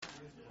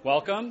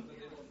Welcome.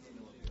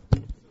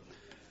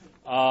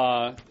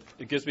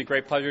 It gives me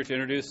great pleasure to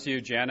introduce to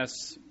you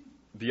Janice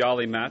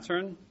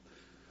Viale-Mattern,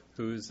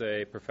 who's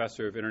a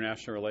professor of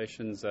international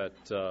relations at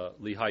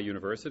Lehigh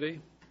University.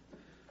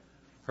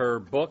 Her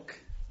book,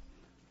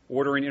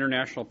 Ordering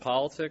International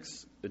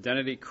Politics,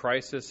 Identity,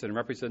 Crisis, and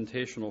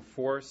Representational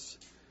Force,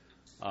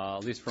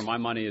 at least for my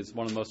money, is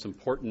one of the most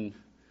important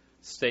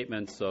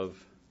statements of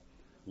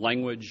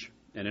language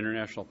and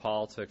international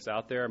politics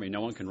out there. I mean, no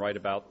one can write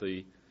about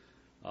the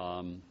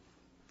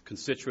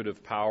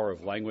constitutive power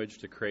of language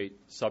to create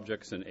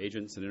subjects and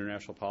agents in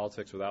international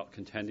politics without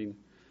contending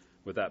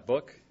with that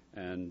book.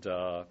 And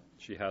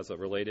she has a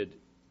related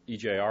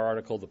EJR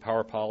article, The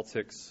Power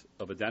Politics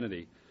of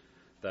Identity,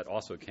 that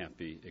also can't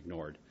be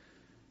ignored.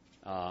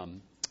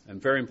 And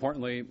very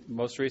importantly,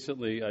 most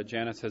recently,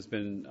 Janice has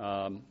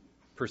been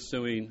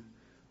pursuing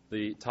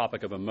the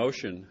topic of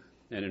emotion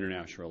in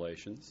international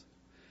relations.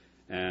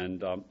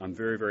 And I'm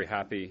very, very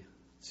happy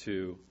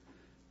to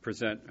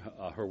present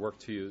her work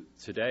to you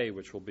today,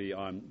 which will be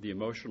on the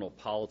emotional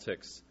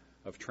politics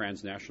of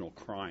transnational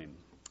crime.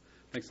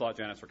 Thanks a lot,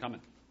 Janice, for coming.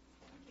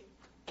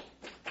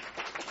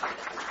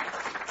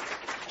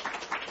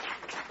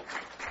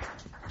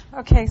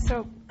 Okay,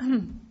 so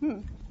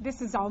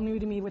this is all new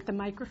to me with the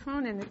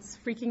microphone, and it's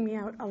freaking me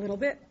out a little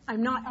bit.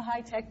 I'm not a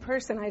high-tech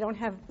person. I don't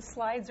have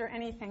slides or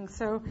anything,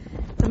 so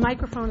the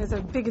microphone is a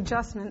big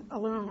adjustment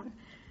alone.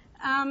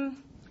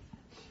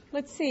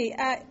 Let's see.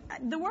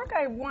 The work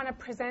I want to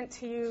present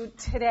to you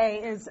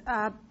today is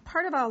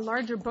part of a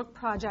larger book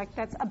project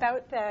that's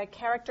about the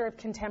character of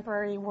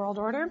contemporary world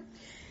order.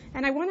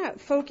 And I want to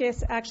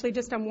focus actually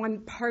just on one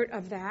part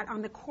of that,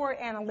 on the core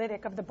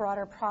analytic of the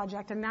broader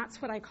project, and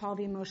that's what I call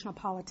the emotional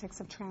politics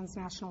of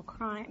transnational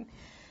crime.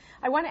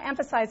 I want to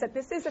emphasize that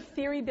this is a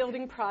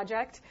theory-building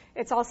project.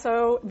 It's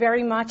also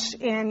very much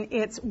in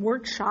its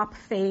workshop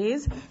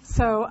phase,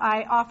 so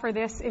I offer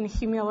this in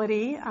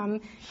humility,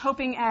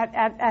 hoping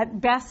at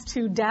best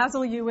to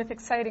dazzle you with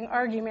exciting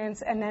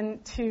arguments and then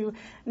to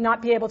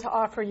not be able to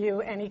offer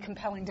you any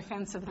compelling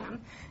defense of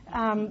them.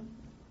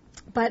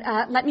 But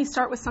let me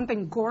start with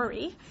something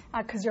gory,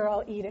 because you're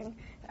all eating.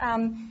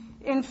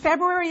 In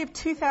February of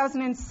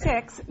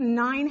 2006,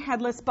 9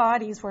 headless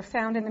bodies were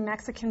found in the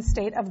Mexican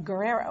state of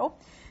Guerrero.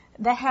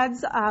 The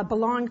heads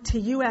belonged to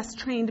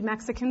U.S.-trained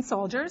Mexican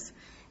soldiers.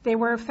 They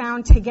were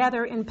found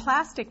together in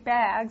plastic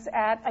bags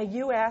at a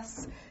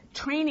U.S.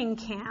 training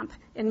camp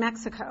in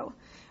Mexico.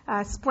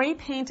 Spray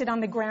painted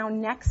on the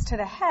ground next to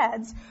the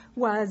heads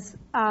was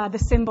the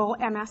symbol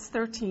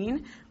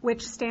MS-13,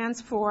 which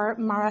stands for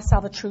Mara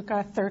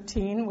Salvatrucha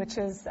 13, which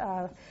is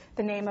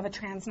the name of a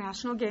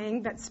transnational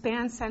gang that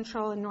spans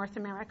Central and North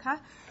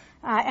America,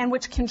 and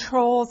which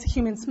controls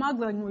human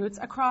smuggling routes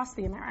across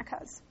the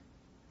Americas.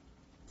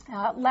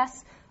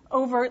 Less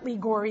overtly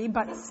gory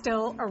but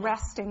still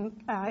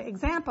arresting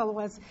example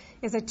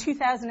is a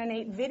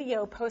 2008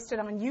 video posted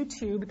on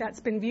YouTube that's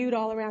been viewed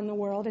all around the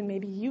world, and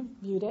maybe you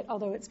viewed it,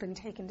 although it's been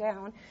taken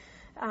down.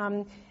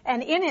 And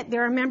in it,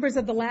 there are members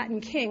of the Latin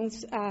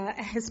Kings,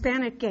 a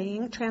Hispanic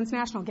gang,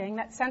 transnational gang,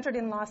 that's centered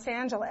in Los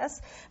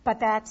Angeles, but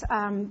that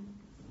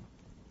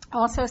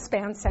also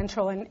spans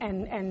Central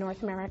and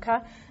North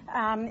America.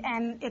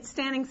 And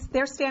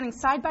they're standing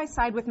side by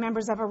side with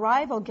members of a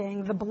rival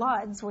gang, the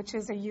Bloods, which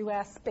is a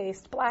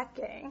U.S.-based black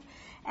gang,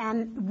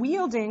 and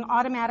wielding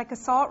automatic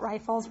assault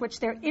rifles, which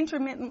they're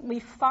intermittently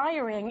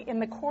firing in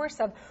the course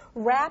of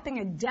wrapping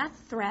a death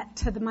threat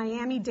to the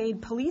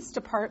Miami-Dade Police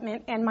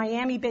Department and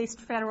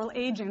Miami-based federal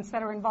agents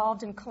that are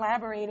involved in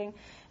collaborating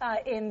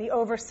in the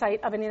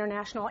oversight of an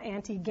international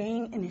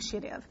anti-gang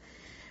initiative.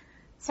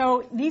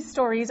 So these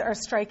stories are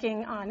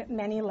striking on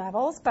many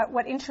levels, but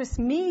what interests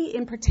me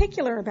in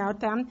particular about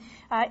them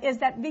is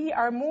that they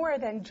are more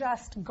than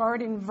just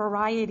garden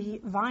variety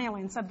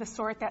violence of the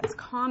sort that's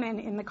common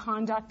in the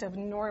conduct of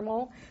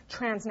normal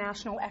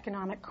transnational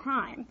economic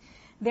crime.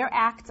 They're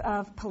acts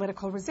of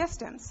political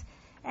resistance.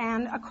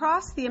 And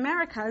across the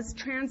Americas,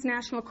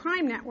 transnational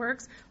crime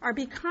networks are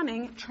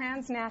becoming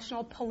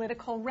transnational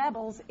political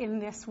rebels in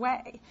this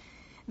way.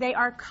 They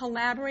are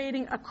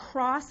collaborating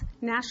across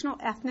national,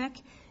 ethnic,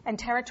 and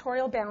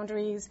territorial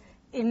boundaries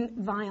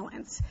in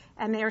violence.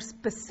 And they are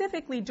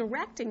specifically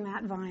directing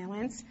that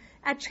violence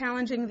at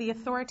challenging the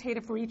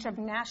authoritative reach of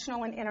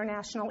national and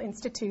international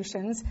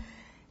institutions,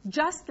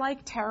 just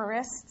like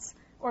terrorists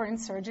or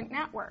insurgent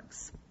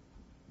networks.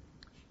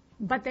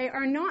 But they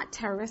are not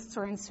terrorists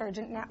or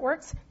insurgent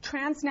networks.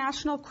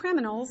 Transnational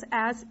criminals,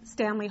 as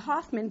Stanley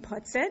Hoffman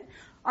puts it,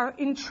 are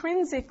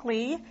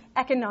intrinsically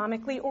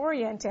economically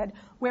oriented,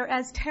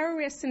 whereas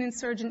terrorists and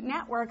insurgent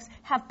networks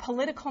have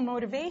political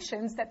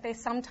motivations that they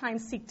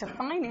sometimes seek to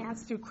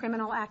finance through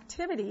criminal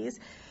activities.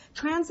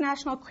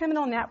 Transnational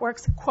criminal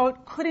networks,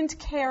 quote, couldn't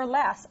care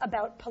less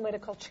about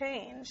political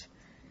change.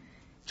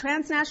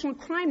 Transnational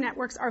crime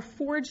networks are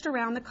forged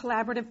around the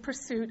collaborative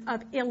pursuit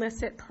of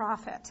illicit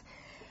profit.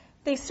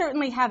 They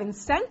certainly have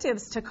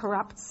incentives to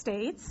corrupt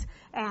states,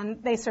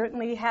 and they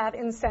certainly have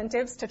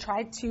incentives to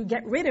try to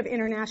get rid of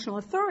international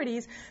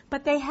authorities,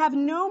 but they have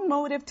no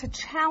motive to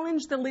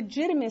challenge the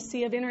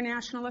legitimacy of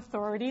international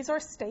authorities or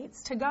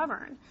states to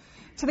govern.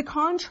 To the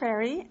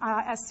contrary,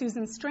 as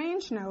Susan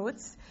Strange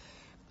notes,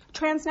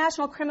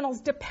 transnational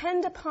criminals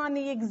depend upon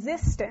the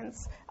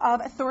existence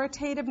of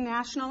authoritative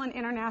national and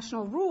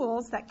international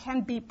rules that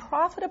can be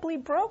profitably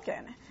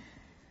broken.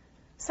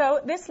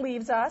 So this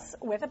leaves us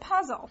with a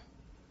puzzle.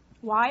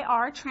 Why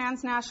are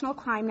transnational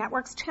crime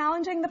networks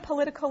challenging the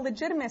political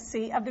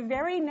legitimacy of the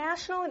very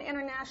national and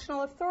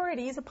international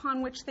authorities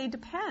upon which they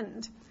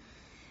depend?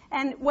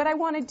 And what I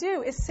want to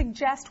do is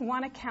suggest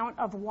one account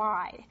of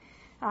why,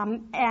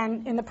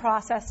 and in the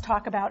process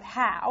talk about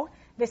how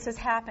this is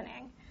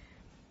happening.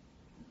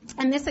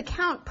 And this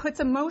account puts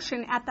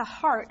emotion at the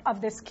heart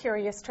of this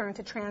curious turn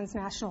to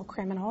transnational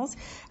criminals,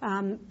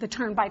 the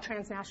turn by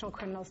transnational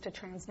criminals to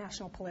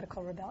transnational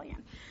political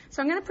rebellion.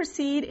 So I'm going to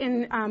proceed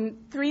in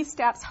 3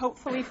 steps,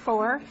 hopefully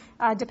 4,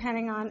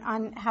 depending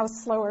on how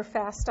slow or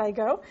fast I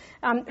go.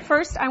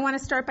 First, I want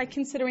to start by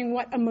considering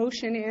what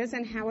emotion is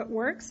and how it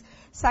works.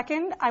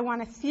 Second, I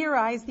want to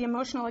theorize the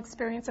emotional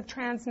experience of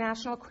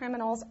transnational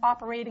criminals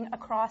operating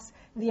across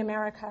the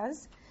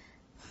Americas.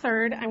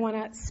 Third, I want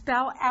to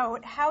spell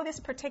out how this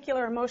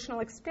particular emotional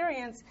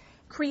experience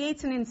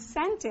creates an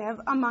incentive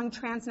among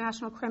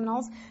transnational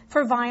criminals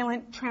for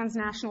violent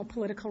transnational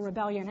political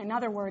rebellion. In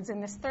other words,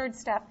 in this third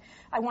step,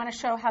 I want to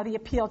show how the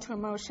appeal to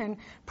emotion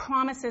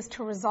promises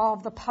to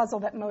resolve the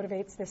puzzle that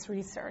motivates this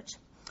research.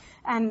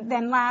 And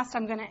then last,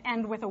 I'm going to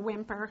end with a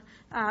whimper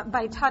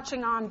by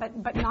touching on,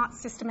 but not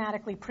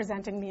systematically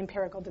presenting the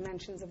empirical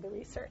dimensions of the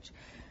research.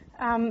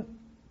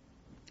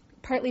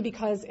 Partly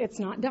because it's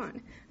not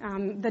done.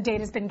 The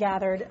data's been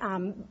gathered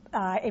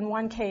in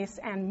one case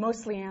and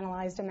mostly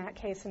analyzed in that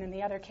case, and in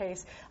the other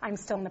case, I'm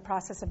still in the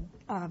process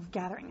of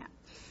gathering it.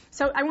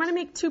 So I want to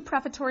make 2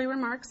 prefatory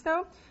remarks,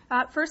 though.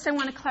 First, I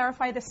want to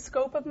clarify the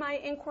scope of my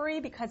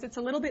inquiry because it's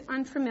a little bit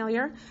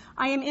unfamiliar.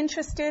 I am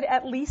interested,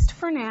 at least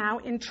for now,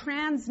 in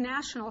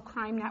transnational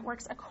crime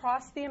networks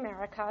across the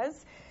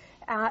Americas,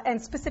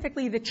 and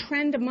specifically the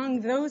trend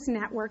among those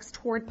networks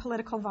toward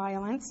political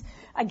violence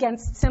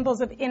against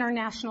symbols of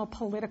international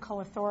political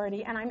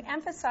authority. And I'm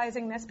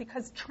emphasizing this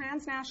because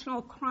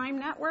transnational crime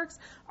networks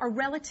are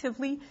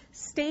relatively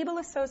stable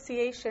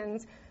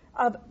associations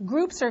of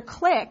groups or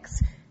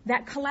cliques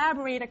that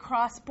collaborate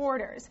across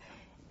borders.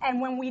 And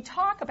when we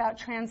talk about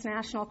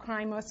transnational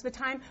crime most of the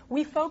time,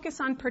 we focus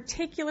on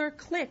particular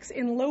cliques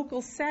in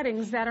local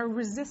settings that are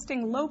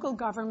resisting local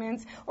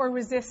governments or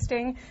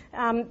resisting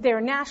their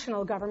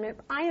national government.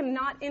 I am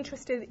not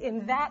interested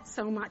in that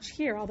so much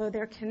here, although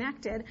they're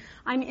connected.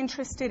 I'm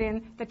interested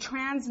in the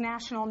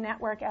transnational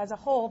network as a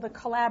whole, the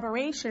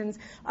collaborations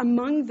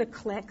among the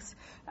cliques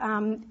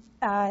in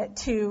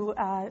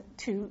the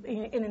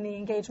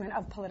engagement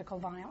of political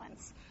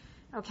violence.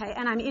 Okay,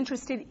 and I'm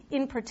interested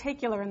in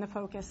particular in the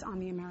focus on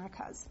the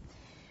Americas.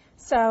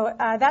 So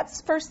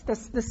that's first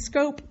the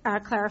scope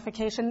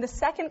clarification. The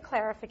second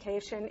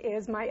clarification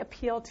is my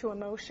appeal to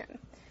emotion.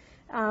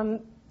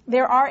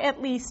 There are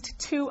at least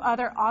 2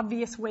 other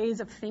obvious ways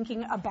of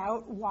thinking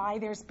about why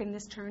there's been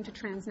this turn to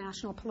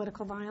transnational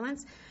political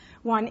violence.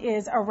 One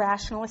is a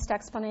rationalist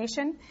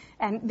explanation,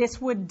 and this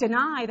would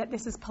deny that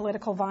this is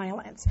political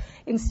violence.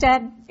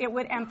 Instead, it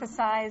would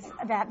emphasize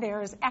that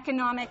there's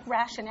economic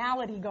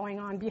rationality going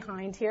on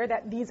behind here,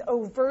 that these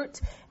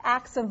overt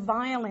acts of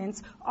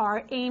violence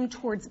are aimed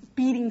towards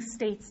beating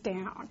states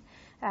down.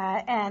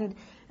 And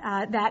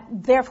that,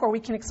 therefore,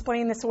 we can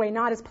explain this away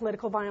not as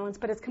political violence,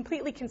 but as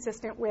completely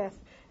consistent with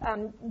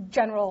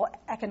general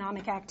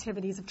economic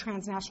activities of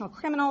transnational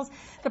criminals.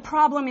 The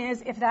problem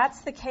is, if that's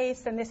the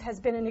case, then this has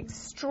been an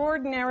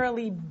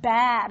extraordinarily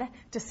bad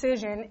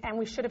decision, and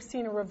we should have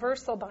seen a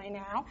reversal by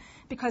now,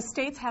 because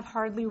states have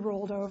hardly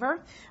rolled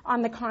over.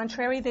 On the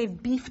contrary,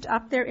 they've beefed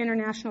up their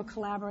international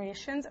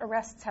collaborations.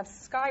 Arrests have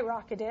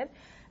skyrocketed.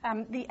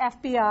 The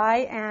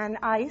FBI and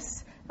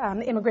ICE,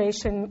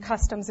 Immigration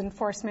Customs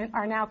Enforcement,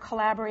 are now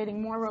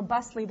collaborating more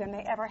robustly than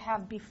they ever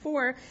have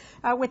before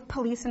with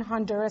police in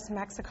Honduras,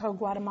 Mexico,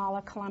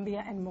 Guatemala,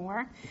 Colombia, and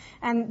more.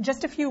 And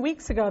just a few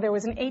weeks ago, there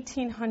was an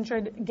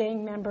 1,800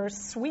 gang members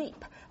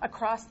sweep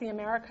across the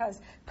Americas,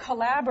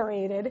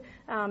 collaborated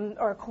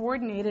or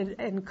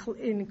coordinated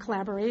in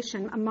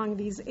collaboration among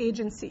these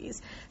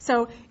agencies.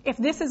 So if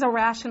this is a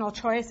rational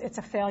choice, it's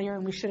a failure,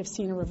 and we should have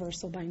seen a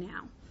reversal by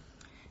now.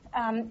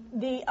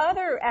 The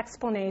other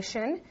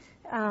explanation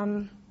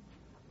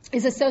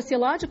is a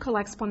sociological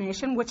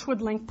explanation, which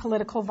would link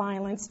political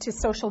violence to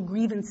social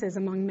grievances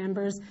among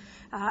members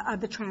of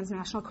the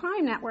transnational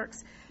crime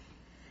networks.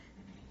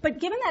 But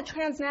given that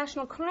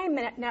transnational crime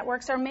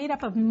networks are made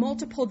up of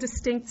multiple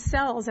distinct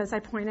cells, as I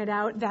pointed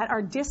out, that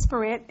are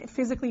disparate,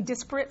 physically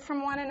disparate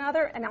from one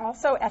another, and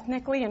also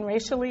ethnically and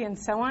racially and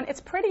so on,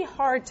 it's pretty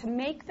hard to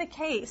make the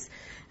case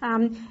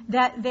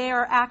that they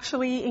are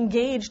actually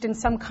engaged in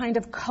some kind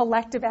of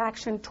collective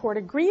action toward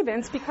a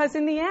grievance, because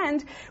in the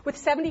end, with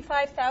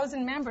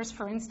 75,000 members,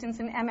 for instance,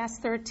 in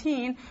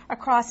MS-13,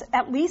 across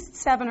at least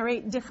 7 or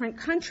 8 different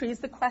countries,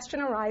 the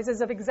question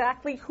arises of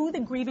exactly who the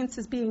grievance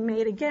is being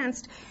made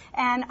against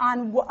and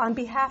on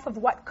behalf of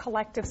what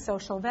collective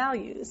social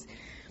values.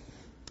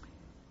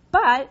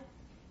 But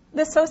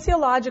the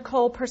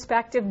sociological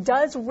perspective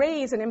does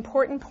raise an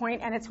important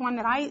point, and it's one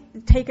that I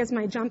take as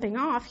my jumping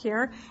off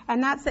here,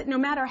 and that's that no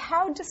matter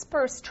how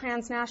dispersed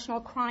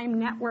transnational crime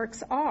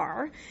networks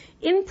are,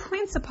 in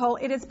principle,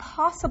 it is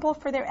possible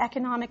for their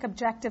economic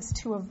objectives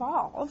to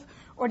evolve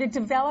or to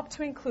develop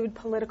to include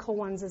political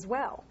ones as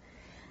well.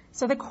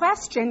 So the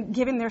question,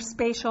 given their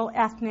spatial,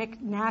 ethnic,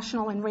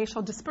 national, and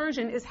racial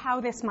dispersion, is how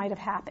this might have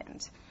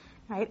happened,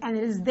 right? And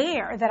it is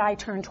there that I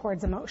turn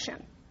towards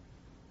emotion.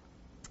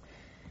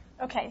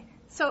 Okay,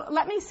 so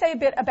let me say a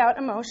bit about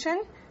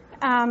emotion.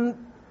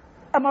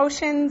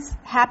 Emotions,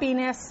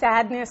 happiness,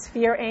 sadness,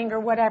 fear, anger,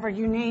 whatever,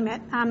 you name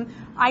it,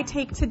 I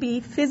take to be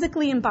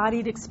physically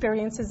embodied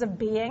experiences of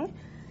being.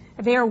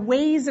 They are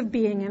ways of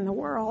being in the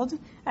world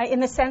in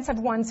the sense of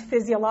one's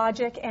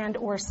physiologic and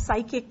or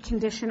psychic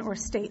condition or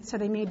state. So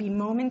they may be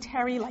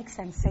momentary, like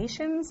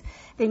sensations.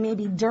 They may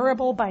be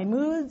durable by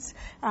moods,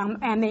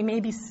 and they may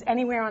be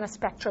anywhere on a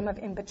spectrum of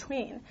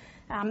in-between.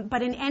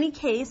 But in any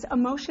case,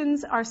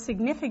 emotions are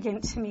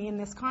significant to me in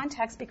this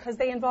context because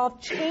they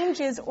involve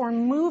changes or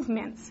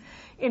movements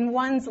in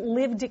one's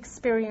lived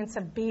experience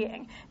of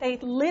being. They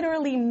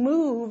literally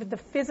move the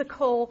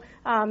physical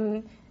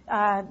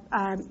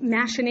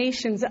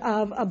machinations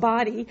of a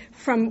body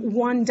from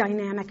one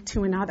dynamic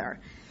to another.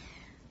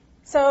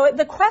 So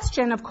the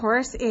question, of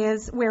course,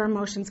 is where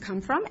emotions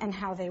come from and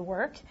how they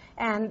work.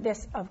 And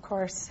this, of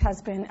course,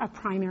 has been a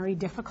primary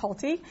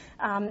difficulty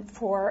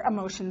for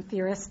emotion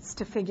theorists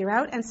to figure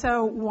out. And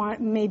so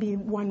maybe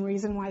one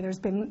reason why there's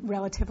been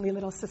relatively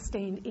little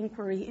sustained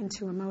inquiry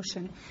into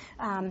emotion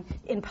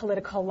in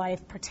political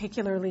life,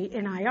 particularly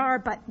in IR,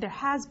 but there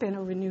has been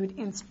a renewed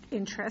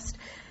interest.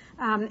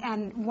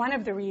 And one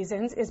of the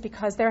reasons is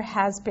because there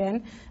has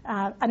been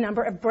a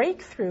number of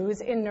breakthroughs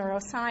in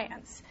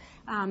neuroscience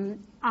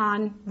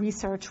on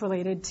research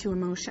related to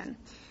emotion.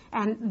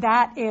 And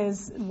that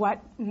is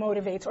what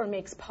motivates or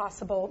makes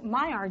possible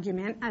my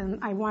argument. And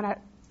I want to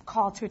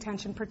call to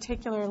attention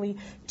particularly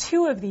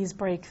 2 of these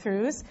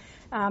breakthroughs.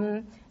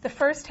 The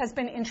first has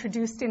been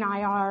introduced in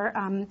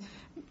IR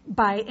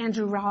by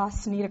Andrew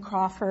Ross, Nita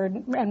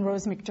Crawford, and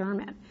Rose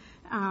McDermott.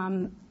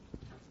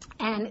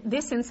 And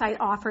this insight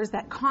offers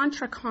that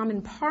contra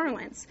common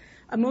parlance,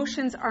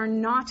 emotions are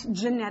not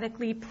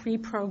genetically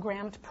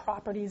pre-programmed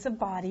properties of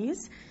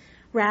bodies.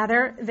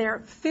 Rather, they're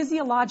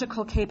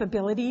physiological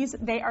capabilities.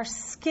 They are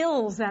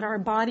skills that our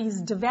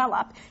bodies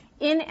develop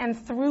in and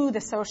through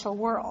the social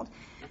world.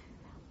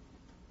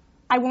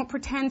 I won't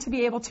pretend to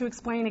be able to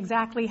explain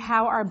exactly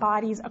how our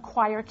bodies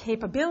acquire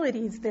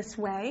capabilities this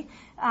way,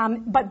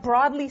 but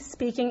broadly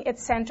speaking, it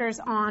centers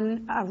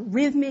on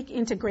rhythmic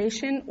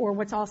integration, or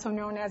what's also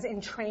known as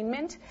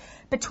entrainment,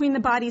 between the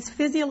body's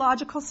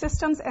physiological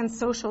systems and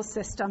social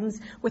systems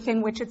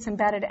within which it's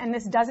embedded. And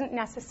this doesn't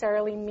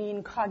necessarily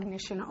mean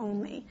cognition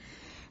only.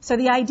 So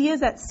the idea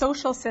is that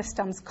social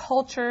systems,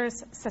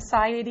 cultures,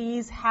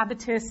 societies,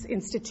 habitus,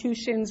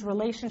 institutions,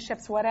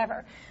 relationships,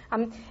 whatever,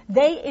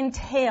 they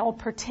entail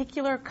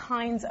particular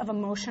kinds of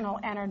emotional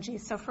energy.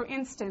 So for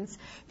instance,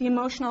 the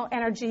emotional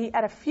energy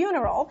at a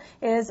funeral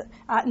is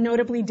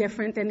notably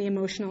different than the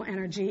emotional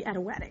energy at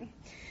a wedding.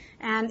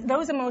 And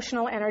those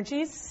emotional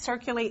energies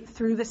circulate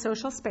through the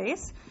social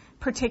space,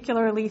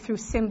 particularly through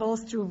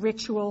symbols, through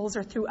rituals,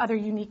 or through other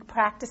unique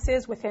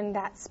practices within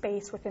that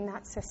space, within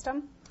that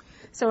system.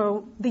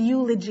 So the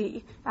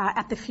eulogy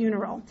at the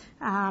funeral,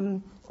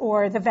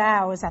 or the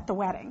vows at the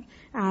wedding.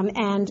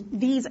 And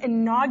these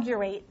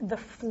inaugurate the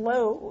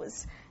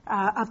flows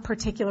of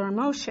particular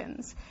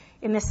emotions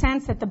in the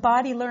sense that the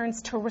body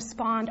learns to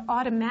respond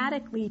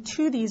automatically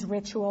to these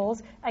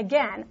rituals,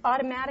 again,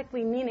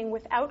 automatically meaning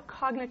without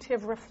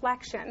cognitive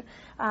reflection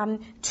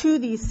to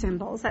these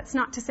symbols. That's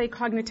not to say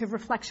cognitive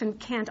reflection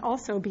can't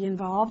also be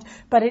involved,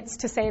 but it's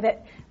to say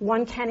that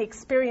one can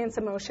experience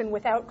emotion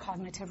without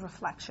cognitive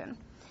reflection.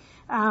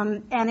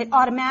 And it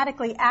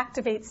automatically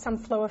activates some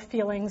flow of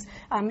feelings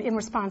in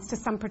response to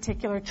some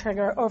particular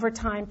trigger, over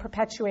time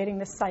perpetuating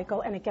this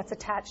cycle, and it gets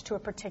attached to a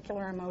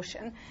particular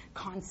emotion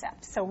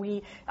concept. So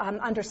we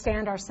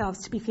understand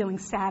ourselves to be feeling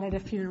sad at a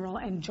funeral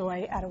and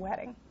joy at a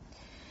wedding.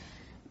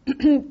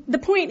 The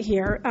point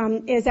here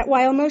is that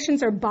while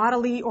emotions are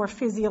bodily or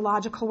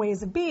physiological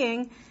ways of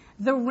being,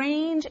 the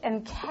range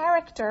and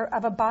character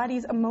of a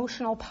body's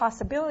emotional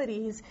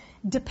possibilities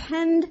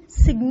depend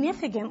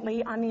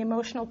significantly on the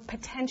emotional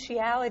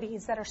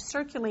potentialities that are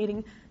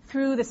circulating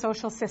through the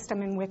social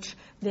system in which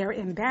they're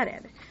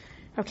embedded.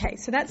 Okay,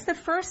 so that's the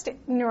first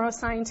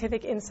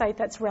neuroscientific insight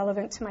that's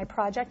relevant to my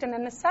project. And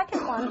then the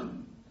second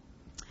one,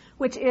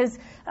 which is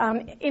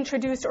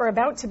introduced, or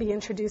about to be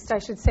introduced, I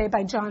should say,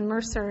 by John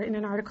Mercer in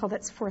an article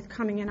that's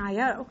forthcoming in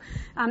I.O.,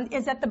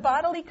 is that the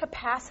bodily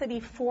capacity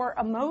for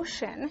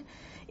emotion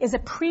is a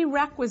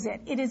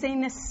prerequisite. It is a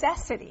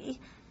necessity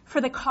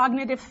for the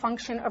cognitive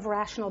function of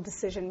rational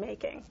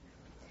decision-making.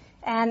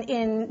 And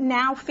in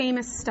now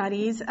famous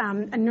studies, a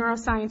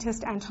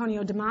neuroscientist,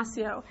 Antonio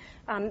Damasio,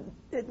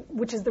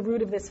 which is the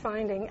root of this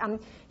finding,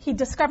 he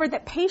discovered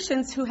that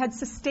patients who had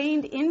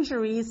sustained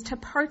injuries to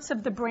parts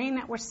of the brain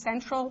that were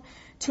central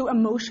to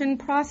emotion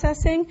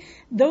processing,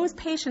 those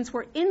patients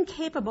were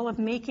incapable of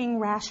making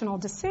rational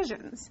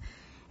decisions.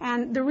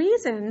 And the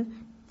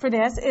reason for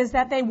this is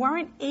that they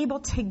weren't able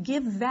to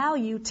give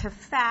value to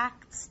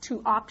facts,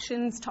 to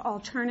options, to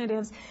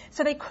alternatives,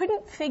 so they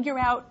couldn't figure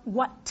out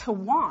what to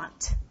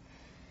want.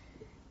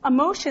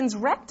 Emotions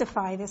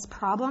rectify this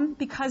problem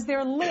because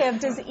they're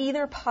lived as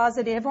either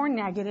positive or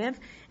negative,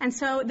 and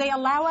so they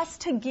allow us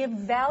to give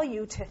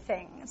value to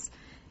things.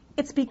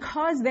 It's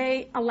because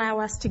they allow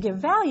us to give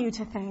value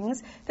to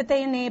things that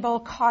they enable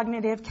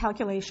cognitive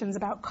calculations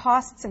about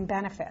costs and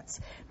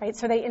benefits, right?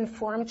 So they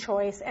inform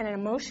choice, and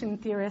emotion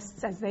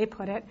theorists, as they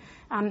put it,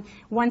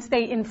 once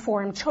they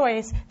inform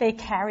choice, they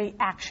carry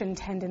action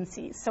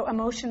tendencies. So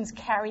emotions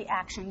carry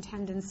action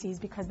tendencies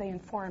because they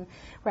inform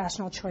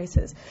rational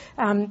choices.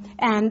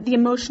 And the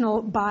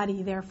emotional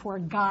body, therefore,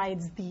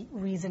 guides the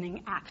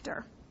reasoning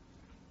actor.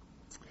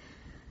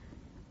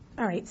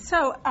 All right,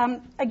 so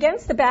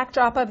against the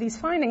backdrop of these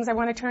findings, I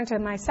want to turn to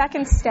my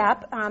second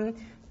step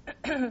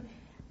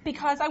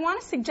because I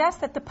want to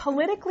suggest that the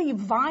politically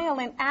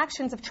violent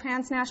actions of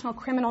transnational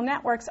criminal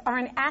networks are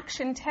an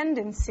action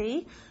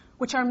tendency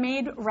which are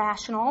made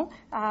rational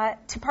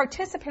to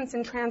participants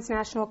in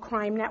transnational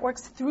crime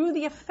networks through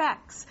the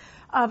effects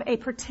of a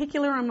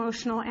particular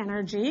emotional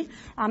energy,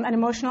 an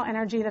emotional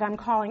energy that I'm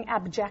calling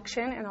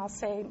abjection, and I'll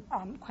say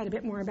quite a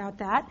bit more about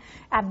that.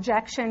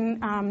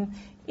 Abjection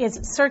is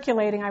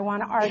circulating, I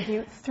want to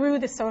argue, through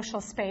the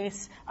social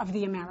space of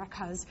the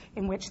Americas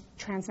in which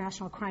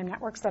transnational crime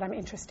networks that I'm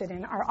interested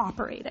in are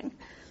operating.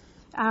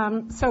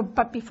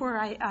 But before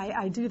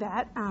I do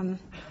that,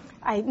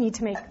 I need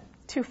to make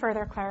two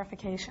further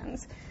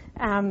clarifications.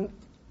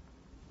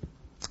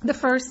 The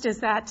first is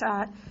that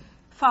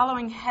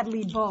following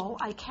Hedley Bull,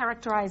 I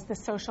characterized the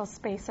social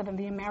space of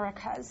the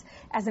Americas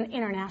as an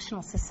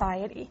international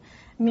society,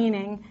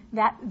 meaning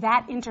that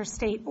that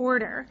interstate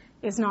order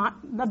is not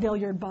a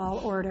billiard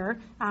ball order,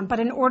 but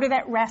an order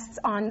that rests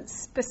on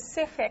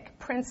specific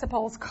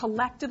principles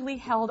collectively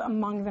held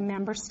among the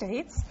member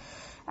states.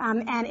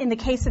 And in the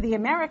case of the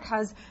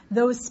Americas,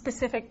 those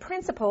specific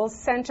principles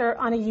center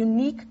on a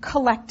unique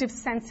collective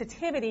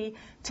sensitivity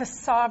to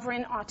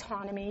sovereign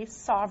autonomy,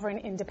 sovereign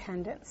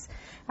independence.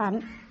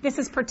 This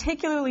is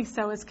particularly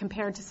so as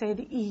compared to, say,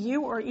 the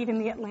EU or even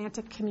the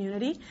Atlantic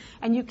community.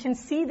 And you can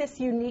see this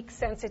unique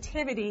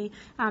sensitivity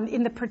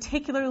in the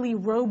particularly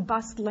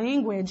robust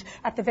language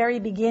at the very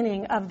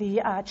beginning of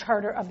the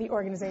Charter of the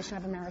Organization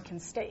of American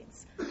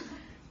States.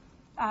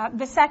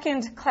 The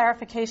second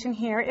clarification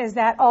here is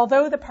that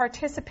although the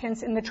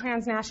participants in the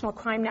transnational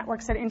crime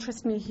networks that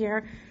interest me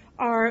here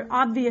are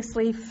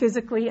obviously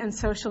physically and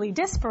socially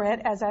disparate,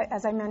 as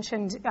I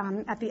mentioned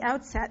at the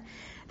outset,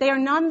 they are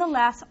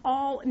nonetheless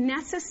all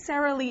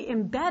necessarily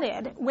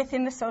embedded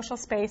within the social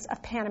space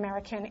of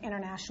Pan-American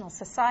international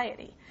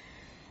society.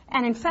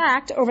 And in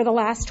fact, over the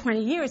last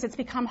 20 years, it's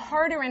become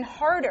harder and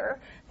harder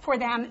for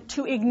them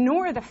to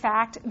ignore the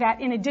fact that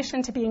in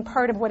addition to being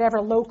part of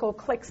whatever local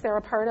cliques they're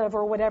a part of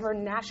or whatever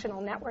national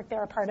network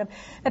they're a part of,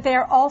 that they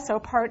are also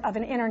part of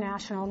an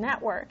international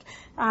network.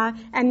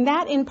 And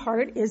that in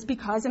part is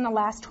because in the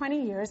last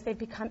 20 years, they've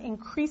become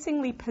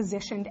increasingly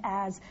positioned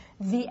as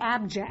the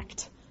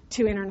abject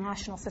to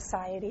international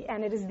society.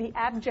 And it is the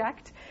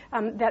abject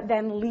that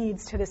then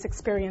leads to this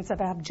experience of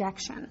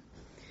abjection.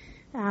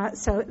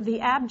 So the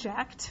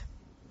abject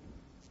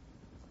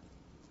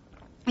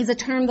is a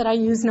term that I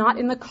use not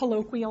in the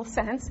colloquial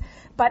sense,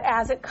 but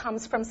as it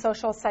comes from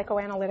social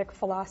psychoanalytic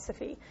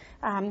philosophy.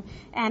 And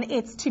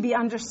it's to be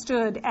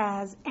understood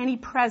as any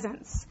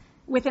presence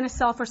within a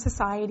self or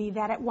society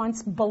that at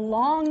once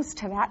belongs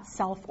to that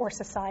self or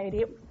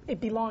society. It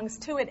belongs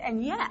to it,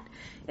 and yet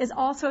is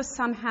also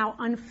somehow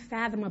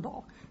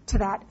unfathomable to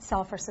that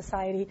self or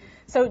society.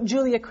 So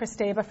Julia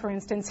Kristeva, for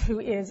instance, who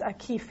is a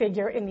key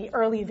figure in the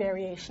early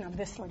variation of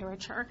this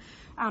literature,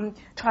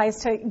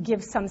 tries to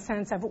give some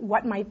sense of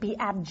what might be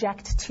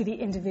abject to the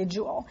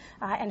individual.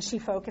 And she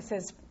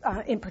focuses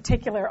in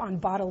particular on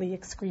bodily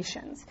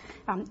excretions,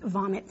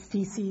 vomit,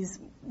 feces,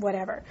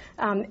 whatever.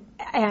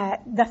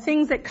 The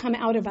things that come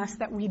out of us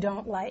that we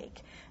don't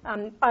like.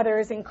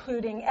 Others,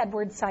 including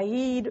Edward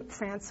Said,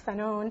 Frantz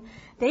Fanon,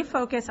 they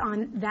focus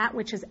on that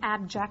which is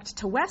abject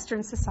to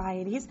Western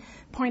societies,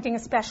 pointing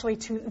especially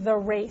to the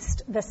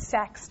raced, the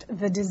sexed,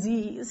 the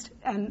diseased,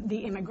 and the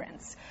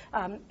immigrants,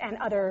 and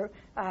other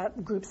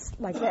groups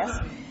like this.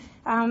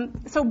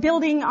 So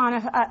building on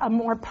a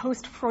more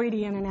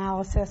post-Freudian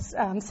analysis,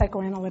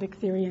 psychoanalytic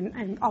theory,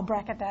 and I'll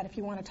bracket that if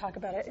you want to talk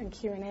about it in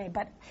Q&A,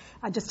 but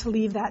just to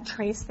leave that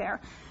trace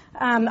there.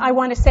 I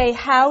want to say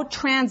how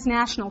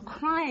transnational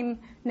crime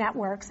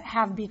networks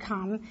have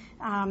become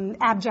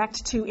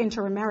abject to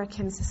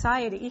inter-American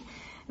society.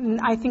 And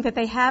I think that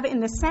they have in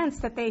the sense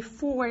that they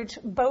forge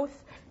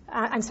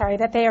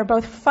that they are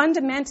both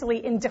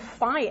fundamentally in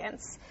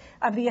defiance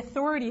of the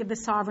authority of the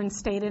sovereign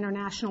state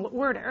international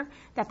order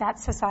that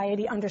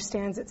society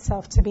understands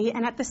itself to be,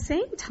 and at the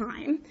same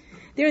time,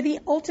 they're the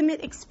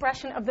ultimate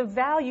expression of the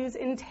values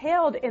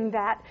entailed in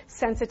that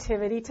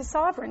sensitivity to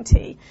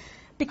sovereignty.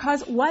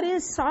 Because what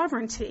is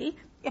sovereignty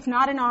if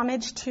not an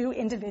homage to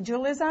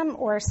individualism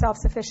or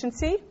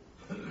self-sufficiency?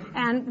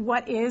 And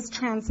what is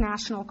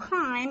transnational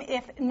crime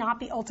if not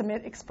the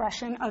ultimate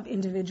expression of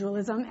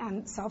individualism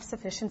and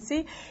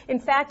self-sufficiency? In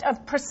fact,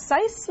 of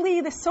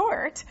precisely the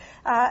sort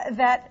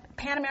that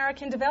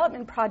Pan-American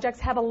development projects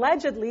have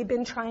allegedly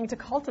been trying to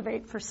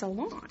cultivate for so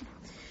long.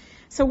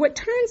 So what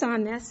turns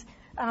on this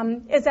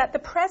is that the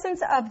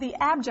presence of the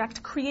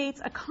abject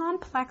creates a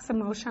complex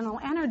emotional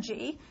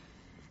energy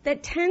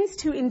that tends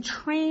to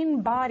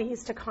entrain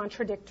bodies to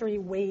contradictory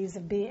ways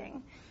of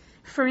being.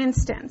 For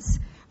instance,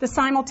 the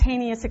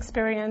simultaneous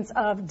experience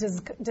of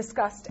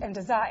disgust and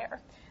desire,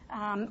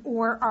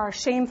 or our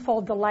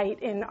shameful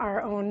delight in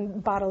our own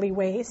bodily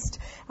waste,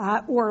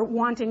 or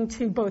wanting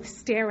to both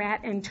stare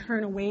at and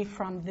turn away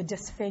from the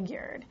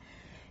disfigured.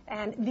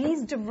 And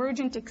these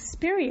divergent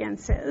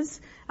experiences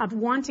of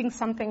wanting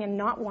something and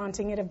not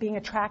wanting it, of being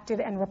attracted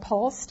and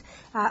repulsed,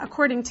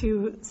 according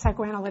to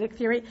psychoanalytic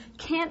theory,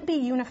 can't be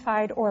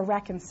unified or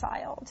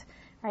reconciled.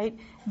 Right?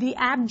 The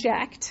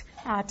abject,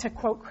 to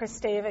quote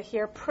Kristeva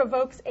here,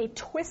 provokes a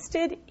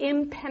twisted,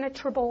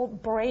 impenetrable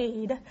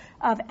braid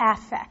of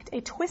affect.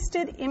 A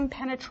twisted,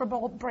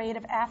 impenetrable braid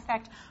of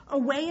affect, a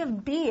way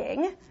of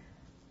being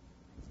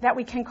that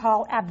we can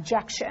call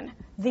abjection.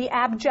 The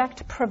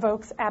abject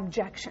provokes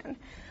abjection.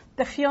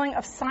 The feeling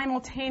of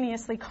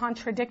simultaneously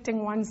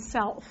contradicting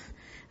oneself.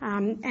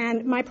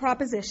 And my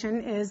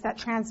proposition is that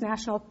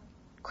transnational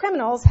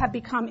criminals have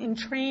become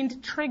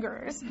entrained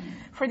triggers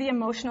for the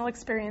emotional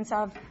experience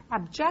of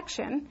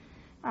abjection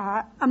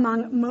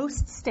among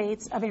most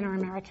states of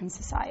inter-American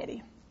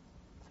society.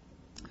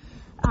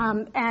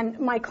 And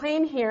my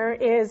claim here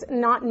is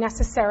not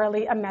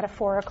necessarily a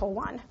metaphorical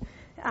one.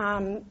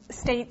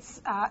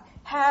 States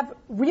have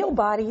real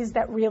bodies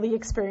that really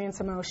experience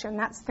emotion.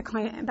 That's the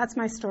claim. That's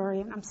my story,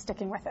 and I'm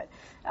sticking with it.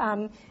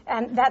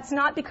 And that's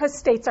not because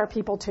states are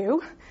people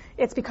too.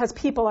 It's because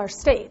people are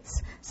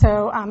states.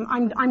 So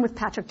I'm with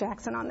Patrick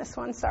Jackson on this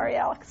one. Sorry,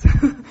 Alex.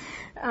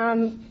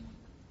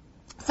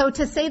 So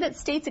to say that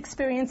states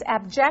experience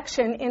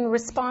abjection in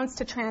response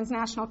to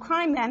transnational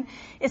crime, then,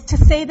 is to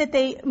say that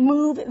they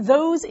move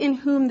those in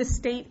whom the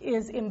state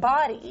is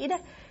embodied,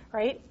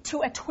 right,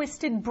 to a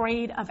twisted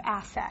braid of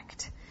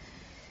affect.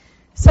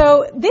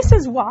 So this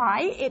is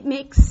why it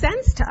makes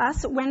sense to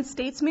us when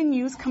statesmen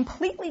use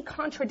completely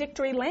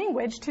contradictory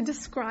language to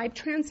describe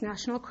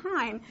transnational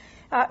crime.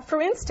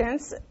 For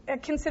instance,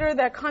 consider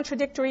the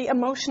contradictory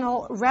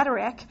emotional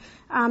rhetoric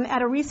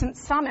at a recent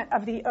summit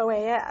of the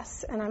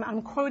OAS, and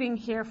I'm quoting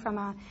here from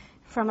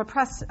a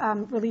press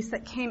release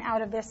that came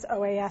out of this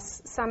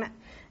OAS summit.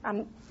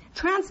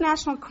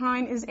 Transnational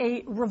crime is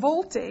a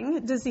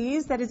revolting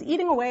disease that is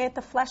eating away at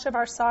the flesh of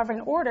our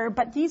sovereign order,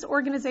 but these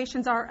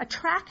organizations are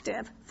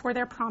attractive for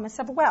their promise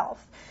of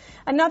wealth.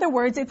 In other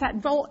words, it's at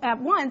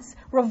once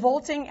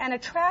revolting and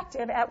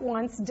attractive, at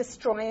once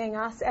destroying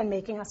us and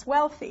making us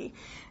wealthy,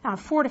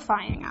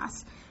 fortifying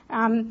us.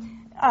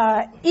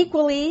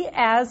 Equally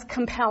as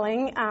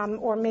compelling,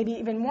 or maybe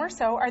even more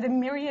so, are the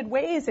myriad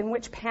ways in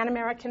which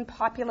Pan-American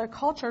popular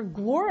culture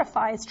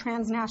glorifies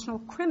transnational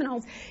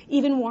criminals,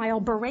 even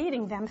while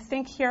berating them.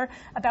 Think here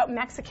about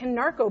Mexican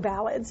narco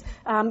ballads,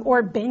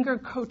 or banger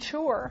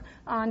couture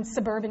on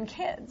suburban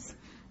kids.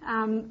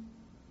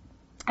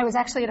 I was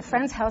actually at a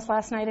friend's house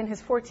last night, and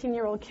his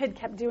 14-year-old kid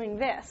kept doing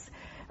this.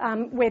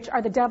 Which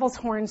are the devil's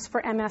horns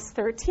for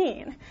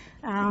MS-13.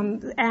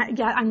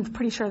 I'm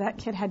pretty sure that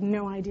kid had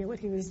no idea what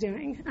he was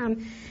doing.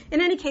 In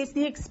any case,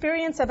 the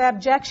experience of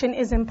abjection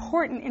is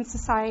important in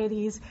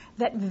societies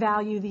that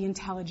value the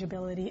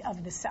intelligibility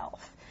of the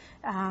self.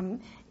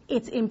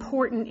 It's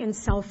important in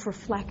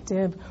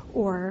self-reflective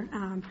or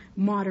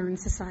modern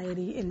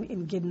society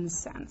in Giddens'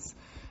 sense.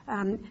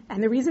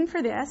 And the reason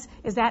for this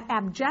is that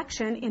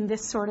abjection in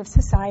this sort of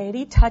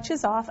society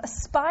touches off a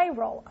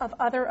spiral of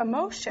other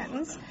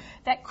emotions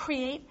that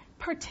create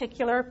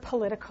particular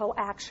political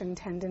action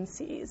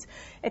tendencies.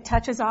 It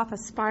touches off a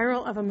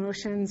spiral of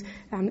emotions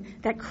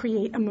that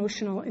create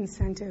emotional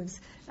incentives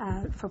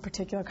for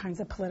particular kinds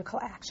of political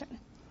action.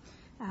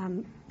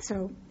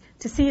 So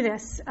to see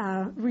this,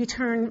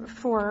 return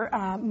for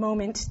a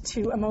moment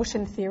to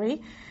emotion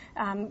theory.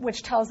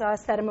 Which tells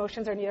us that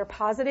emotions are neither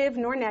positive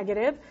nor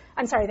negative.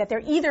 That they're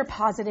either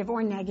positive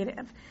or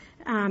negative,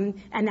 and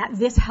that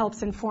this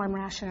helps inform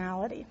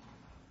rationality.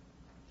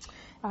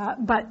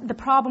 But the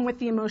problem with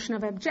the emotion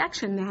of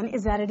objection, then,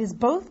 is that it is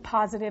both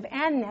positive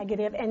and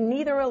negative, and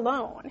neither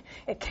alone.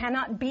 It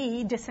cannot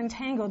be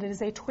disentangled. It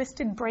is a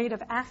twisted braid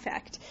of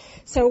affect.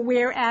 So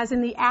whereas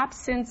in the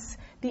absence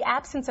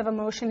of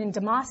emotion in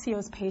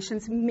Damasio's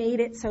patients made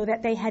it so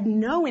that they had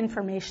no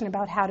information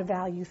about how to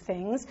value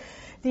things,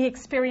 the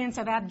experience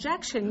of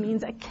abjection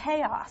means a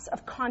chaos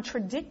of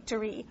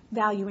contradictory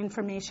value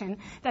information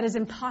that is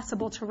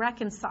impossible to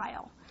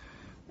reconcile.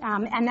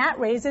 And that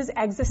raises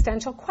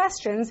existential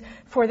questions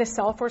for the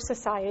self or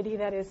society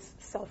that is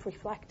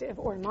self-reflective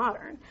or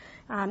modern.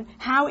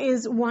 How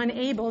is one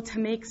able to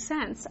make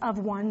sense of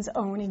one's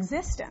own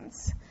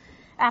existence?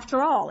 After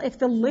all, if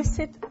the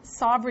licit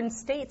sovereign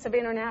states of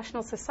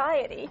international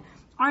society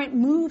aren't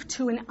moved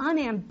to an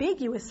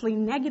unambiguously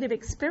negative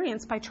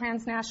experience by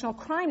transnational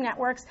crime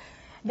networks,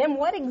 then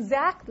what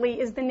exactly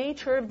is the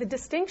nature of the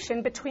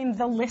distinction between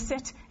the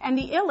licit and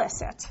the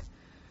illicit?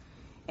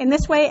 In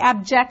this way,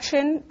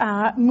 abjection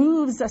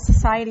moves a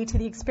society to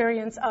the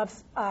experience of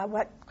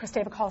what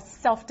Kristeva calls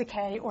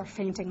self-decay or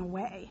fainting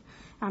away.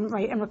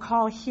 Right? And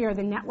recall here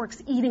the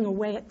networks eating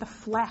away at the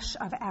flesh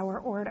of our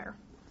order.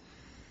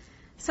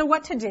 So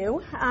what to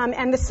do?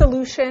 And the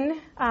solution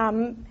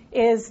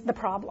is the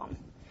problem.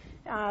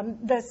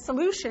 The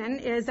solution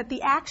is that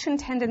the action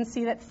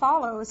tendency that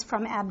follows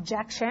from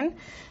abjection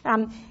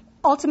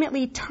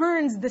ultimately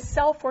turns the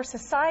self or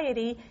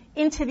society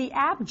into the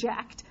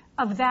abject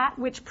of that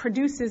which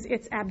produces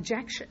its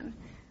abjection.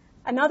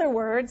 In other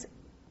words,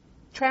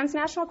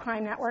 transnational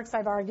crime networks,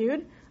 I've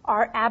argued,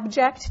 are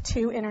abject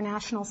to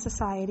international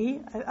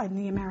society in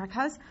the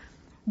Americas,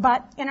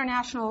 but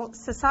international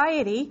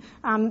society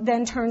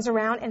then turns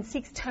around and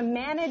seeks to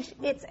manage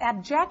its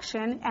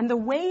abjection, and the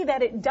way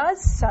that it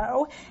does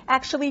so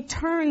actually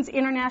turns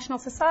international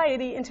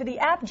society into the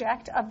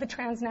abject of the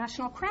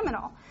transnational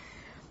criminal.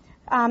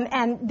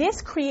 And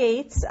this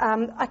creates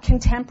a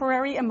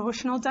contemporary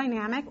emotional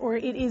dynamic, or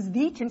it is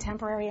the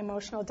contemporary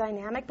emotional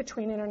dynamic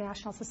between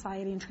international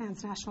society and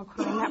transnational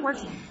crime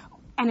networks,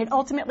 and it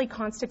ultimately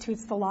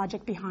constitutes the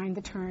logic behind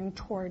the turn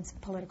towards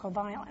political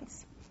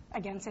violence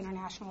against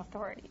international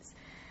authorities.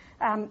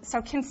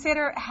 So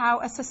consider how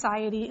a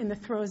society in the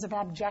throes of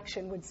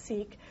abjection would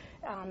seek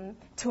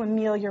to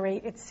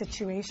ameliorate its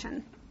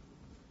situation.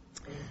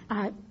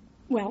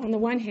 Well, on the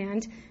one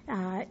hand,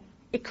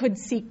 it could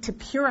seek to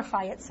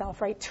purify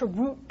itself, right, to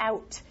root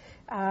out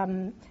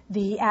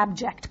the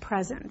abject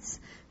presence.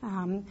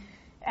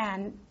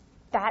 And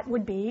that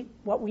would be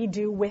what we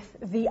do with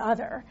the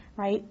other,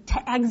 right,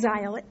 to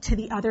exile it to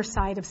the other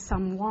side of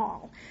some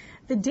wall.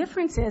 The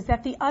difference is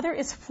that the other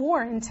is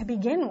foreign to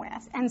begin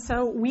with, and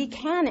so we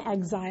can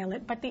exile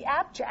it, but the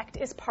abject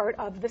is part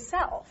of the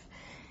self.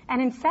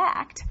 And in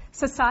fact,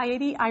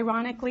 society,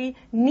 ironically,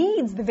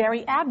 needs the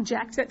very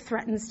abject that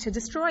threatens to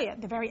destroy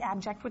it, the very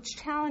abject which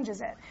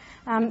challenges it.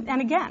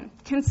 And again,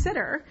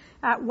 consider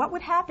what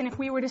would happen if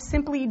we were to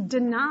simply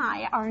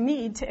deny our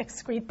need to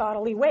excrete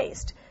bodily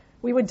waste.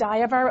 We would die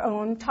of our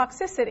own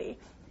toxicity.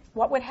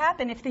 What would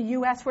happen if the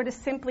U.S. were to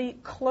simply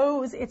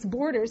close its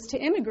borders to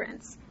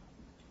immigrants?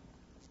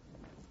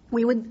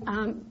 We would...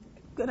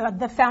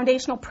 the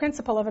foundational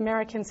principle of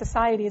American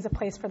society as a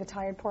place for the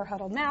tired, poor,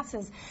 huddled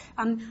masses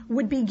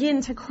would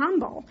begin to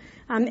crumble.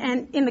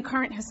 And in the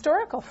current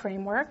historical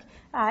framework,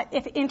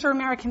 if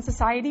inter-American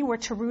society were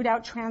to root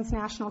out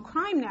transnational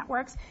crime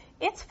networks,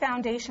 its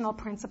foundational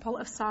principle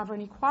of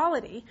sovereign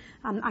equality,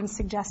 I'm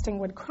suggesting,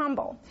 would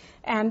crumble.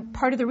 And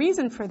part of the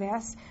reason for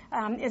this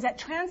is that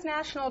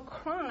transnational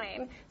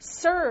crime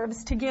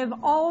serves to give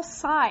all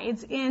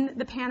sides in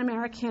the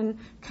Pan-American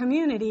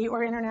community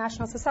or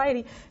international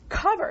society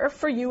cover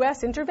for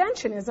U.S.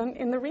 interventionism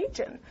in the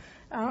region.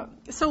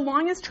 So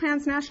long as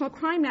transnational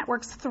crime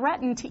networks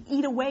threaten to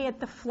eat away at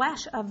the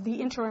flesh of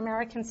the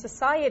inter-American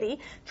society,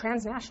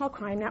 transnational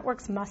crime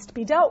networks must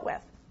be dealt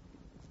with.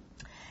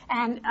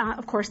 And,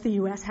 of course, the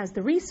U.S. has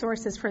the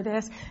resources for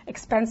this,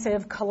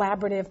 expensive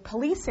collaborative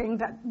policing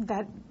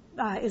that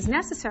is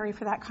necessary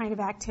for that kind of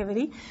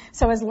activity.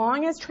 So as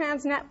long as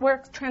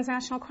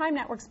transnational crime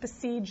networks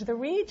besiege the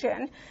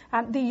region,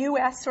 the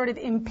U.S. sort of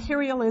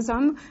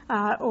imperialism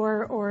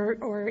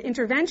or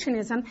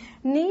interventionism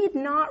need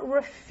not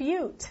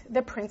refute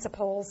the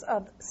principles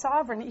of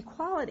sovereign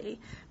equality,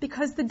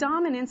 because the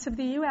dominance of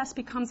the U.S.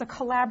 becomes a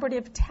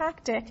collaborative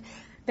tactic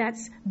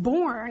that's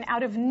born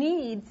out of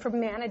need for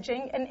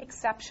managing an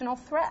exceptional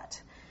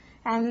threat.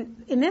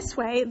 And in this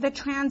way, the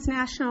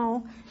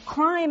transnational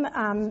crime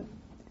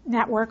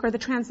network or the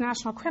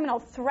transnational criminal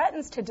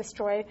threatens to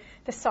destroy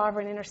the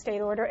sovereign interstate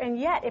order, and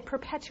yet it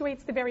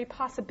perpetuates the very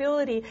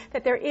possibility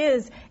that there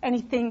is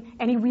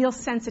any real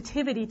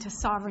sensitivity to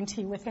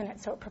sovereignty within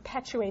it. So it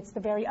perpetuates the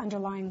very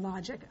underlying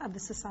logic of the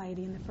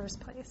society in the first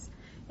place.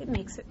 It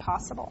makes it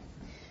possible.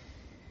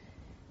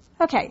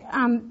 Okay.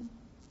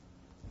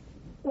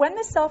 When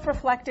the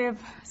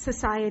self-reflective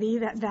society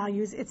that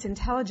values its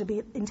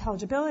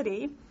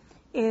intelligibility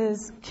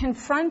is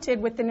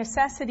confronted with the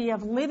necessity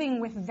of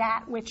living with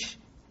that which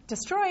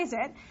destroys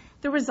it,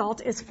 the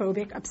result is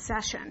phobic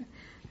obsession.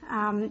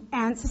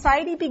 And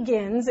society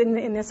begins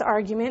in this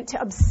argument to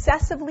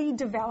obsessively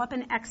develop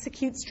and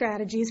execute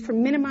strategies for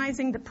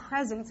minimizing the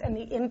presence and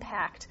the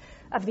impact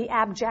of the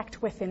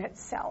abject within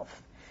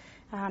itself.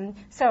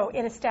 So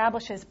it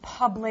establishes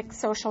public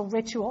social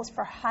rituals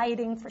for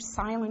hiding, for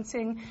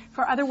silencing,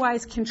 for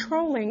otherwise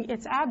controlling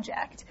its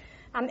abject.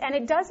 And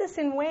it does this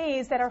in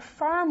ways that are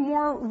far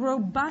more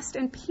robust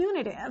and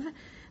punitive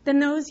than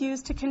those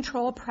used to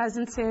control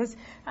presences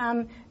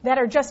that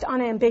are just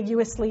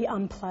unambiguously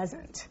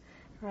unpleasant.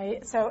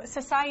 Right? So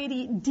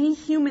society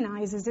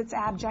dehumanizes its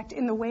abject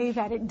in the way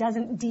that it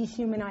doesn't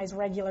dehumanize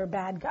regular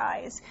bad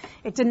guys.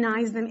 It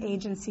denies them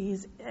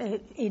agency,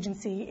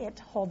 it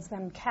holds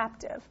them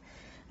captive.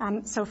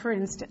 So, for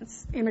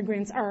instance,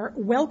 immigrants are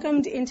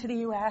welcomed into the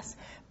U.S.,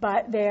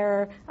 but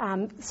they're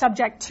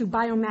subject to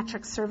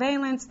biometric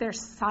surveillance, they're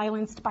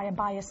silenced by a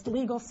biased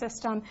legal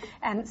system,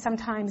 and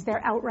sometimes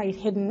they're outright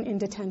hidden in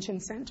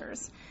detention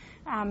centers.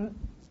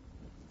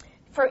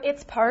 For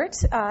its part,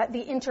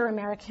 the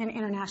Inter-American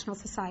International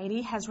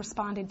Society has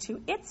responded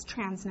to its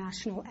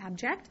transnational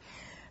abject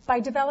by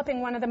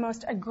developing one of the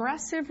most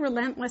aggressive,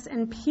 relentless,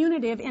 and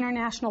punitive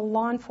international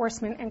law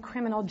enforcement and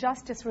criminal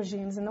justice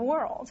regimes in the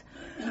world.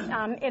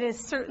 It is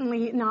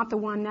certainly not the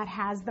one that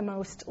has the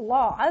most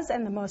laws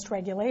and the most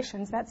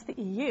regulations. That's the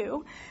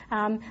EU.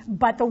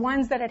 But the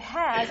ones that it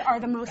has are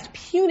the most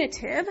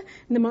punitive,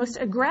 the most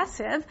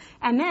aggressive,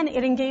 and then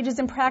it engages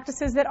in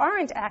practices that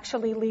aren't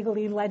actually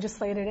legally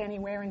legislated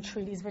anywhere in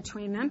treaties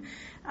between them,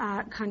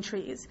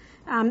 countries.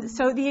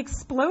 So the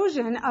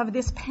explosion of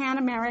this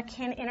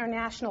Pan-American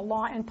international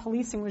law and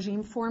policing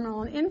regime,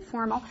 formal and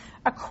informal,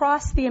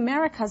 across the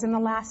Americas in the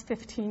last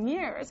 15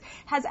 years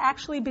has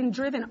actually been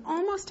driven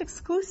almost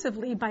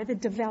exclusively by the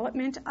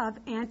development of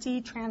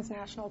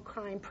anti-transnational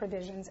crime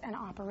provisions and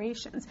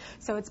operations.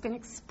 So it's been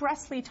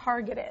expressly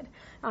targeted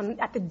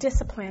at the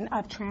discipline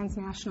of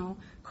transnational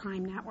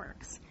crime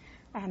networks.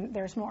 And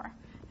there's more.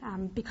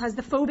 Because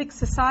the phobic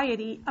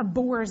society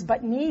abhors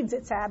but needs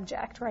its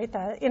abject, right?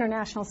 The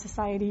international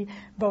society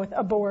both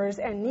abhors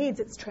and needs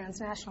its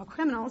transnational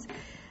criminals.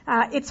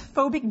 Its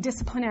phobic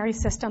disciplinary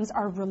systems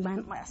are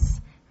relentless,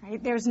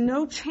 right? There's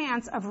no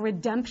chance of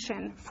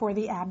redemption for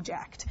the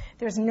abject.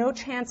 There's no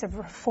chance of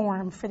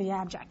reform for the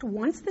abject.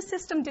 Once the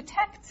system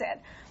detects it,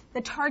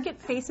 the target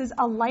faces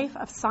a life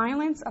of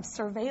silence, of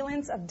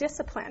surveillance, of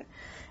discipline.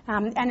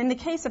 And in the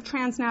case of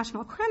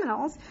transnational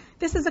criminals,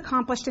 this is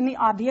accomplished in the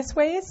obvious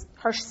ways,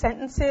 harsh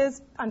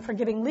sentences,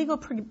 unforgiving legal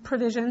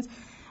provisions,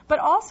 but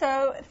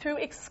also through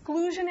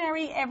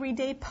exclusionary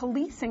everyday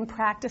policing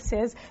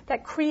practices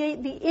that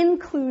create the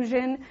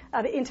inclusion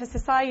into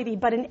society,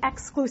 but an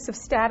exclusive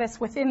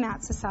status within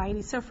that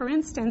society. So, for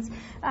instance,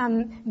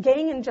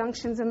 gang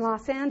injunctions in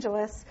Los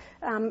Angeles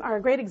are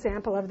a great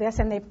example of this.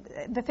 And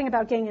the thing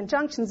about gang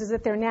injunctions is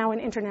that they're now an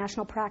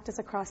international practice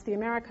across the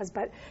Americas.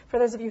 But for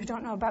those of you who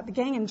don't know about the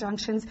gang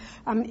injunctions,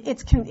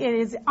 it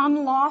is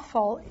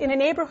unlawful in a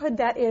neighborhood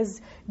that is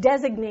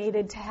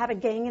designated to have a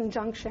gang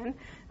injunction.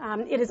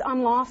 It is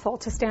unlawful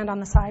to stand on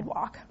the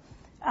sidewalk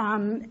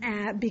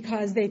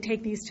because they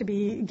take these to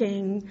be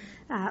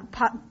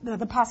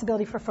the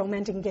possibility for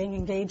fomenting gang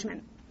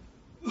engagement.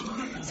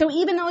 So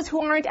even those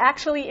who aren't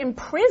actually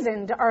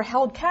imprisoned are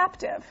held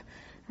captive,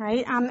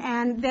 right?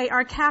 And they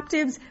are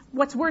captives.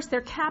 What's worse,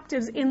 they're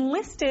captives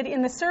enlisted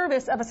in the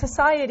service of a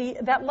society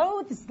that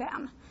loathes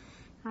them,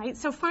 right?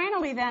 So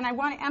finally, then, I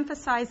want to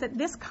emphasize that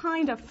this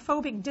kind of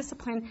phobic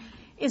discipline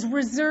is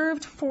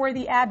reserved for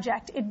the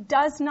abject. It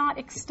does not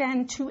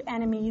extend to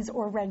enemies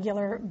or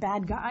regular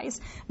bad guys,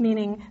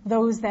 meaning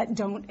those that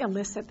don't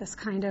elicit this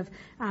kind of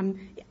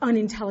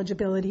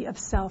unintelligibility of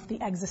self,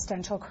 the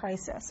existential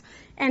crisis.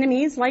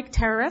 Enemies, like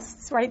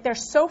terrorists, right, they're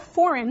so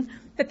foreign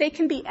that they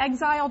can be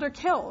exiled or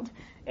killed.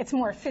 It's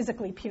more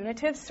physically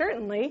punitive,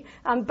 certainly,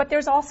 but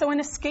there's also an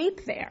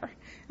escape there.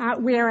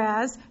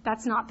 Whereas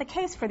that's not the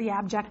case for the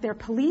abject. They're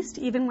policed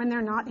even when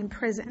they're not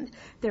imprisoned.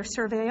 They're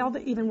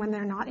surveilled even when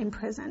they're not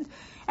imprisoned.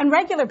 And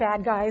regular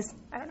bad guys,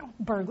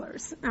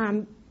 burglars,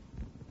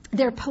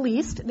 they're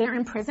policed, they're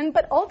imprisoned,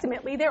 but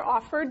ultimately they're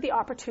offered the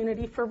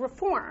opportunity for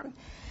reform.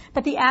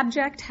 But the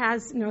abject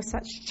has no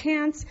such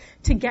chance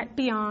to get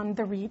beyond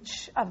the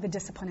reach of the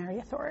disciplinary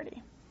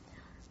authority.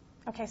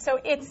 Okay, so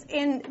it's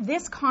in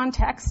this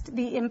context,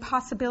 the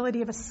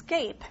impossibility of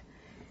escape,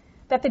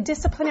 that the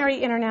disciplinary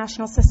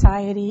international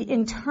society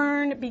in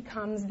turn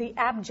becomes the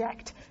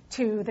abject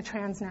to the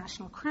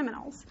transnational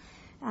criminals.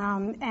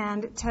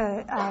 And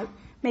to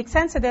make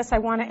sense of this, I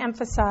want to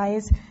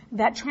emphasize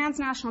that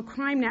transnational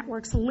crime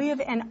networks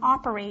live and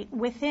operate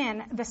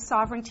within the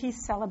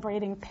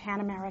sovereignty-celebrating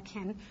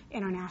Pan-American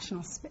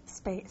international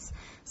space.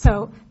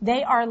 So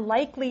they are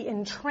likely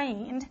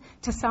entrained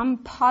to some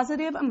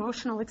positive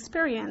emotional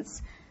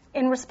experience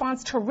in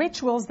response to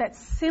rituals that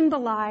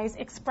symbolize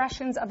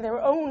expressions of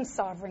their own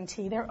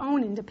sovereignty, their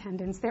own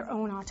independence, their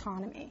own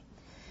autonomy.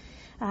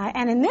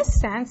 And in this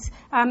sense,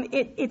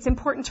 it's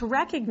important to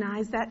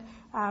recognize that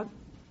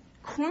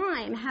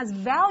crime has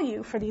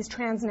value for these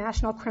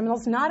transnational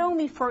criminals, not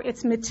only for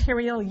its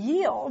material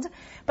yield,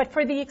 but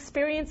for the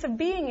experience of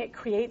being it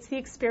creates, the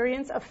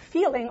experience of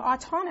feeling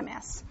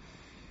autonomous.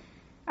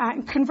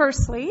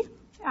 Conversely,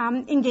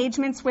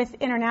 engagements with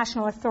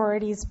international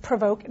authorities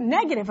provoke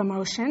negative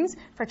emotions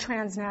for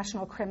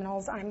transnational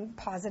criminals, I'm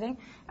positing,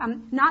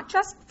 not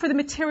just for the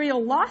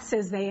material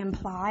losses they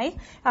imply,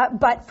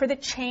 but for the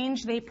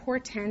change they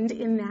portend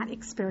in that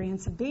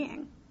experience of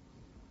being.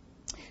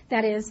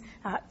 That is,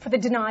 for the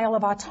denial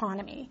of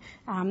autonomy.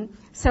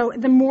 So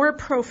the more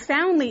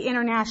profoundly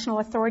international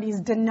authorities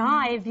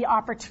deny the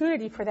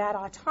opportunity for that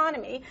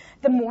autonomy,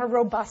 the more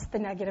robust the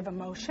negative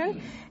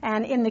emotion.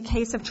 And in the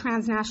case of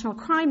transnational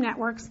crime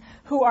networks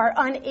who are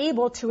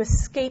unable to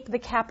escape the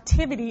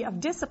captivity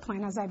of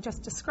discipline, as I've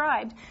just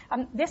described,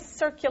 this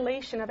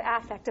circulation of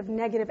affect, of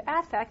negative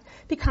affect,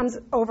 becomes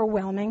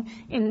overwhelming.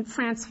 In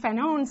Frantz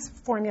Fanon's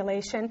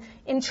formulation,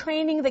 in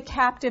training the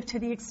captive to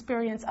the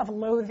experience of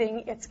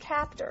loathing its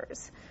captors.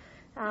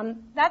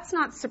 That's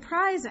not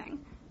surprising.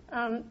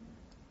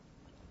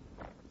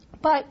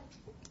 But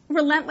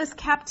relentless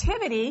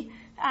captivity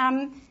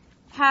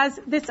has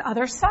this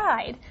other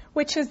side,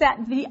 which is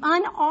that the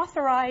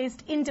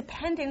unauthorized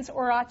independence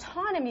or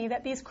autonomy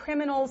that these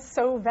criminals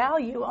so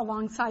value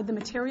alongside the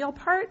material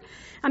part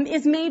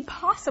is made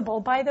possible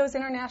by those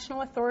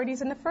international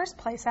authorities in the first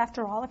place.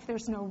 After all, if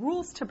there's no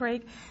rules to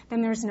break,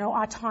 then there's no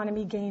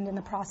autonomy gained in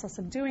the process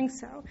of doing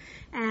so.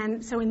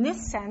 And so in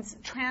this sense,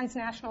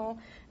 transnational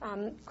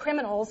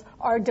criminals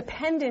are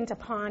dependent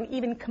upon,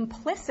 even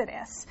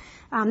complicitous,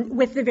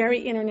 with the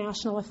very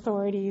international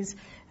authorities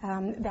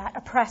that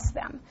oppress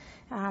them.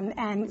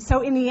 And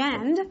so in the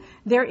end,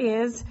 there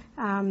is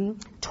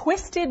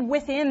twisted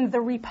within the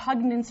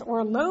repugnance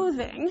or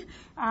loathing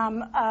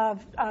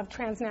of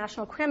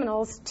transnational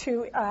criminals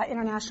to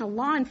international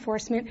law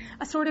enforcement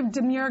a sort of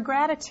demure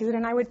gratitude.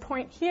 And I would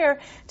point here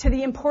to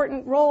the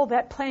important role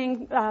that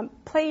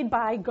played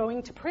by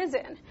going to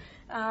prison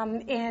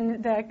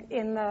in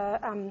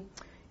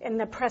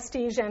the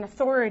prestige and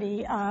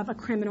authority of a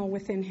criminal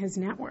within his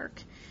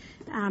network.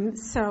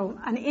 So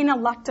an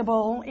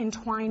ineluctable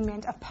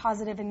entwinement of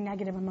positive and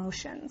negative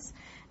emotions.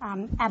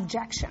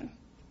 Abjection.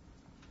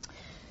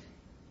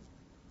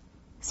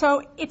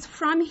 So it's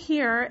from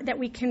here that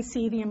we can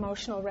see the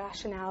emotional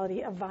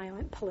rationality of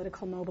violent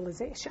political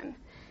mobilization.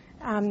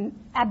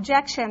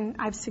 Abjection,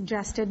 I've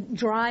suggested,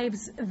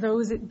 drives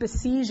those it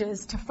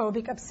besieges to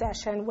phobic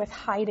obsession with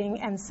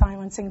hiding and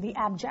silencing the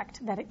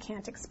abject that it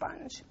can't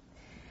expunge.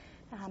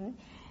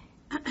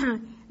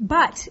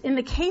 But in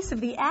the case of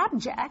the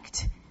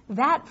abject,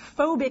 that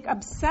phobic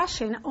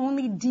obsession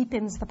only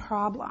deepens the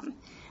problem.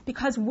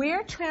 Because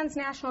where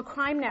transnational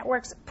crime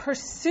networks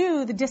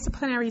pursue the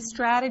disciplinary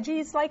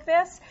strategies like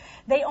this,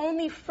 they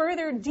only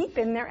further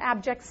deepen their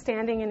abject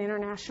standing in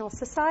international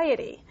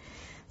society.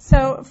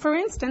 So, for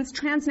instance,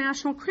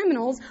 transnational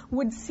criminals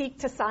would seek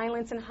to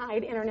silence and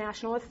hide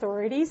international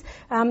authorities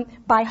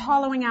by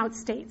hollowing out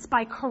states,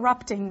 by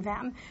corrupting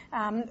them,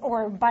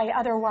 or by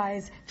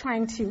otherwise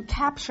trying to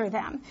capture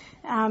them.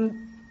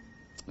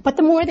 But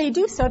the more they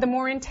do so, the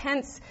more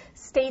intense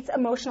states'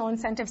 emotional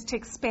incentives to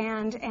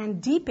expand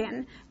and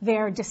deepen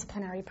their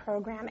disciplinary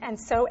program, and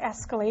so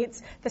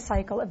escalates the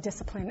cycle of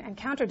discipline and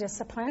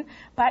counter-discipline,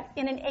 but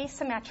in an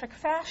asymmetric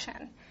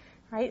fashion.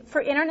 Right? For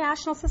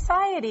international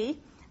society,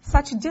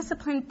 such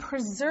discipline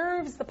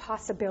preserves the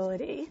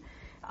possibility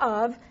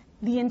of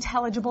the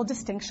intelligible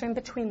distinction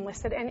between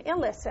licit and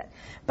illicit.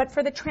 But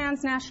for the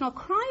transnational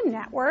crime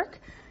network,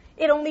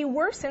 it only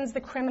worsens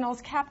the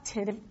criminal's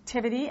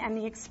captivity and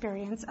the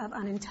experience of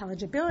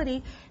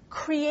unintelligibility,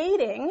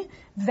 creating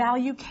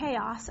value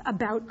chaos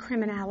about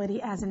criminality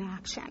as an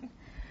action.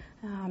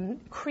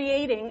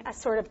 Creating a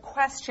sort of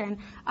question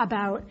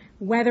about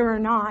whether or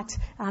not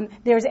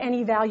there's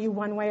any value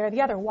one way or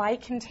the other. Why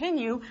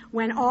continue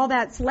when all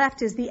that's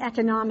left is the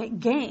economic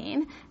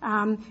gain,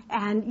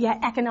 and yet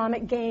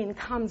economic gain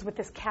comes with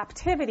this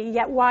captivity,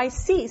 yet why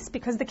cease?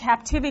 Because the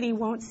captivity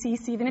won't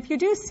cease even if you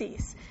do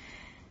cease.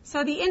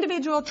 So the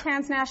individual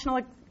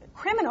transnational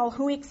criminal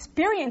who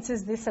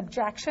experiences this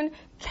objection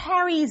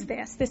carries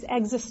this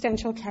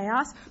existential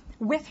chaos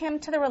with him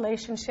to the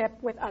relationship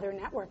with other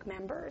network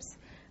members.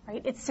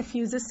 Right? It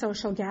suffuses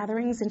social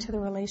gatherings into the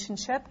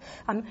relationship.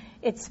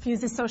 It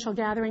suffuses social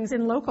gatherings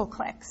in local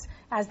cliques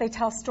as they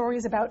tell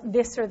stories about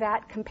this or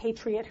that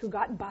compatriot who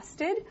got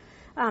busted.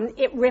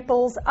 It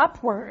ripples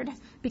upward,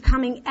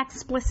 becoming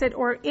explicit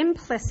or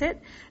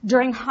implicit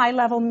during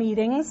high-level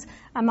meetings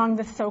among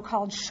the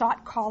so-called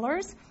shot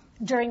callers,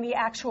 during the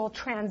actual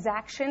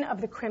transaction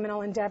of the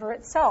criminal endeavor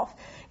itself.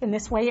 In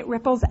this way, it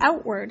ripples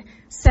outward,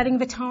 setting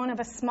the tone of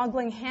a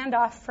smuggling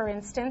handoff, for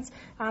instance,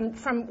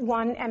 from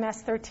one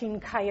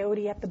MS-13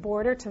 coyote at the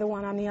border to the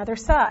one on the other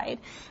side.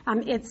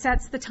 It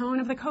sets the tone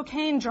of the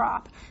cocaine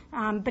drop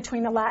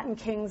between the Latin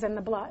Kings and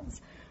the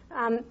Bloods.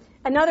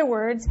 In other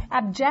words,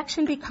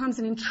 abjection becomes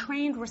an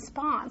entrained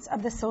response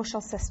of the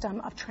social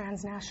system of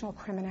transnational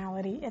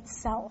criminality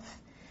itself.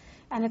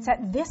 And it's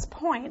at this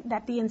point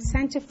that the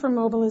incentive for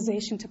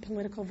mobilization to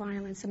political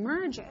violence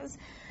emerges,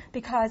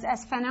 because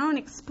as Fanon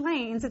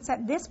explains, it's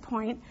at this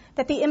point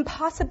that the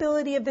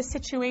impossibility of the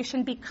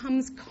situation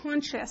becomes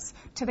conscious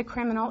to the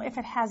criminal if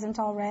it hasn't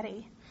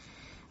already.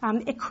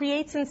 It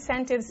creates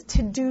incentives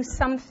to do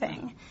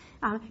something,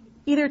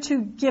 either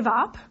to give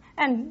up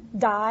and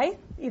die,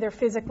 either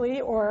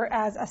physically or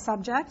as a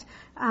subject,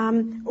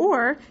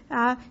 or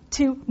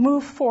to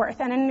move forth.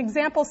 And an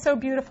example so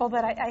beautiful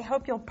that I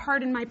hope you'll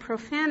pardon my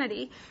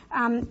profanity,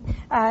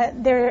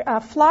 Flacco,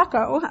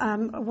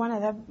 one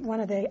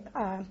of the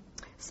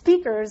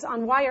speakers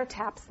on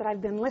wiretaps that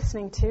I've been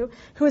listening to,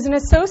 who is an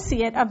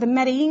associate of the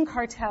Medellin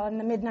cartel in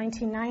the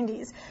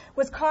mid-1990s,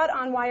 was caught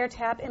on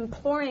wiretap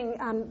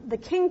imploring the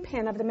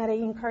kingpin of the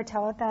Medellin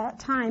cartel at that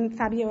time,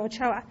 Fabio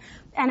Ochoa,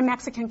 and a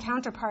Mexican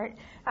counterpart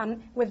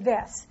with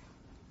this: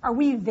 are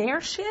we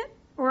their shit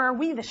or are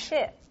we the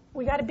shit?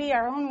 We got to be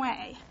our own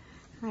way,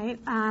 right?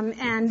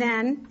 And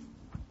then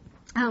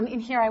in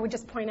here I would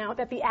just point out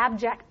that the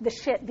abject, the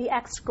shit, the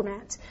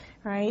excrement,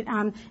 right?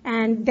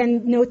 And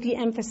then note the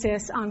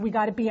emphasis on we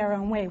got to be our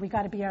own way, we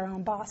got to be our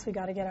own boss, we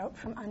got to get out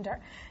from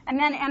under. And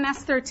then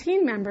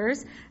MS-13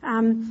 members,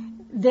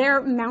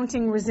 their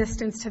mounting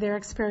resistance to their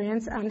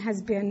experience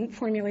has been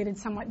formulated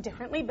somewhat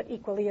differently, but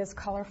equally as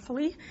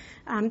colorfully.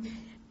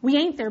 We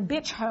ain't their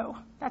bitch hoe.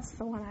 That's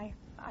the one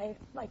I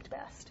liked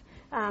best.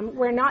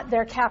 We're not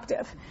their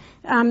captive.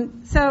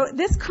 So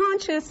this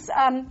conscious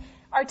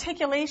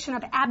articulation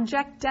of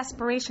abject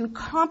desperation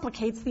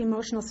complicates the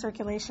emotional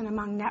circulation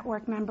among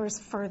network members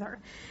further.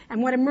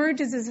 And what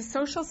emerges is a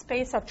social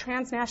space of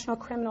transnational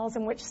criminals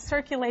in which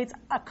circulates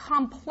a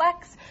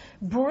complex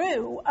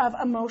brew of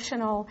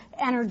emotional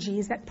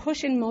energies that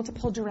push in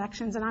multiple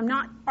directions. And I'm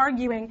not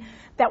arguing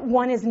that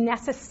one is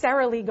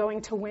necessarily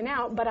going to win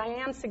out, but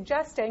I am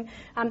suggesting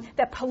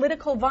that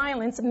political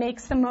violence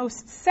makes the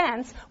most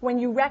sense when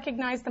you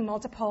recognize the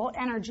multiple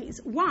energies.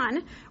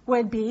 One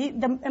would be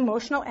the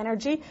emotional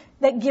energy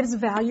that gives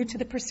value to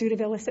the pursuit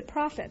of illicit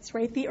profits,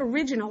 right? The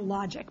original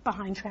logic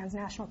behind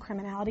transnational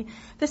criminality.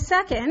 The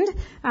second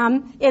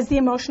is the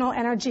emotional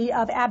energy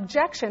of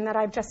abjection that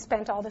I've just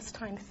spent all this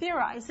time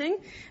theorizing.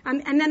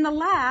 And then the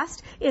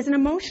last is an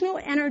emotional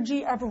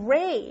energy of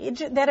rage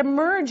that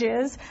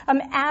emerges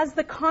as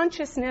the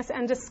consciousness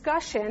and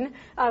discussion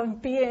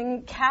of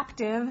being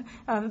captive,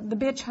 of the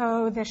bitch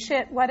hoe, the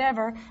shit,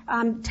 whatever,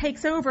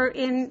 takes over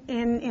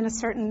in a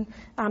certain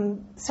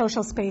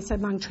social space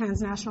among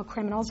transnational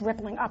criminals,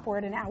 rippling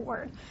upward and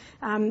outward.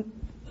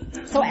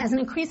 So as an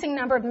increasing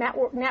number of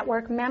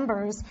network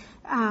members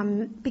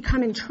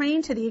become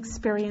entrained to the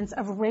experience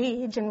of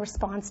rage in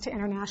response to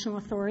international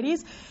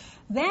authorities,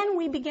 then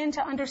we begin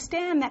to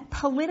understand that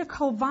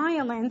political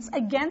violence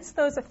against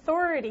those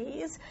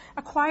authorities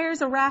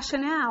acquires a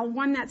rationale,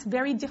 one that's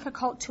very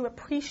difficult to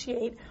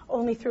appreciate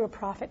only through a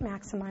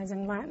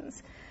profit-maximizing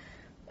lens.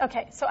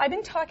 Okay, so I've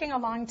been talking a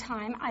long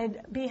time.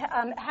 I'd be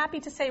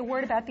happy to say a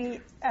word about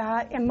the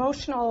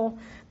emotional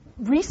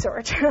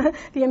research,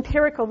 the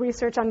empirical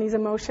research on these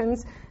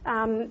emotions,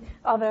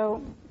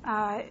 although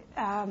I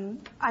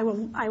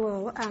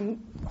will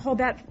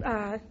hold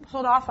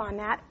off on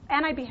that,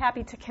 and I'd be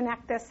happy to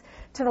connect this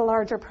to the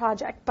larger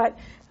project. But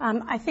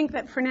I think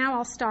that for now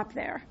I'll stop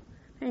there.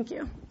 Thank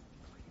you.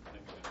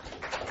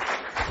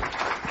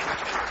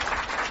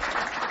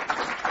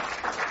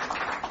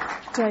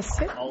 Do I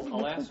sit?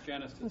 I'll ask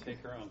Janice to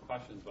take her own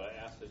questions, but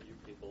I ask that you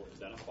people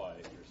identify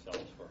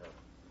yourselves for her,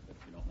 if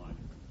you don't mind.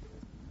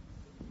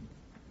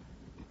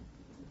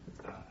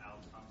 Al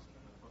Thompson,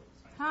 I'm a political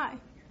science. Hi.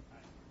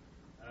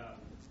 Hi.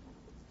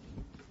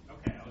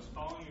 Okay, I was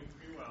following you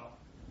pretty well,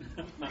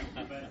 but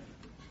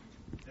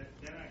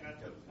then I got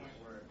to a point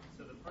where,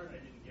 so the part I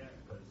didn't get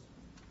was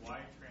why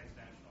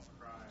transnational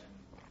crime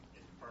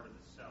is part of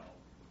the self,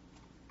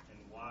 and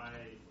why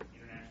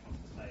international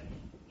society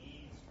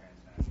needs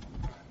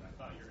transnational crime. And I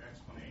thought your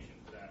explanation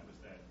for that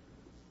was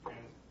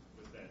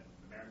that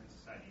American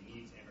society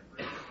needs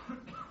immigration.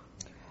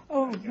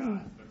 Oh.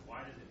 But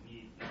why does it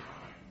need crime?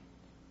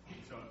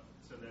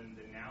 So then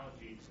the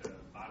analogy to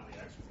bodily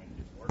excrement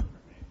just worked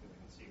for me, because I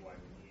can see why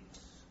we need to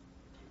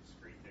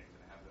excrete things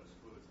and have those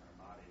fluids in our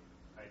body.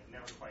 I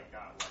never quite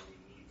got why we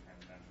need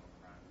transnational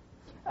crime.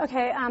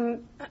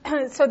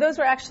 Okay, so those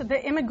were actually,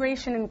 the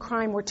immigration and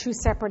crime were two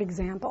separate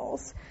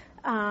examples.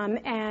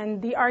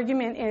 And the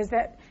argument is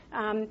that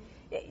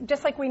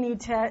just like we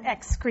need to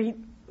excrete,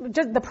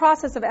 just the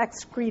process of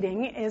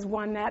excreting is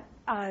one that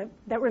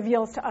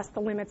reveals to us the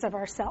limits of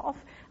ourself.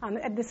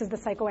 This is the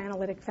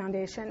psychoanalytic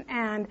foundation.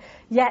 And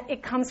yet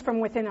it comes from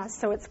within us,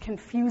 so it's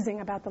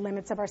confusing about the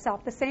limits of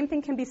ourself. The same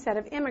thing can be said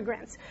of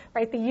immigrants,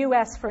 right? The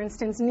U.S., for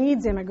instance,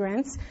 needs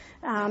immigrants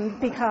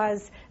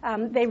because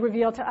they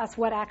reveal to us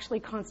what actually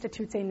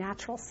constitutes a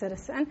natural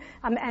citizen.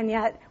 And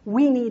yet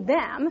we need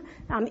them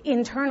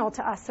internal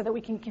to us so that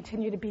we can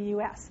continue to be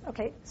U.S.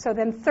 Okay, so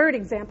then third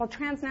example,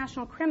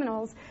 transnational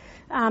criminals,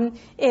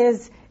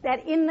 is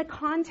that in the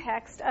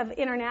context of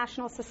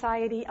international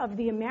society of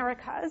the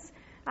Americas,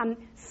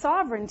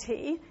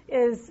 Sovereignty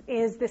is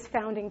this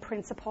founding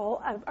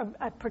principle,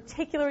 a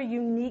particular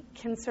unique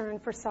concern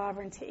for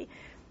sovereignty.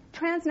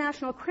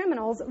 Transnational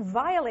criminals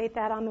violate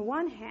that on the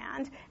one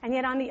hand, and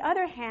yet on the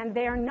other hand,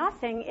 they are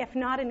nothing if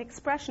not an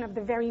expression of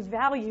the very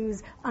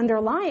values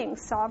underlying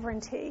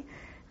sovereignty,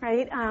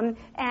 right?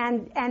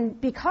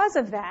 And because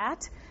of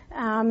that,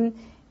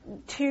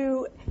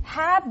 to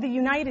have the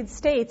United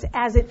States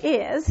as it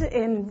is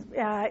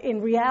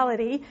in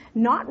reality,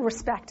 not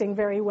respecting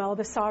very well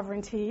the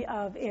sovereignty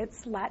of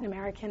its Latin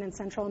American and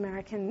Central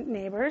American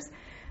neighbors,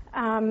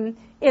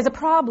 is a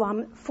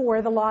problem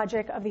for the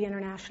logic of the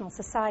international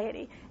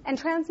society. And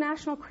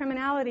transnational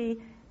criminality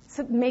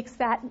makes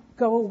that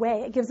go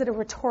away. It gives it a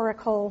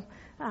rhetorical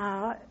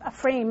a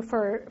frame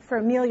for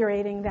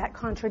ameliorating that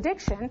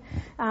contradiction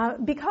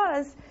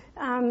because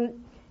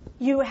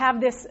you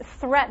have this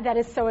threat that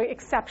is so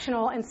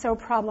exceptional and so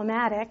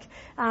problematic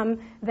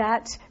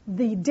that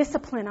the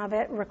discipline of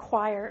it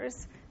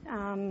requires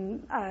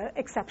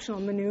exceptional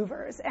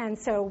maneuvers. And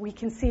so we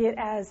can see it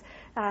as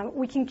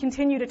we can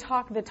continue to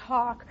talk the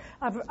talk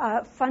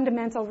of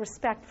fundamental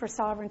respect for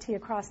sovereignty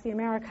across the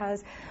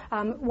Americas,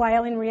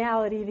 while in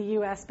reality the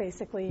U.S.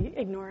 basically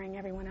ignoring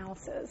everyone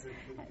else's. Could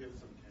you give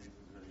some cases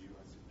where the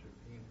U.S.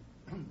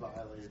 intervened,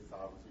 violated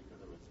sovereignty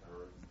because of its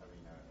international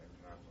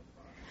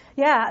crime?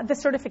 Yeah, the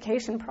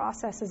certification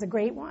process is a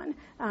great one.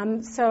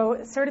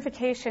 So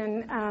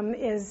certification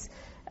is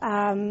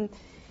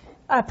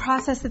a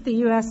process that the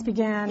U.S.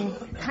 began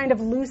kind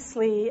of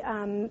loosely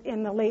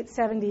in the late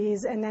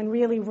 70s and then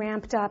really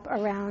ramped up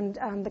around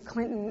the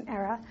Clinton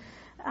era,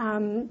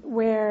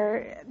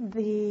 where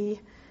the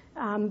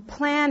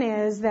plan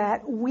is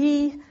that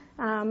we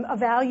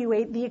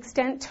evaluate the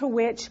extent to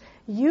which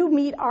you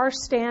meet our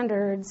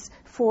standards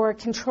for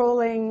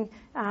controlling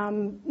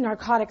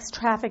narcotics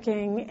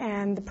trafficking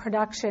and the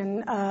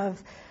production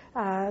of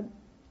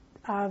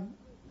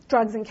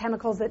drugs and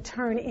chemicals that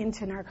turn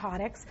into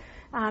narcotics.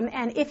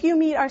 And if you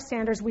meet our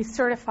standards, we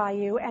certify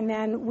you, and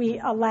then we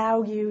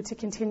allow you to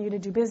continue to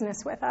do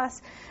business with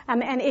us.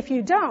 And if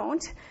you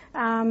don't,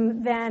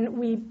 then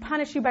we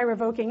punish you by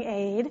revoking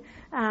aid,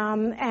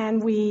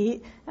 and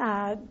we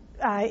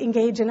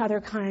engage in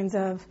other kinds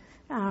of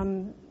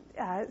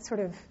sort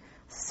of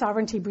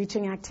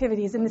sovereignty-breaching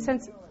activities in the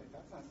sense.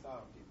 That's not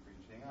sovereignty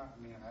breaching. I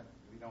mean,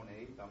 we don't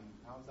aid them.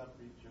 How does that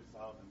breach your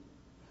sovereignty?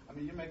 I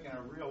mean, you're making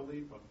a real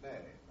leap of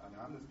faith. I mean,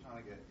 I'm just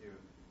trying to get you,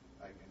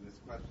 like, in this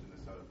question to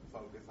sort of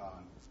focus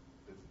on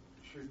the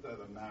truth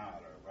of the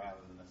matter rather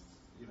than this,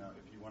 you know,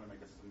 if you want to make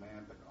a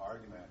semantic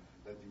argument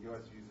that the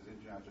U.S. uses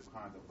international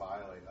crime to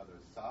violate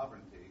others'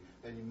 sovereignty,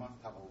 then you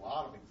must have a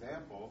lot of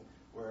examples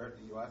where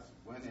the U.S.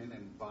 went in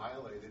and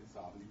violated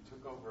sovereignty,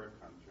 took over a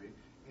country,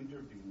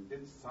 intervened,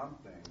 did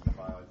something to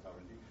violate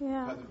sovereignty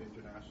because of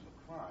international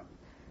crime.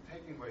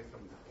 Taking away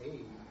someone's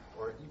aid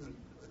or even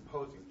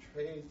imposing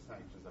trade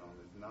sanctions on them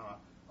is not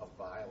a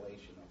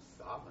violation of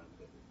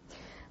sovereignty.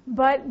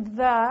 But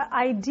the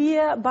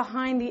idea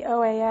behind the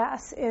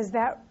OAS is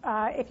that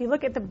if you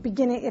look at the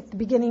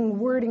beginning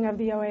wording of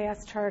the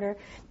OAS Charter,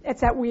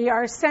 it's that we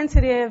are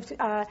sensitive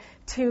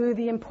to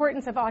the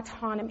importance of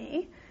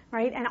autonomy,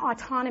 right? And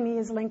autonomy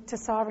is linked to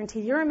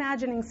sovereignty. You're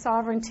imagining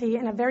sovereignty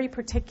in a very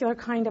particular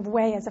kind of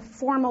way as a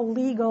formal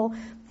legal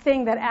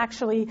thing that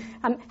actually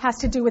has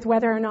to do with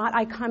whether or not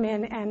I come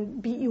in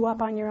and beat you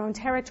up on your own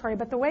territory.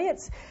 But the way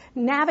it's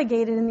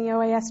navigated in the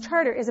OAS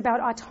Charter is about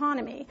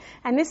autonomy.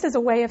 And this is a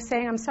way of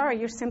saying, I'm sorry,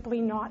 you're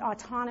simply not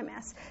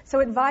autonomous. So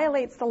it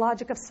violates the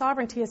logic of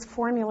sovereignty as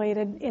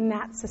formulated in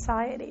that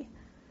society.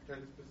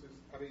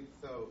 I mean,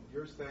 so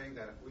you're saying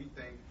that if we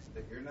think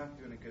that you're not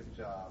doing a good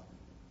job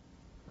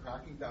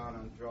cracking down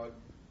on drug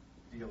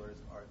dealers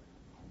or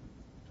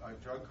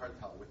drug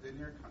cartel within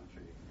your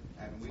country,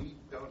 and we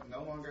don't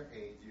no longer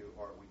aid you,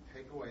 or we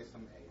take away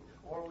some aid,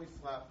 or we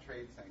slap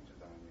trade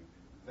sanctions on you,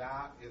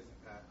 that is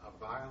a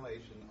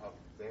violation of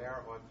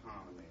their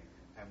autonomy,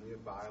 and we have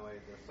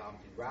violated their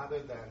sovereignty, rather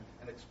than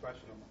an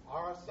expression of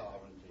our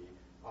sovereignty,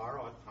 our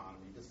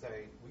autonomy, to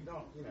say we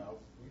don't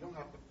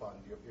have to fund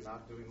you if you're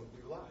not doing what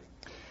we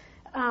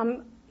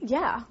like.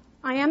 Yeah.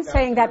 I am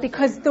saying that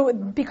because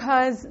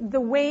the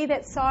way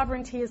that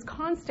sovereignty is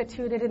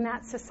constituted in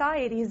that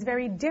society is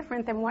very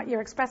different than what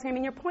you're expressing. I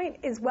mean, your point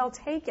is well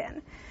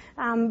taken,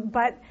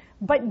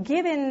 but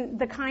given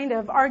the kind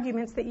of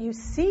arguments that you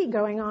see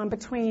going on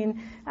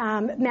between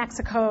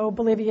Mexico,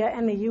 Bolivia,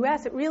 and the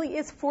U.S., it really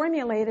is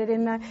formulated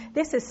in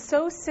this is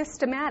so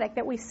systematic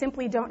that we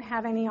simply don't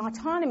have any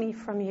autonomy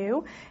from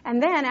you.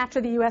 And then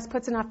after the U.S.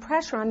 puts enough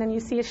pressure on them,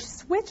 you see a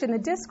switch in the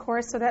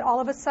discourse so that all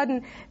of a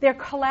sudden they're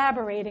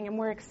collaborating and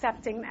we're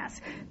accepting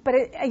this. But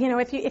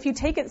if you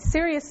take it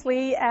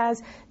seriously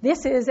as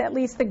this is at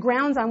least the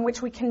grounds on which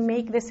we can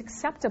make this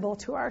acceptable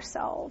to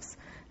ourselves,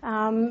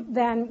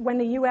 then when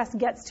the U.S.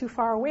 gets too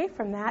far away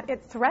from that,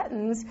 it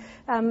threatens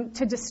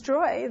to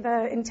destroy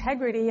the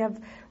integrity of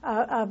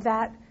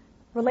that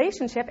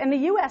relationship. And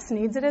the U.S.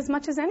 needs it as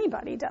much as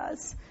anybody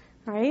does,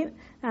 right?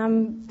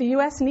 The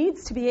U.S.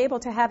 needs to be able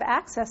to have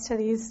access to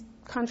these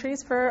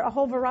countries for a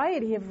whole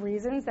variety of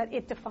reasons that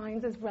it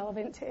defines as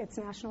relevant to its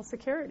national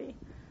security.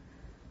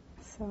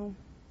 So,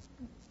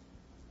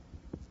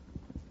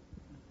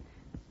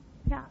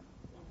 yeah.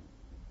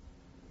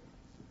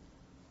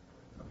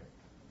 Okay.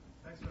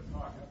 Thanks for the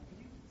talk. Could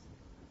you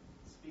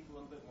speak a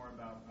little bit more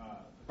about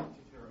the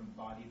particular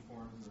embodied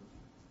forms of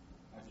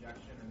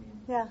objection? I mean,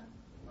 Yeah.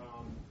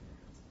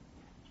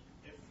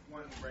 if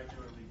one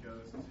regularly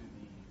goes to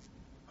the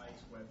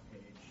ICE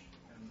webpage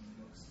and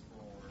looks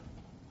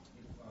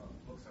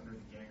under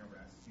the gang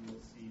arrest, you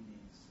will see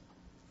these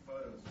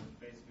photos which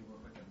basically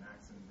look like a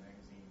Maxim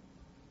magazine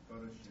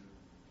photo shoot,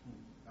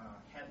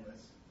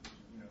 headless, which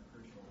is,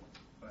 crucial,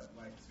 but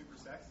like super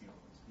sexy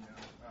almost,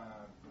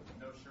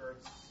 no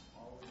shirts,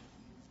 always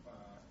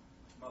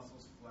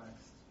muscles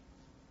flexed,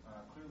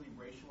 clearly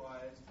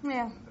racialized,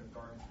 Yeah. with the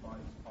darkest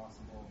body as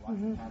possible, lots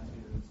of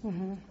tattoos,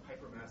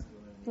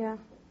 hyper-masculinity. Yeah.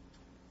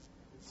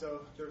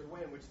 So there's a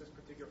way in which this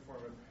particular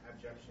form of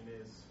abjection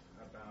is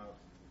about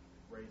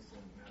race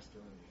and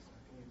masculinity. So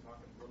can you talk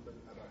a little bit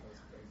about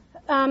those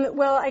things?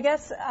 Well, I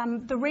guess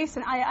the race,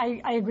 and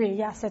I agree,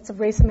 yes, it's a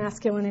race and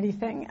masculinity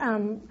thing.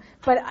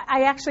 But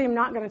I actually am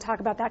not going to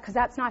talk about that because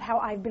that's not how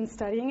I've been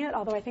studying it,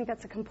 although I think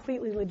that's a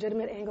completely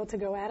legitimate angle to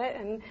go at it.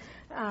 And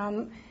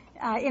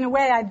in a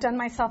way, I've done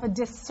myself a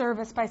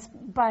disservice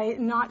by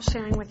not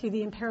sharing with you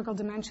the empirical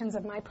dimensions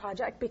of my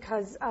project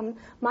because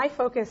my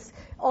focus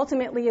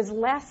ultimately is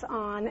less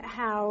on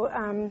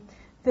how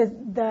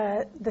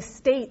the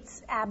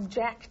states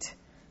abject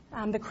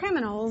the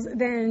criminals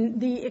than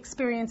the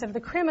experience of the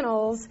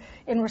criminals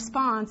in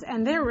response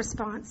and their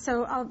response.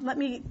 So let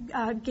me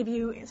give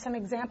you some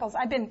examples.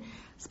 I've been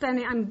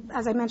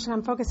as I mentioned,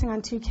 I'm focusing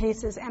on two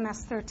cases,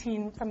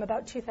 MS-13 from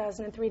about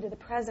 2003 to the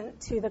present,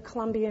 to the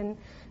Colombian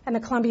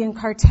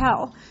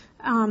cartel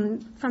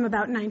from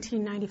about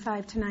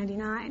 1995 to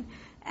 99.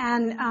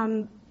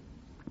 And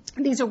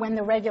these are when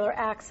the regular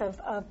acts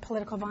of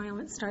political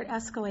violence start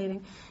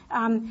escalating.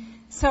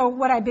 So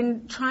what I've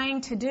been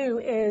trying to do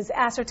is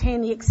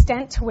ascertain the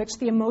extent to which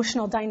the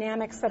emotional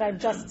dynamics that I've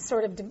just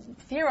sort of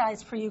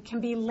theorized for you can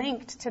be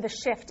linked to the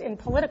shift in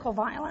political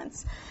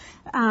violence.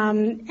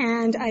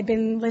 And I've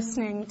been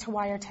listening to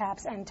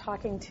wiretaps and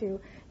talking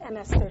to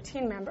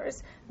MS-13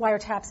 members,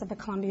 wiretaps of the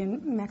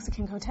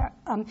Colombian-Mexican cartel.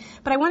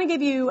 But I want to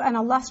give you an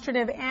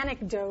illustrative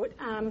anecdote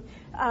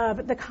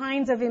of the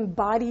kinds of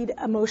embodied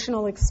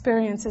emotional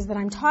experiences that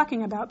I'm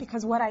talking about,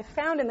 because what I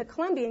found in the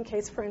Colombian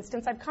case, for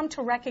instance, I've come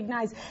to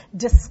recognize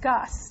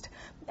disgust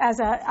as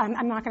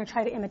I'm not going to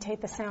try to imitate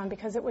the sound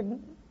because it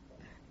wouldn't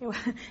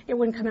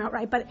come out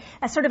right, but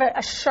as sort of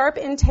a sharp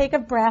intake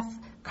of breath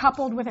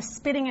coupled with a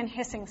spitting and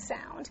hissing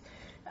sound.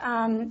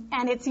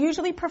 And it's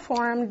usually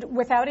performed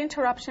without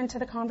interruption to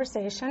the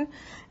conversation.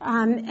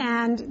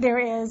 And there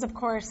is, of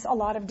course, a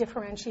lot of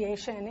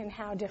differentiation in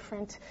how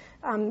different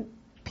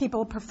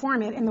people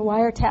perform it in the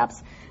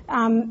wiretaps.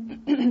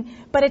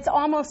 But it's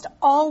almost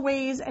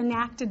always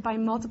enacted by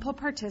multiple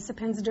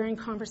participants during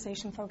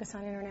conversation focused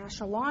on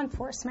international law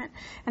enforcement.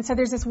 And so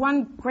there's this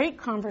one great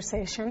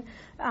conversation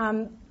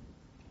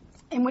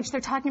in which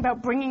they're talking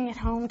about bringing it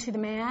home to the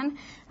man.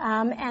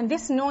 And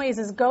this noise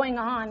is going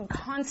on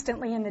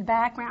constantly in the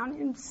background,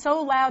 and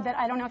so loud that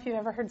I don't know if you've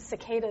ever heard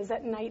cicadas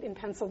at night in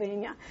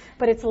Pennsylvania,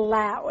 but it's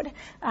loud.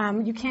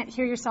 You can't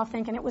hear yourself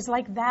think, and it was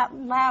like that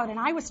loud, and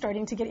I was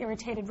starting to get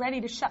irritated,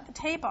 ready to shut the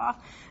tape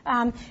off.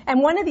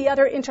 And one of the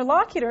other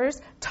interlocutors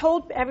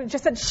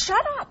just said,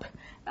 "Shut up!"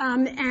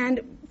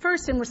 And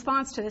first, in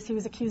response to this, he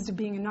was accused of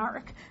being a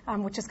narc,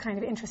 which is kind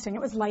of interesting.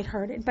 It was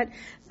lighthearted. But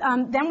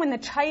then when the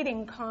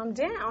chiding calmed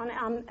down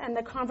and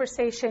the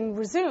conversation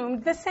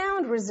resumed, the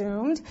sound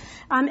resumed.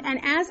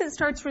 And as it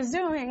starts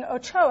resuming,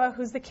 Ochoa,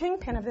 who's the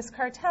kingpin of this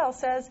cartel,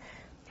 says,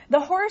 "The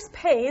horse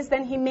pays,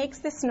 then he makes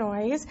this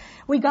noise.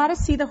 We got to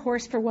see the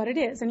horse for what it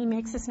is." And he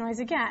makes this noise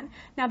again.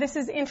 Now, this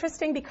is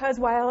interesting because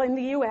while in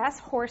the U.S.,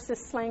 horse is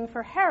slang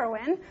for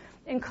heroin,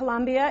 in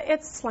Colombia,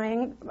 it's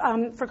slang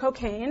for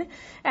cocaine,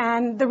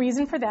 and the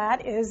reason for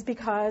that is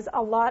because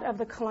a lot of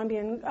the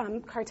Colombian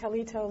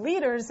cartelito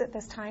leaders at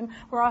this time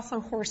were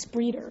also horse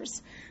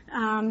breeders.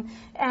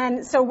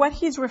 And so what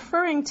he's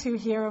referring to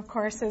here, of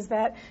course, is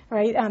that,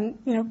 right,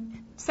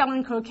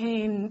 selling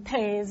cocaine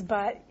pays,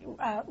 but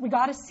we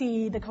got to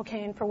see the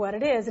cocaine for what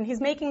it is. And he's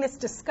making this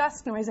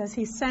disgust noise as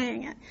he's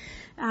saying it.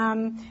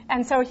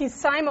 And so he's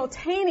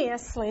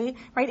simultaneously,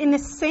 right, in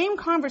this same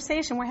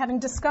conversation, we're having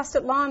disgust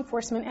at law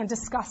enforcement and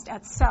disgust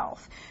at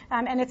self.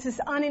 And it's this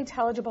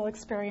unintelligible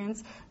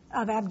experience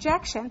of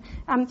abjection.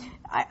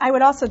 I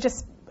would also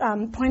just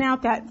point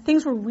out that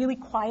things were really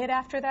quiet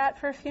after that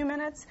for a few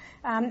minutes,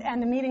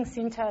 and the meeting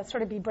seemed to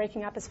sort of be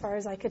breaking up as far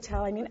as I could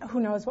tell. I mean, who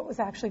knows what was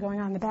actually going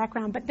on in the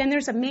background. But then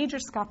there's a major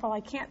scuffle.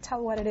 I can't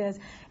tell what it is,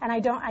 and I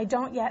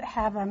don't yet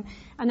have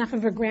enough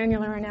of a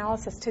granular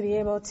analysis to be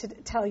able to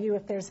tell you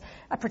if there's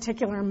a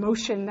particular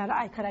emotion that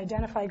I could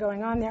identify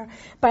going on there.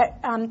 But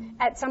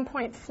at some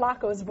point,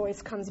 Flaco's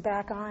voice comes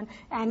back on,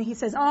 and he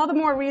says, "All the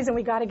more reason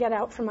we got to get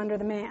out from under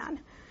the man."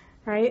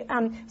 right?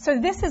 So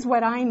this is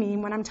what I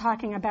mean when I'm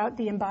talking about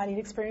the embodied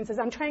experiences.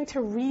 I'm trying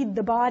to read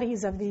the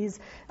bodies of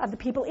the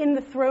people in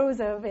the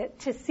throes of it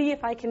to see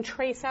if I can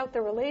trace out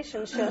the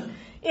relationship.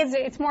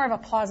 It's more of a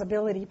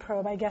plausibility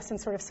probe, I guess, in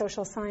sort of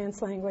social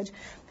science language.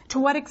 To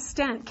what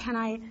extent can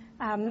I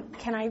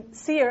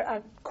see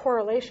a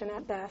correlation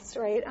at best,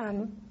 right?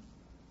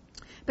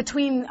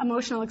 Between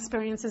emotional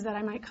experiences that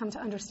I might come to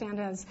understand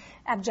as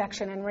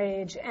abjection and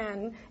rage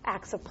and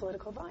acts of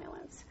political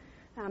violence.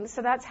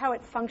 So that's how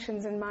it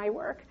functions in my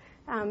work.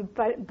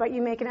 But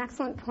you make an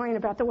excellent point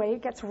about the way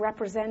it gets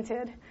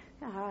represented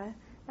by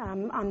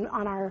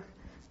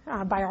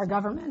our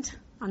government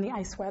on the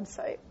ICE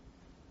website.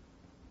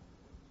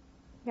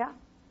 Yeah?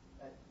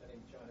 My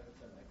name's John Evans.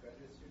 I'm a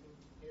graduate student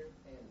here.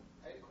 And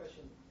I had a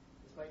question.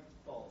 This might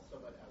fall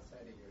somewhat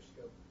outside of your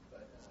scope,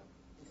 but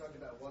you talked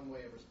about one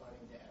way of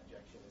responding to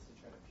abjection is to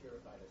try to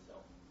purify the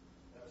self.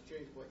 And I was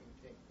curious what you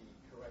think the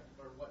correct,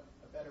 or what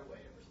a better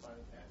way of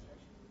responding to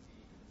abjection would be.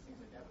 It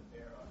seems like that would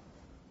bear on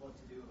what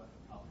to do about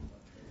the problem of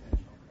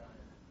transnational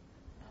crime.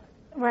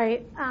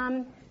 Right.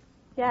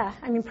 Yeah,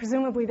 I mean,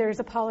 presumably there's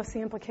a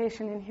policy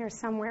implication in here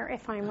somewhere,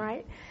 if I'm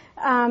right.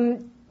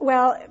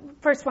 Well,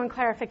 first one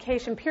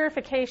clarification.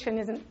 Purification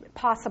isn't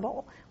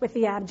possible with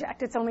the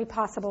abject. It's only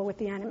possible with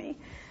the enemy.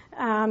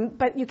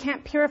 But you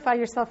can't purify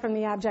yourself from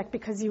the abject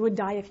because you would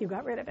die if you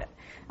got rid of it.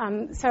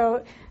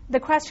 So the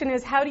question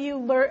is, how do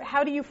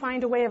you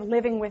find a way of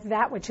living with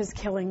that which is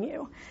killing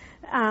you?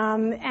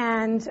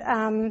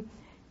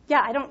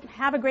 Yeah, I don't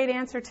have a great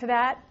answer to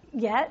that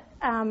yet,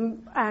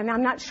 and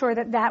I'm not sure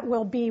that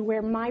will be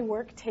where my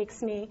work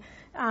takes me.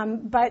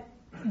 But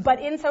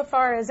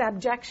insofar as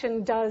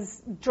abjection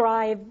does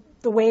drive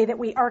the way that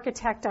we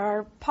architect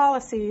our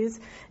policies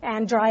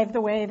and drive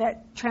the way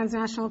that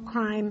transnational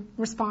crime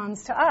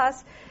responds to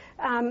us,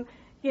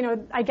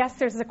 I guess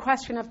there's the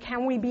question of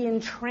can we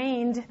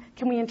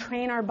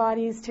entrain our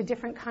bodies to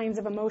different kinds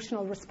of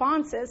emotional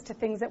responses to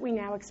things that we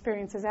now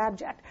experience as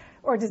abject,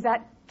 or does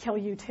that kill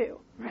you too,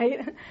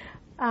 right?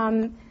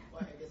 Well,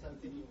 I guess I'm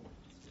thinking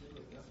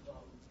specifically of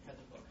has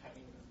a book,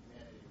 Hiding in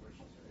Humanity, where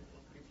she sort of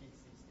critiques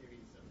these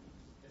theories of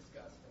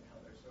disgust and how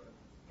they're sort of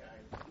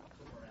guide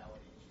to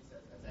morality. And she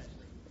says that's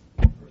actually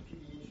a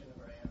repudiation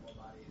of our animal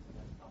bodies, and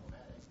that's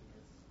problematic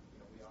because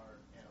we are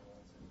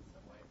animals in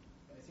some way.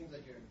 And it seems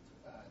like your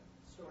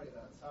story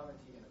about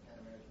sovereignty in a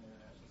Pan-American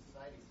international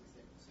society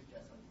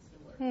suggests something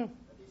similar.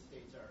 That these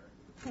states are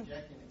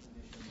rejecting a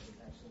condition that is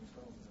actually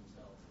internal to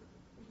themselves, which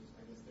is,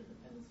 I guess, their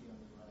dependency on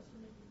the U.S.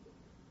 or maybe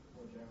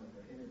more generally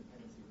their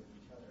interdependency with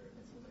each other. And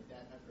it seems like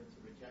that effort to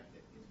reject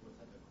it is what's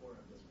at the core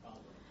of this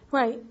problem.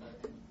 Right.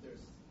 And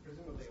there's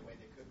presumably a way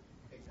they could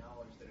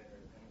acknowledge their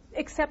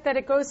interdependency. Except that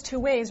it goes two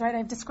ways, right?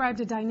 I've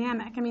described a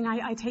dynamic. I mean,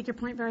 I take your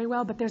point very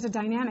well, but there's a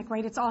dynamic,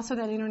 right? It's also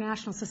that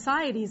international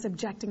society is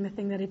objecting the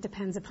thing that it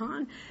depends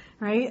upon,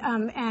 right?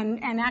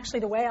 And actually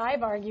the way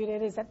I've argued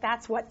it is that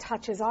that's what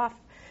touches off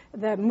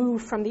the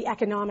move from the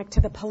economic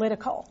to the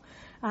political.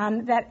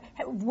 That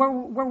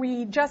were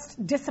we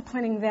just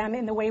disciplining them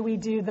in the way we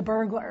do the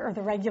burglar or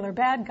the regular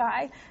bad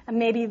guy,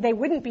 maybe they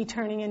wouldn't be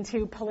turning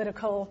into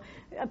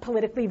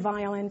politically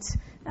violent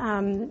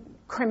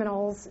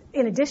criminals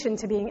in addition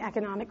to being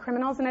economic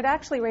criminals. And it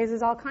actually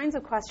raises all kinds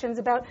of questions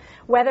about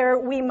whether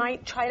we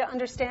might try to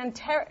understand,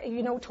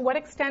 to what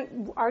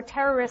extent are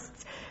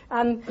terrorists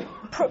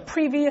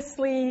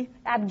previously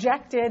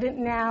abjected,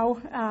 now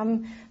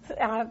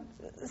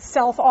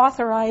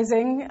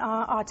self-authorizing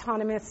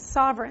autonomous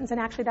sovereigns. And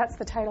actually that's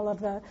the title of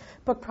the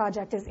book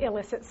project, is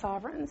Illicit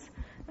Sovereigns,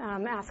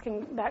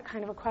 asking that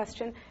kind of a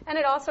question. And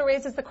it also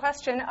raises the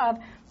question of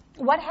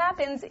what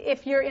happens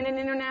if you're in an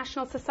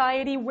international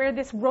society where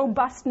this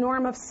robust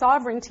norm of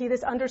sovereignty,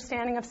 this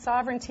understanding of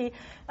sovereignty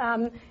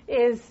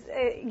is,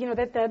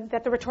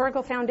 that the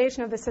rhetorical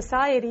foundation of the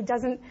society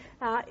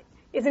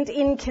isn't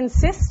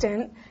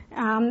inconsistent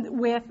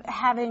with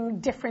having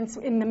difference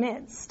in the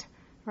midst.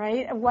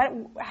 Right?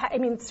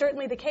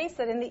 Certainly the case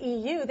that in the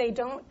EU they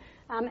don't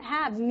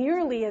have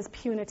nearly as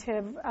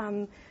punitive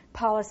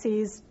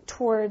policies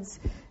towards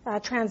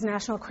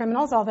transnational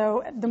criminals,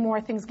 although the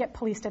more things get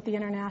policed at the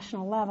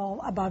international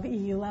level, above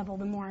EU level,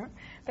 the more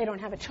they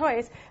don't have a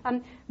choice.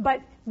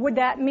 But would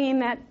that mean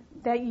that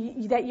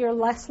you're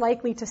less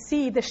likely to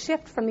see the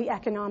shift from the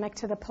economic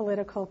to the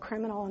political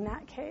criminal in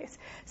that case?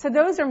 So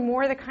those are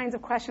more the kinds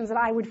of questions that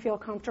I would feel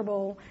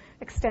comfortable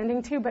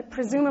extending to, but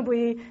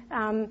presumably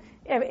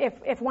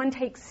if one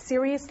takes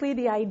seriously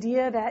the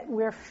idea that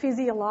we're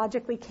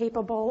physiologically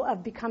capable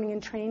of becoming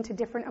entrained to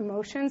different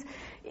emotions,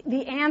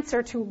 the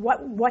answer to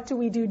what do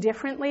we do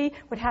differently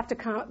would have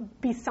to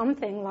be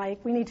something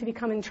like we need to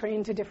become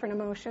entrained to different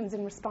emotions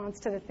in response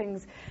to the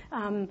things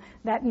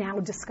that now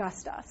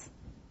disgust us.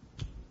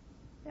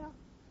 Yeah.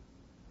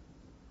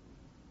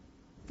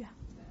 Yeah.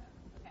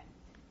 Okay.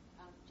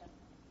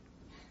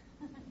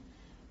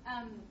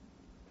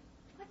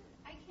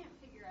 I can't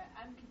figure out,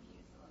 I'm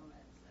confused a little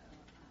bit, so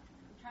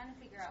I'm trying to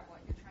figure out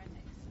what you're trying to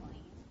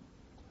explain.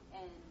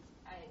 And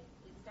it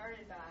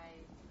started by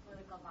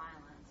political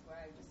violence,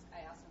 where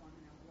I also want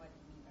to know what you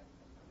mean by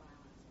political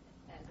violence,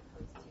 as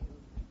opposed to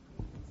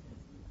grievances.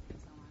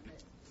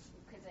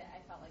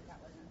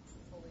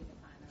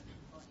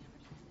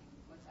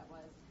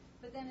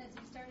 then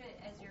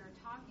as you're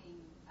talking,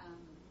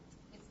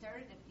 it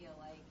started to feel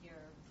like your,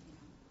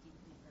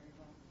 deeply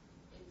variable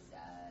is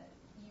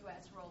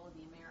U.S. role in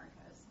the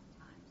Americas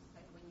sometimes.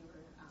 Like when you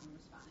were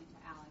responding to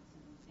Alex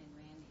and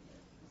Randy,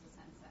 there was a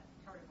sense that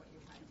part of what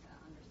you're trying to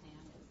understand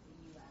is the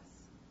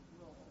U.S.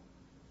 role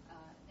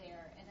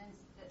there. And then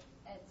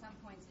at some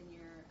points in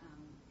your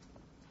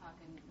talk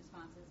and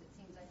responses, it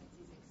seems like it's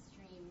these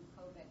extreme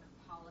phobic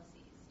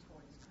policies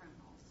towards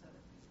criminals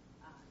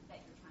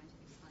that you're trying to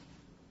explain.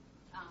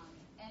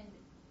 And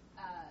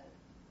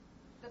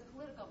the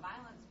political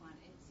violence one,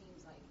 it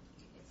seems like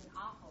it's an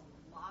awful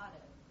lot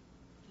of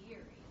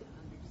theory to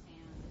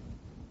understand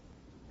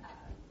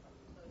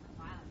political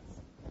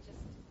violence.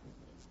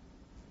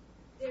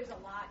 There's a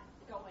lot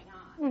going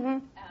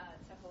on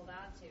to hold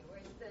on to.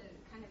 Whereas the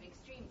kind of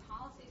extreme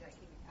policies,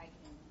 I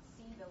can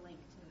see the link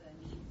to the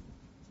need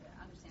to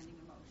understanding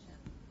emotion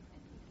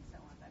and so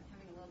on. But I'm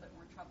having a little bit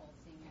more trouble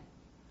seeing it.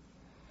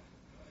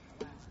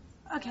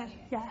 Okay,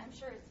 yeah. I'm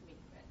sure it's me.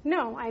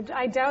 No,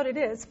 I doubt it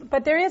is.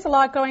 But there is a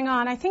lot going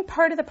on. I think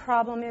part of the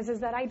problem is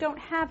that I don't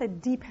have a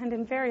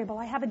dependent variable.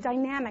 I have a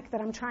dynamic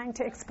that I'm trying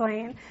to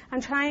explain.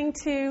 I'm trying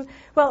to,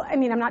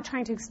 I'm not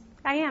trying to,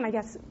 I am, I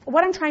guess.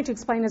 What I'm trying to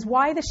explain is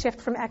why the shift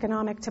from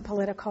economic to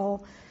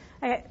political.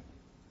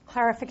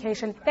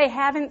 Clarification. They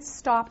haven't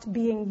stopped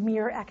being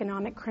mere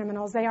economic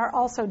criminals. They are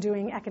also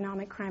doing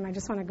economic crime. I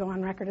just want to go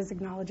on record as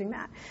acknowledging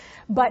that.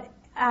 But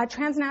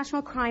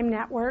transnational crime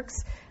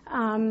networks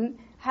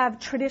have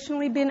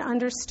traditionally been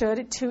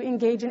understood to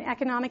engage in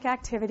economic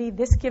activity.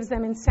 This gives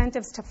them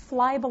incentives to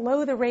fly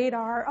below the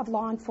radar of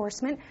law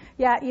enforcement.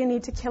 Yeah, you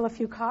need to kill a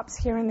few cops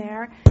here and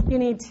there. You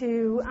need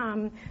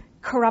to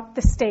corrupt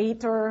the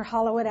state or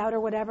hollow it out or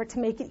whatever to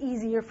make it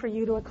easier for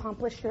you to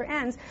accomplish your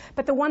ends.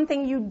 But the one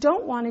thing you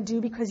don't want to do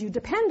because you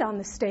depend on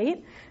the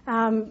state,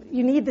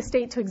 you need the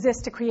state to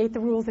exist to create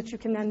the rules that you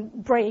can then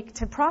break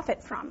to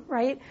profit from,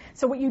 right?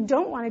 So what you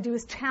don't want to do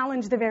is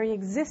challenge the very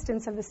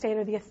existence of the state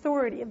or the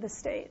authority of the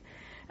state.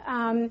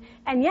 And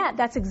yet,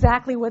 that's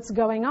exactly what's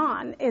going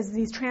on, is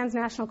these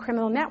transnational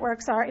criminal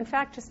networks are, in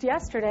fact, just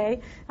yesterday,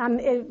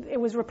 it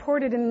was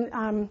reported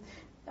in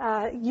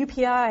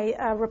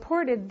UPI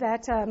reported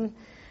that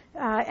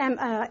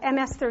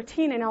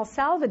MS-13 in El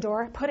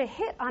Salvador put a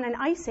hit on an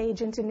ICE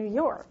agent in New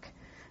York.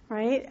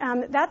 Right?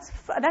 That's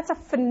a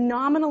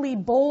phenomenally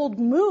bold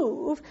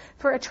move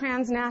for a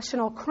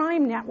transnational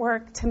crime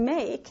network to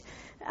make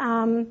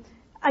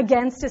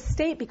against a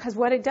state, because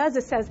what it does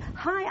is says,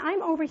 "Hi,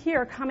 I'm over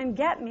here. Come and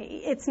get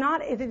me." It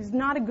is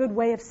not a good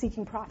way of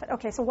seeking profit.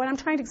 Okay, so what I'm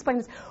trying to explain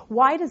is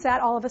why does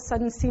that all of a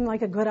sudden seem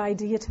like a good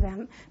idea to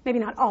them? Maybe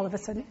not all of a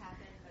sudden.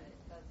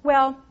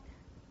 Well,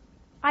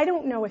 I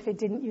don't know if it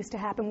didn't used to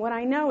happen. What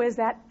I know is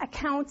that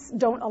accounts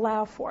don't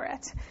allow for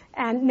it,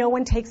 and no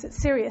one takes it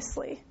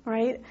seriously,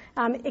 right?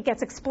 It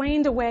gets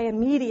explained away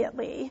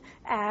immediately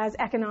as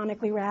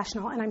economically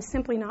rational, and I'm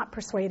simply not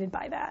persuaded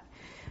by that.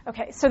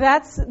 Okay, so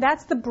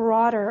that's the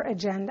broader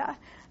agenda.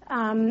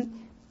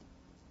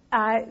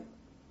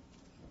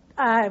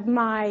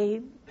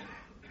 My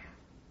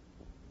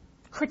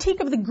critique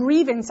of the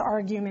grievance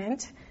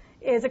argument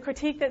is a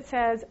critique that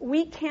says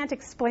we can't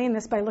explain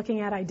this by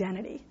looking at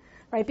identity,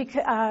 right?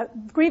 Because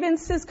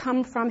grievances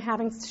come from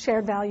having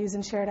shared values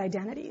and shared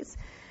identities,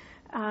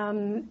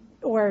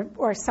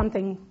 or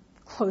something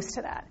close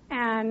to that.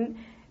 And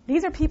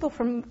these are people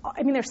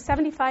there's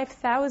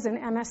 75,000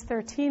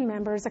 MS-13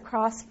 members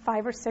across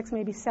 5 or 6,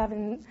 maybe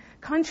 7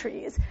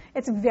 countries.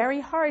 It's very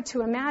hard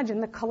to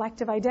imagine the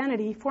collective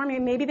identity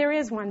forming. Maybe there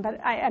is one, but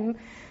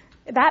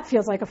that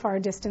feels like a far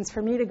distance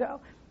for me to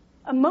go.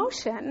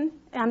 Emotion,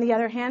 on the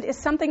other hand, is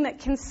something that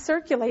can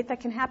circulate,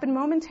 that can happen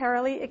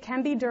momentarily. It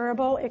can be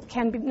durable. It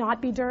can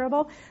not be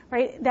durable,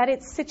 right? That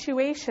it's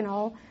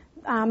situational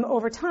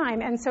over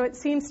time. And so it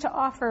seems to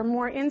offer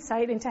more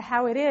insight into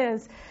how it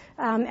is.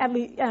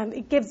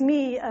 It gives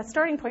me a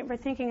starting point for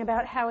thinking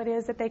about how it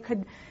is that they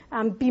could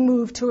be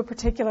moved to a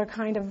particular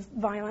kind of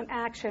violent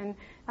action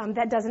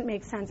that doesn't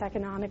make sense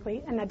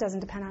economically and that doesn't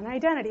depend on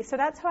identity. So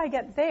that's how I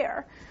get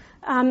there.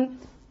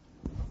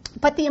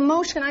 But the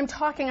emotion I'm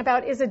talking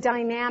about is a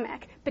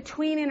dynamic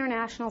between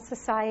international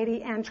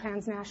society and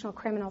transnational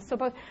criminals. So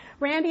both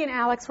Randy and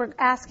Alex were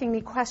asking me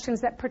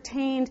questions that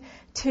pertained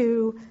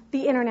to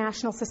the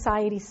international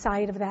society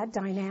side of that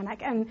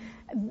dynamic. And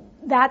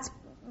that's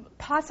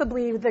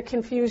possibly the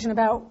confusion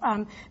about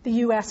the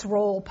U.S.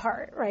 role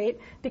part, right?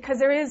 Because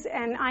there is,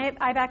 and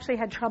I've actually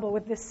had trouble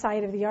with this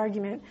side of the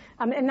argument,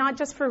 and not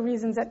just for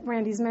reasons that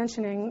Randy's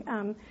mentioning,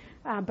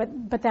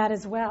 but that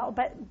as well.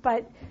 But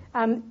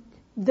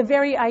the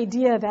very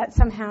idea that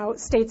somehow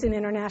states in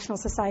international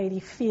society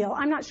feel,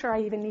 I'm not sure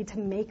I even need to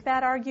make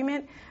that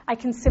argument. I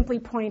can simply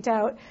point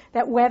out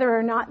that whether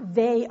or not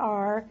they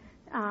are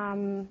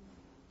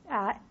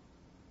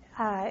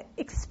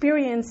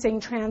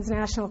experiencing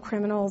transnational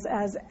criminals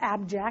as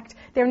abject,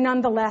 they're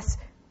nonetheless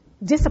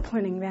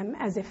disciplining them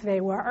as if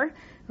they were,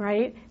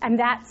 right? And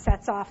that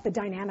sets off the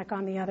dynamic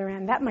on the other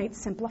end. That might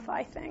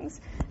simplify things.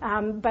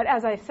 But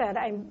as I said,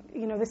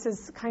 this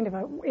is kind of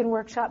in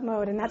workshop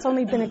mode, and that's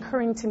only been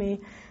occurring to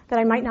me that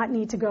I might not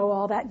need to go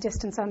all that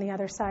distance on the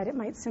other side. It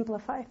might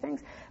simplify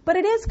things. But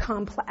it is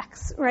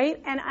complex,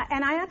 right? And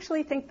I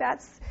actually think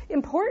that's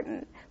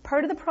important.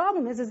 Part of the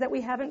problem is that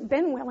we haven't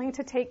been willing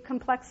to take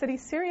complexity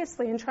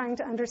seriously in trying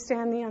to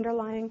understand the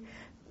underlying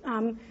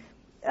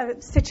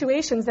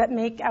situations that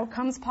make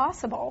outcomes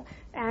possible.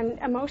 And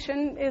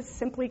emotion is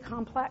simply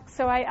complex.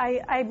 So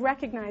I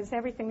recognize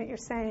everything that you're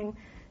saying.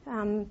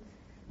 I'm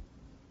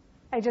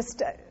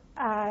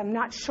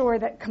not sure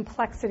that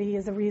complexity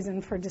is a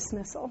reason for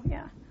dismissal.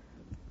 Yeah.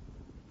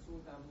 So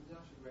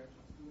Josh, a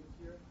graduate student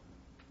here.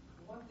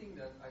 One thing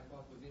that I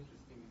thought was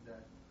interesting is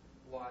that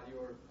while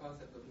your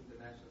concept of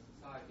international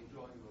society,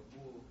 drawing a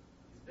bull,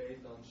 is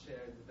based on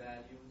shared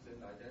values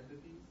and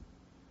identities,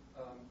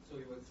 so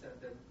you accept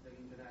that an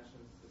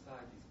international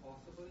society is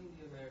possible in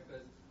the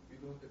Americas. You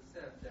don't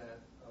accept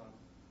that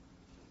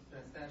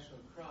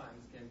transnational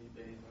crimes can be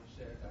based on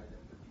shared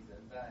identities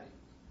and values.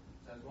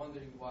 So I was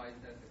wondering why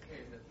is that the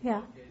case? That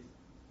in one case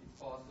it's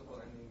possible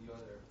and in the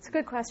other. It's a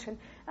good question.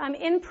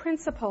 In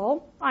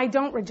principle, I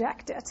don't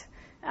reject it.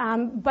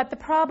 But the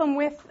problem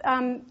with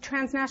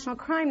transnational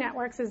crime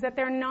networks is that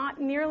they're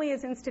not nearly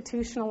as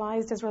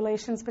institutionalized as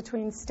relations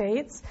between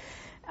states.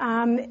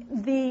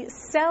 The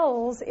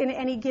cells in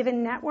any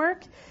given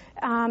network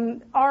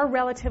are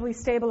relatively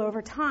stable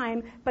over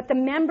time, but the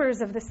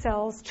members of the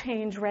cells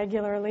change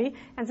regularly.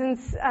 And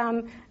since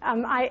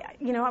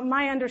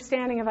my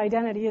understanding of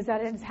identity is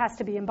that it has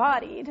to be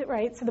embodied,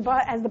 right? So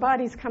as the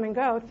bodies come and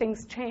go,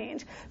 things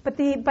change. But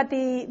the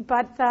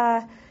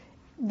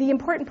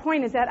important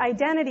point is that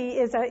identity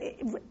is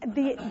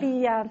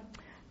the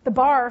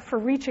bar for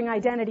reaching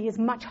identity is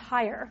much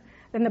higher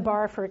than the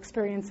bar for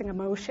experiencing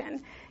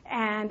emotion.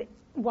 And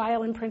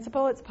while in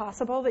principle it's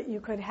possible that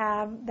you could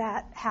have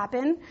that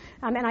happen,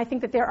 and I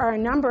think that there are a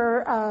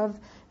number of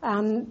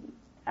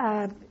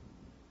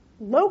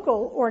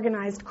local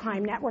organized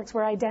crime networks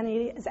where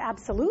identity is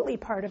absolutely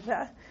part of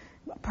the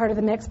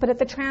mix, but at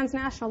the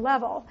transnational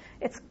level,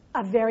 it's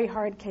a very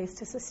hard case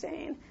to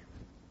sustain.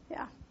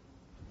 Yeah.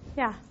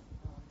 Yeah.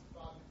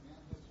 Bob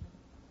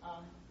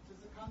McMahon, does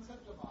the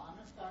concept of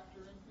honor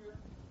factor in here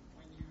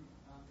when you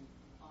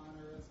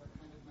honor as a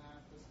kind of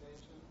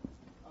manifestation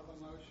of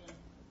emotion?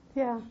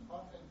 Yeah.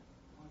 Often,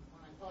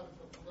 when I thought of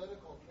the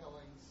political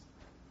killings,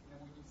 when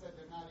you said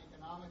they're not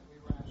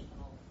economically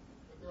rational,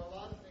 but there are a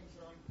lot of things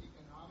that aren't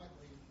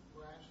economically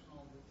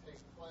rational that take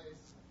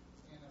place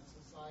in a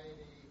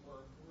society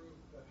or a group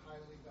that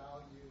highly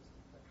values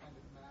a kind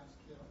of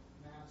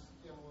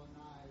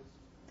masculinized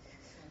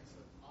sense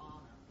of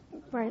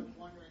honor. Right. I'm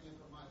wondering if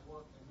it might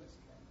work in this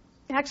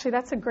case. Actually,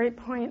 that's a great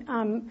point.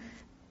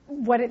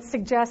 What it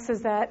suggests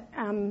is that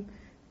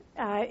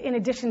in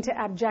addition to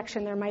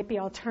abjection, there might be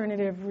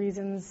alternative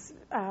reasons.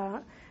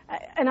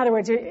 In other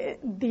words,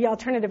 the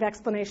alternative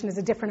explanation is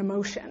a different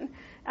emotion.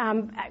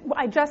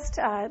 I just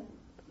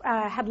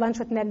had lunch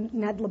with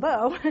Ned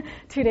LeBeau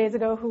 2 days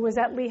ago, who was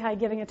at Lehigh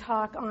giving a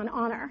talk on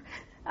honor.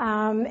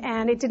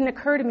 And it didn't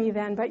occur to me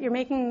then, but you're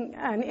making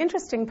an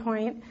interesting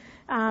point,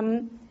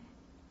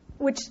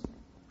 which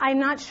I'm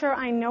not sure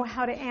I know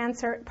how to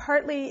answer.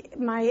 Partly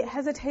my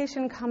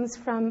hesitation comes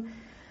from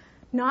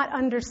not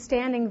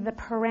understanding the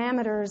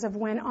parameters of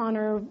when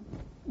honor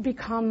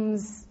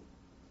becomes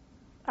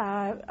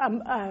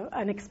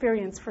an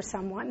experience for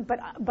someone,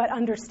 but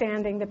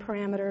understanding the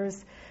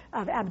parameters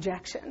of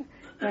abjection,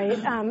 right?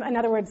 In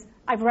other words,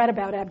 I've read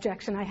about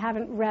abjection. I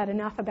haven't read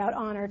enough about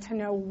honor to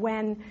know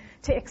when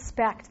to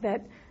expect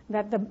that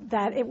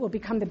it will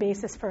become the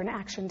basis for an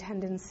action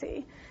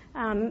tendency.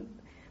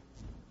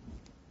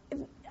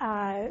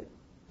 I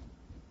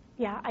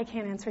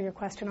can't answer your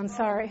question. I'm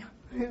sorry.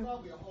 There's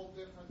probably a whole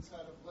different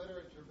set of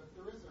literature, but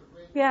there is a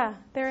rich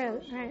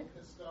right.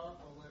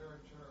 historical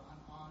literature on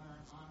honor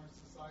and honor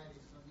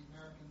societies from the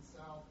American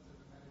South to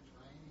the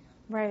Mediterranean,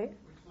 right?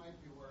 Which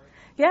might be worth.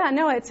 Yeah,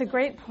 no, it's a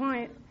great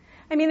point.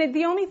 I mean,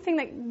 the only thing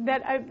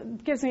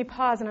that gives me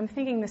pause, and I'm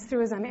thinking this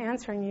through as I'm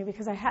answering you,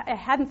 because I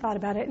hadn't thought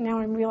about it, and now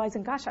I'm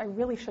realizing, gosh, I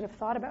really should have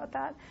thought about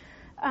that,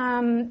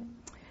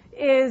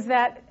 is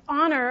that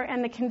honor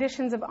and the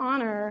conditions of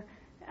honor.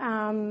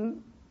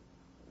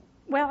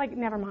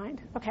 Never mind.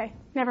 Okay,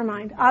 never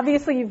mind.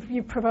 Obviously,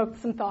 you've provoked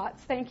some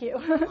thoughts. Thank you.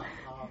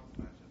 Hobbes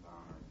mentioned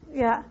honor.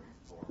 Yeah.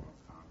 Foremost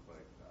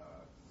conflict,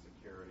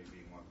 security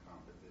being one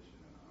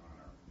competition and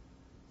honor.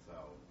 So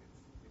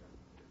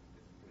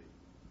it's pretty.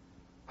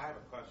 I have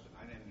a question.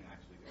 I didn't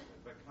actually get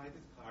it, but can I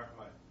just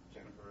clarify,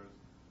 Jennifer's?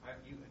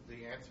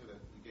 The answer that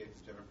you gave to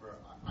Jennifer.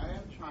 I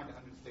am trying to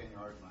understand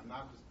your argument. I'm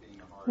not just being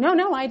a hard.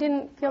 No, I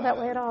didn't feel that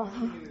way at all.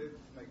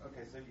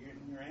 Okay, so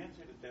your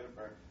answer to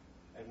Jennifer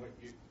and what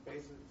your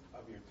basis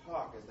of your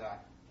talk is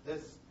that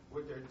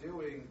what they're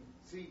doing.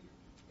 See,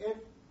 if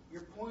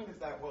your point is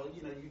that,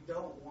 you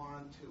don't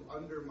want to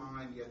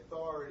undermine the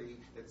authority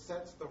that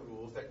sets the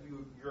rules that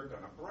you're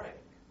going to break,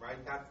 right?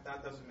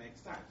 That doesn't make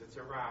sense. It's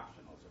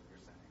irrational, is what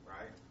you're saying,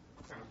 right?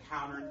 kind of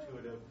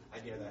counterintuitive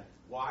idea that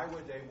why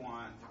would they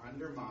want to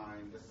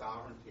undermine the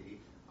sovereignty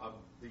of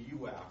the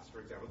U.S.,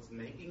 for example? It's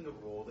making the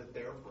rule that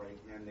they're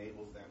breaking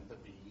enables them to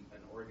be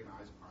an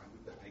organized crime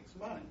group that makes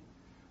money.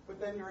 But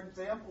then your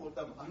example of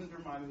them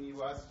undermining the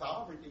U.S.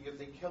 sovereignty is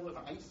they kill an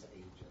ICE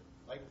agent.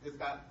 Like,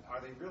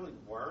 are they really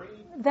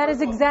worried? That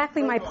is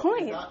exactly my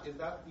point. This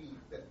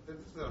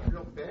is a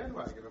real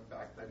bandwagon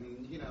effect. I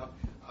mean,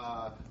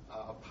 a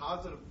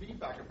positive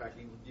feedback effect.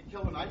 You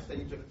kill an ICE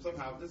agent, and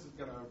somehow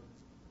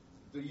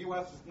the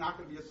U.S. is not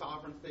going to be a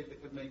sovereign state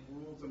that could make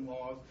rules and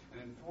laws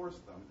and enforce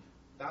them.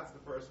 That's the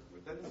first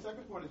point. Then the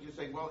second point is you're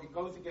saying, well, it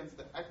goes against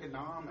the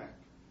economic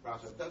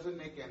rationale. It doesn't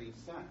make any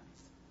sense.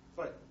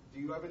 But do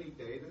you have any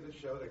data to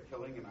show that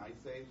killing an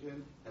ICE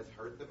agent has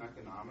hurt them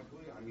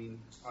economically? I mean,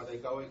 are they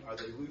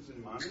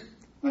losing money?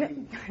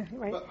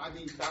 Right. But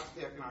that's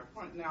the economic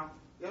point. Now,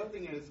 the other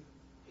thing is,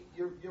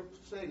 you're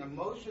saying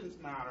emotions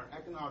matter,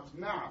 economics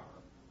matter,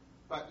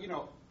 but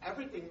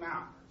everything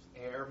matters.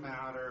 Air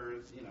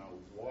matters,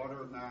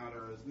 water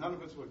matters. None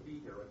of us would be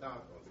here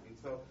without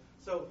those.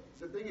 So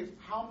the thing is,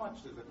 how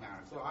much does it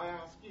matter? So I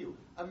ask you,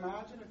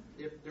 imagine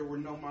if there were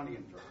no money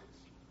in drugs.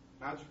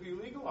 Imagine if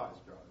you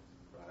legalized drugs,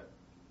 right?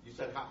 You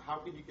said, how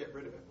could you get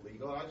rid of it?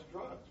 Legalize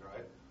drugs,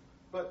 right?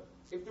 But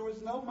if there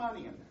was no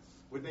money in this,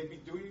 would they be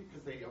doing it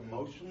because they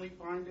emotionally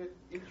find it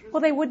interesting?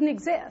 Well, they wouldn't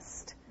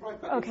exist. Right,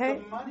 but okay.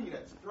 It's the money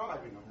that's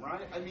driving them,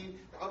 right? I mean,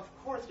 of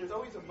course, there's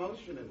always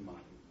emotion in money,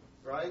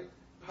 right?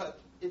 But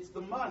it's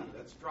the money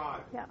that's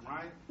driving them,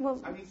 right?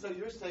 Well, so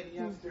you're saying,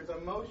 yes, there's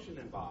emotion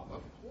involved,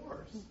 of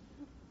course,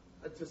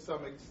 to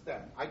some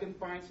extent. I can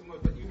find some of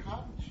it, but you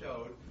haven't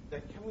showed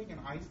that killing an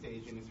ICE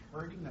agent is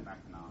hurting them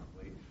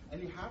economically,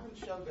 and you haven't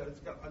showed that it's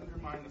going to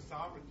undermine the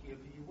sovereignty of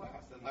the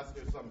U.S., unless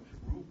there's some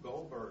Rube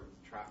Goldberg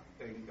trap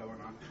thing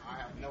going on. I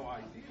have no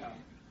idea.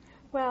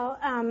 Well,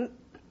 I'm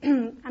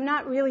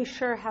not really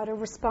sure how to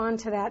respond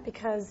to that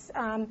because,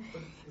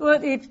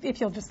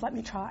 if you'll just let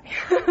me try.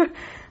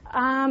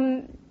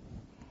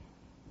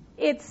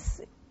 It's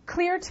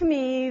clear to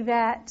me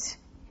that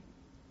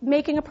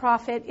making a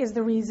profit is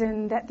the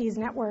reason that these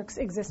networks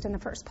exist in the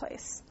first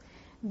place.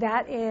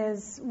 That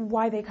is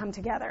why they come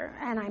together,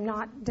 and I'm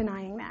not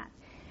denying that.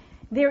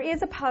 There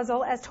is a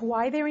puzzle as to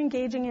why they're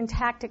engaging in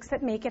tactics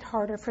that make it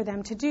harder for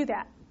them to do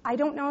that. I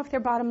don't know if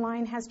their bottom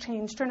line has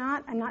changed or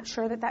not. I'm not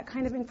sure that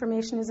kind of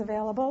information is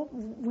available.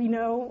 We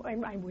know,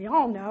 we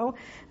all know,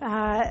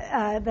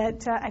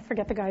 that I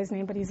forget the guy's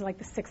name, but he's like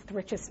the 6th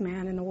richest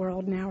man in the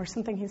world now or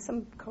something. He's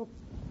some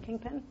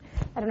kingpin.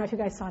 I don't know if you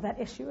guys saw that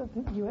issue of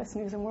U.S.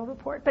 News and World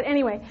Report. But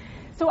anyway,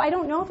 so I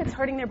don't know if it's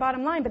hurting their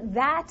bottom line, but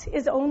that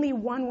is only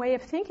one way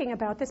of thinking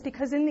about this,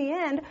 because in the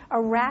end,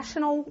 a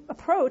rational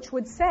approach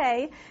would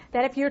say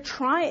that if you're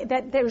trying,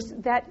 that there's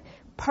that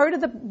part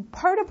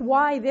of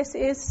why this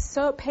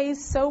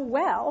pays so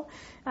well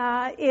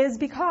is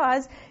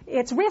because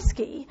it's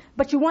risky,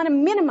 but you want to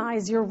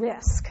minimize your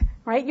risk,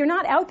 right? You're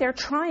not out there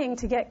trying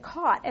to get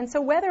caught. And so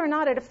whether or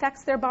not it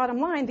affects their bottom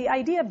line, the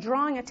idea of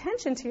drawing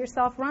attention to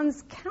yourself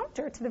runs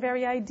counter to the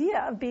very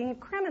idea of being a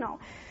criminal.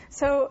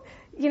 So,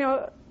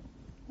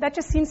 that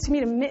just seems to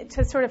me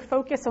to sort of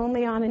focus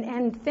only on an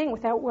end thing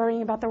without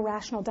worrying about the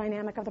rational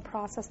dynamic of the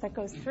process that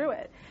goes through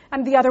it.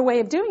 And the other way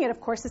of doing it, of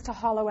course, is to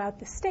hollow out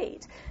the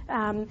state,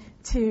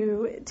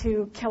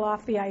 to kill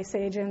off the ICE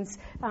agents,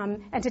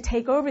 and to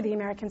take over the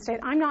American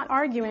state. I'm not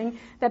arguing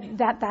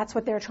that's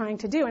what they're trying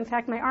to do. In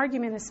fact, my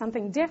argument is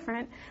something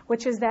different,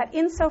 which is that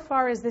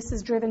insofar as this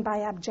is driven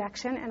by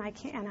abjection, and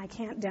I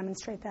can't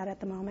demonstrate that at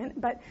the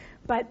moment, but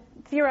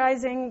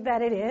theorizing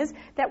that it is,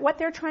 that what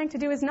they're trying to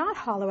do is not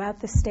hollow out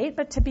the state,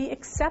 but to be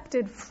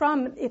accepted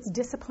from its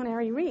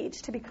disciplinary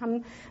reach, to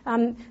become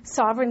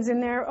sovereigns in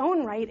their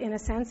own right, in a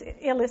sense,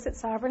 illicit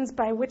sovereigns,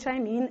 by which I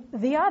mean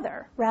the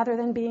other, rather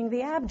than being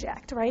the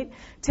abject, right?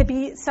 To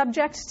be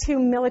subject to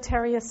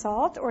military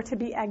assault or to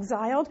be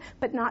exiled,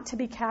 but not to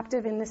be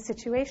captive in this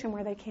situation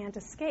where they can't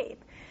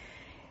escape.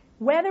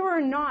 Whether or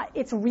not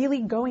it's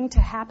really going to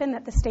happen,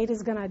 that the state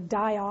is going to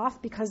die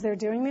off because they're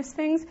doing these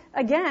things,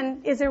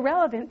 again, is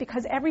irrelevant,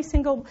 because every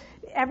single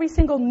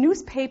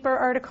newspaper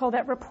article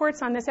that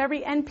reports on this,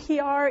 every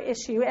NPR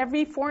issue,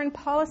 every foreign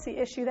policy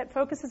issue that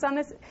focuses on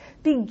this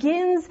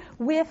begins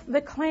with the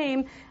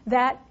claim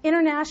that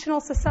international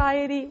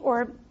society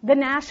or the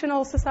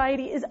national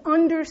society is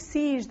under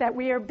siege, that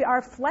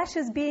our flesh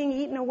is being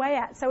eaten away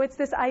at. So it's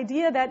this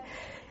idea that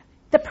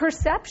the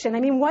perception,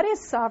 what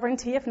is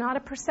sovereignty if not a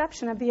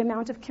perception of the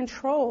amount of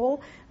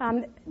control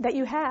that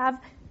you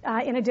have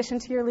in addition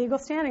to your legal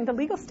standing? The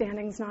legal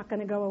standing is not going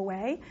to go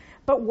away.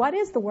 But what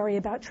is the worry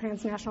about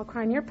transnational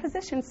crime? Your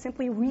position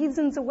simply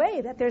reasons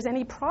away that there's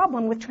any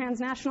problem with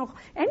transnational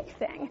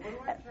anything. What do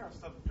I care if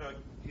some drug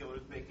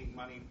dealers making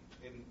money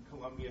in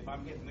Colombia if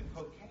I'm getting the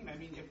cocaine?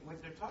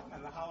 If they're talking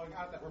about the hollowing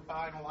out that we're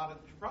buying a lot of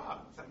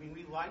drugs.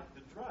 We like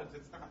the drugs.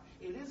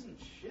 It isn't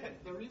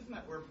shit. The reason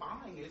that we're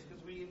buying it is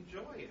because we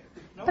enjoy it.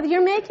 But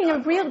you're making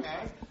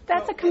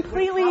that's a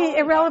completely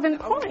irrelevant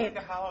point.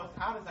 The hollowing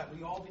out is that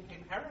we all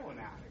became heroin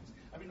addicts.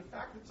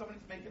 fact that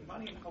somebody's making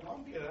money in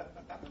Colombia,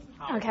 that doesn't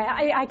happen. Okay,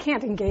 I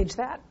can't engage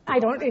that. I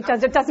don't. It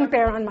doesn't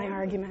bear on my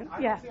argument.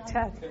 Yeah,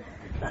 Ted.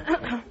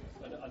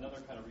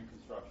 Another kind of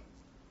reconstruction.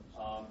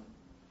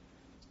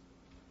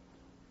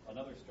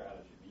 Another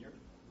strategy.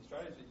 The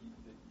strategy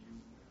that you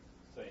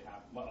say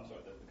happens. Well, I'm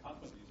sorry. The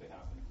consequence that you say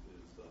happens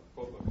is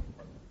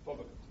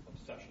phobic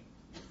obsession,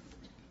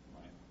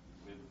 right,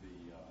 with the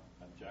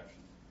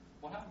objection.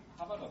 Well,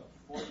 how about a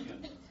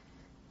Freudian,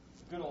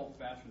 good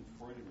old-fashioned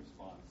Freudian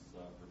response,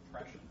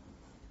 repression?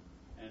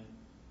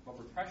 But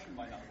repression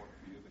might not work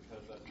for you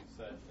because, as you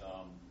said,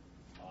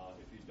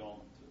 if you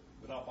don't,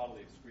 without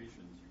bodily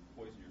excretions, you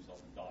poison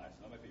yourself and die.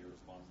 So that might be your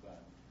response to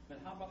that.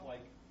 Then how about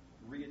like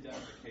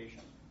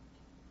re-identification?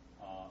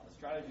 A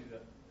strategy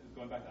that is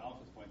going back to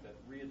Alex's point that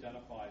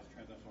re-identifies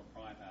transnational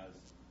crime as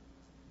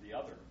the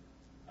other,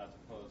 as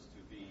opposed to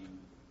being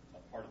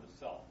a part of the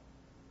self.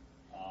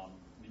 I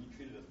mean, you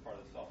treat it as part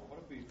of the self. But what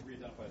if we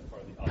re-identify as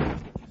part of the other,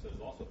 which you said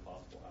is also a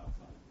possible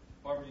outcome?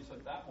 However, you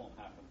said that won't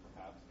happen,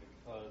 perhaps,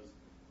 because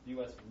the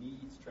U.S.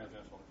 needs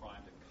transnational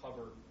crime to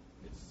cover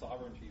its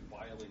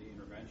sovereignty-violating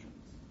interventions.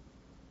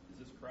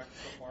 Is this correct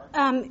so far?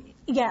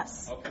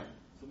 Yes. Okay.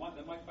 So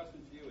then my question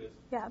to you is,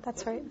 Yeah,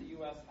 that's right. doesn't the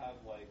U.S. have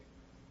like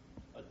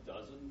a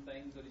dozen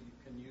things that it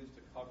can use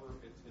to cover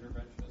its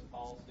interventionist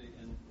policy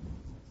in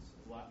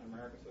Latin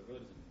America? So it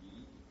really doesn't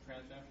need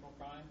transnational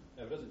crime?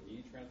 If it doesn't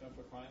need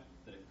transnational crime,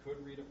 then it could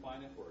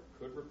redefine it or it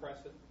could repress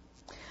it?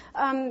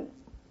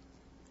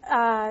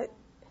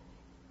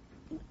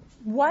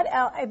 What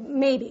else?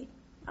 Maybe.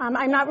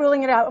 I'm not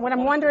ruling it out. What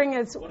I'm wondering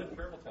is... One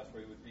empirical test for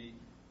you would be,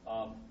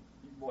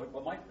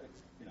 what might,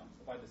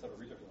 if I just have a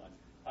research line,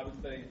 I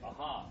would say,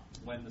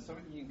 when the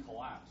Soviet Union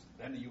collapsed,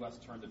 then the U.S.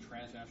 turned to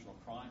transnational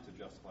crime to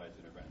justify its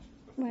interventions.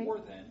 Before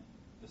then,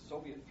 the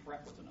Soviet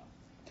threat was enough.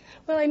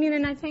 Well, I mean,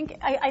 and I think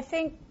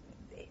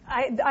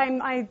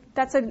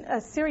that's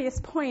a serious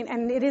point,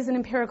 and it is an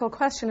empirical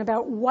question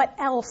about what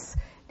else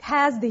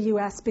has the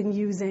U.S. been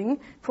using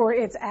for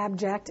its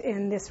abject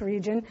in this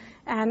region,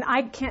 and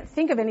I can't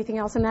think of anything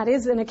else, and that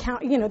is an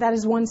account, that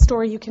is one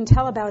story you can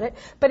tell about it,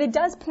 but it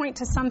does point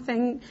to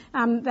something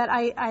that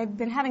I've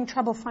been having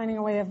trouble finding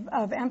a way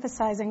of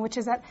emphasizing, which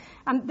is that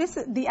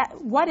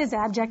what is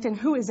abject and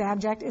who is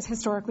abject is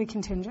historically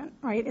contingent,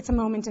 right? It's a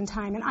moment in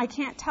time, and I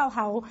can't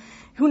tell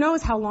who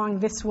knows how long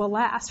this will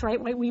last,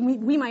 right?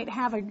 We might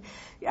have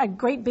a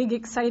great big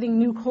exciting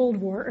new Cold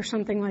War or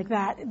something like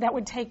that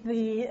would take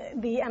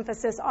the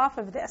emphasis off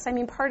of this. I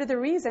mean, part of the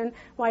reason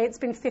why it's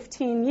been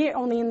 15 years,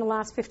 only in the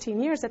last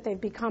 15 years that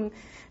they've become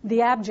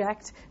the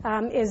abject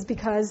is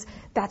because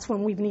that's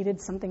when we've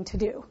needed something to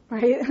do,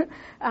 right?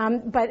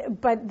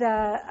 But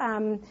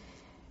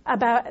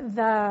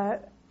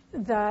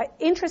the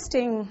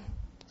interesting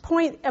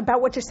point about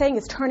what you're saying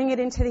is turning it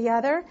into the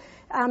other.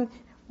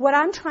 What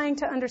I'm trying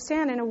to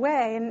understand in a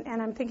way,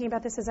 and I'm thinking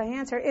about this as I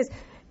answer, is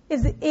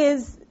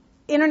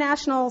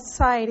international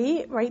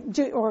society, right,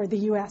 or the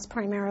U.S.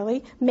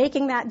 primarily,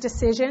 making that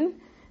decision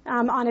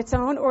on its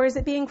own, or is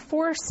it being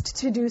forced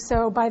to do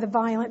so by the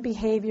violent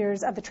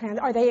behaviors of the trans?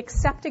 Are they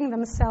accepting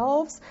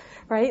themselves,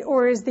 right,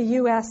 or is the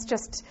U.S.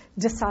 just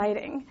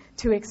deciding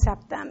to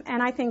accept them?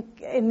 And I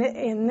think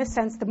in this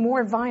sense, the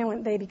more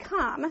violent they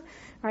become,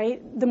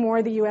 right, the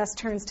more the U.S.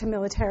 turns to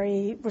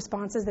military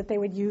responses that they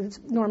would use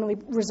normally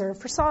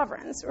reserved for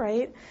sovereigns,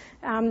 right?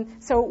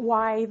 So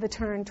why the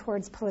turn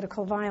towards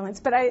political violence?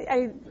 But Can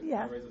I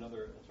raise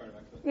another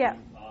alternative? Yeah.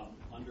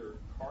 Under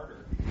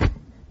Carter,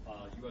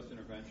 U.S.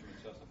 intervention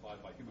was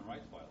justified by human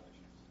rights violations.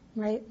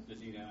 Right. Didn't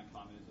need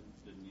anti-communism,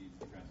 didn't need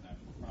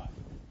transnational crime.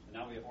 And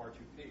now we have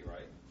R2P,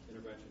 right?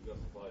 Intervention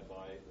justified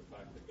by the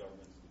fact that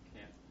governments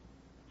can't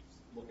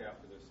look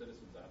after their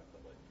citizens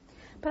adequately.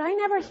 But I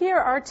never hear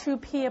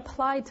R2P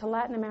applied to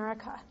Latin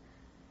America.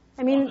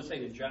 I mean, I'm just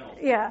saying in general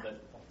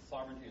that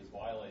sovereignty is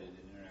violated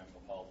in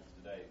international politics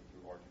today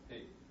through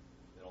R2P.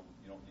 You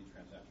don't need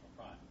transnational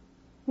crime.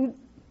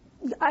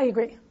 I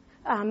agree.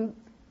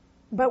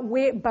 But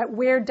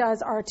where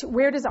does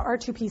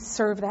R2P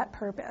serve that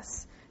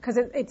purpose? Because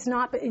it's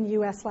not in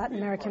U.S. Latin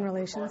American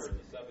relations. Carter,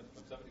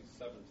 from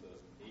 77 to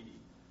 80,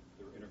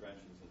 there were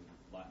interventions in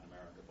Latin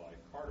America by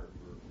Carter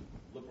for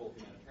liberal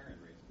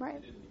humanitarian reasons. Right.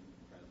 They didn't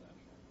need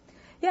transnational.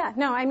 Yeah,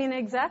 no, I mean,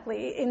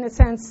 exactly. In the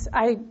sense,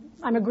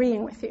 I'm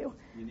agreeing with you.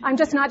 I'm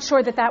just not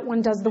sure that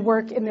one does the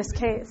work in this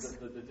case.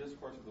 The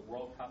discourse of the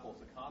world capitalist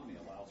economy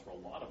allows for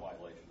a lot of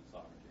violation of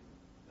sovereignty.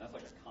 And that's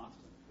like a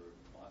constant for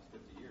the last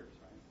 50 years,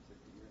 right?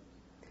 60 years.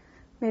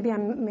 Maybe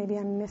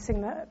I'm missing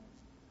the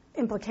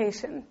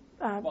implication.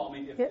 Well, I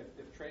mean, if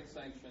trade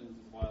sanctions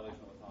is a violation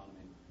of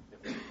autonomy,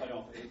 if cutting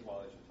off aid is a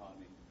violation of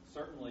autonomy,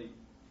 certainly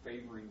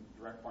favoring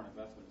direct foreign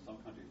investment in some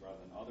countries rather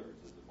than others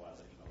is a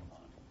violation of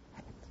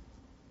autonomy.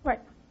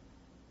 Right.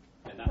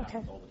 And that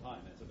happens all the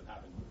time. It's been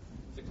happening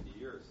for 60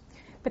 years.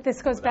 But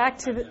this goes back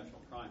to the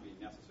transnational crime being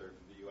necessary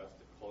for the U.S.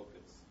 to cloak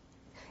its.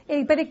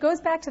 But it goes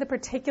back to the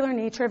particular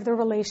nature of the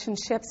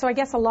relationship. So I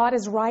guess a lot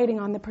is riding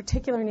on the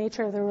particular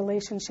nature of the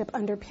relationship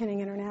underpinning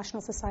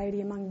international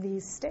society among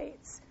these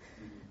states,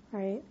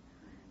 right?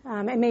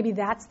 And maybe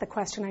that's the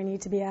question I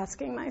need to be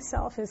asking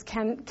myself: is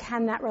can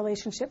that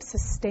relationship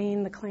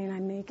sustain the claim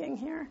I'm making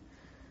here?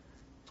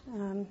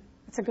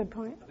 That's a good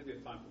point. I think we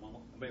have time for one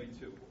more, maybe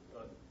two.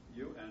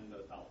 You and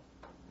Alice.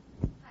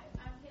 Hi,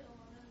 I'm Caitlin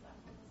Williams. I'm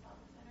from the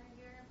Sophic Center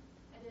here.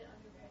 I did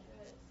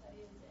undergraduate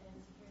studies in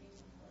security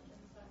and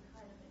intelligence, so I'm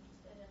kind of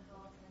interested in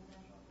how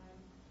transnational crime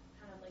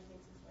kind of like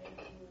makes its way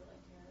to like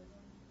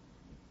terrorism.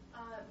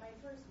 My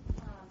first,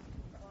 well,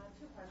 I have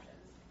two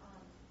questions,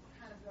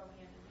 kind of go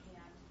hand in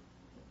hand.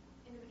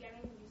 In the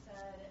beginning, you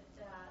said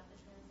that the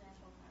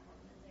transnational crime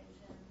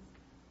organizations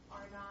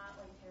are not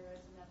like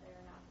terrorists and that they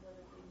are not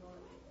politically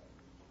motivated.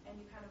 And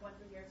you kind of went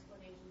through your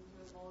explanation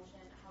through emotion,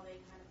 how they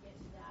kind of get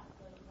to that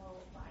political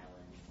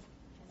violence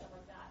and stuff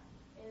like that.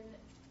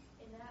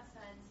 In that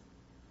sense,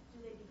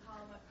 do they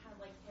become kind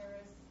of like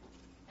terrorists?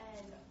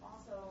 And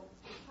also,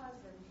 because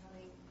they're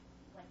becoming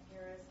like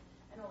terrorists,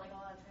 I know like a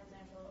lot of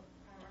transnational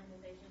crime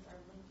organizations are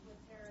linked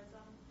with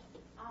terrorism.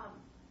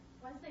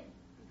 Once they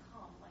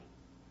become like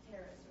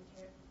terrorists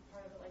or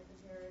part of like the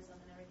terrorism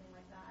and everything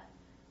like that,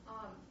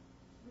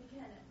 we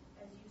can,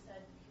 as you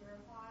said,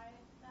 purify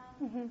them.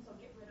 Mm-hmm. So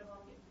get rid of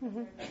them,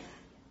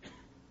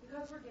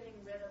 because we're getting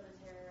rid of the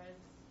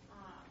terrorists,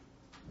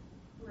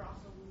 we're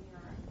also losing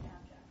our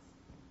abjects.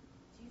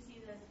 Do you see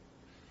this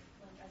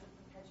like as a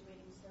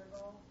perpetuating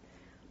circle?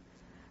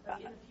 Like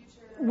in the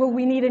future, Will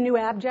we need a new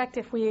abject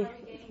if we? Are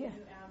we getting a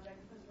new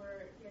abject because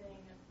we're getting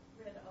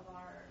rid of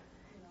our,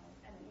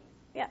 enemies?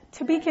 Yeah,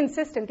 to be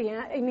consistent,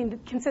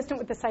 consistent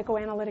with the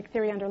psychoanalytic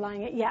theory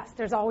underlying it, yes,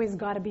 there's always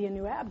got to be a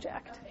new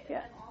abject. Okay,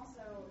 Yeah. and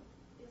also,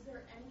 is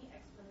there any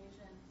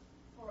explanation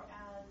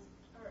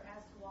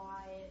as to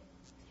why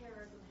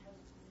terrorism has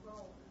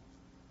grown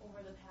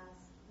over the past,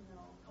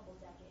 couple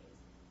decades?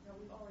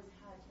 We've always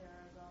had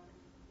terrorism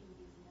in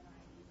the 80s and the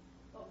 90s,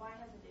 but why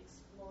has it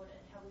exploded?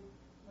 Have we,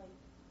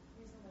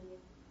 recently,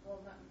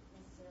 well, not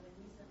necessarily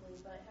recently,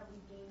 but have we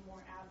gained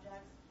more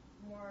abjects,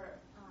 more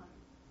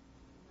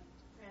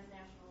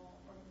transnational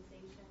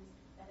organizations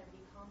that have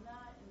become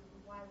that, and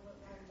why would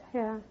that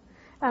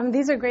happen?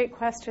 These are great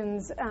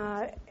questions,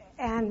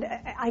 and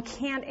I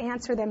can't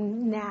answer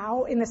them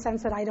now in the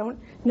sense that I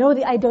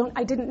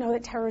didn't know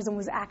that terrorism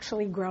was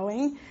actually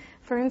growing.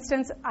 For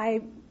instance,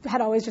 I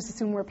had always just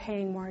assumed we're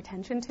paying more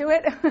attention to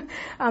it.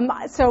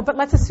 But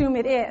let's assume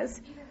it is.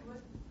 Even with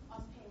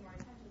us paying more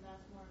attention,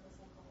 that's more of a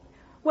cycle.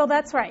 Well,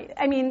 that's right.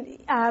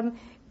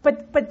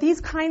 But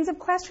these kinds of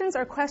questions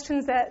are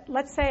questions that,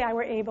 let's say I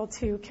were able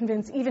to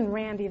convince even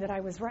Randy that I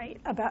was right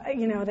about,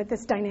 that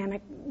this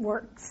dynamic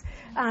works,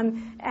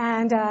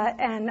 and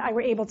I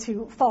were able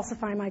to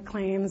falsify my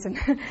claims, and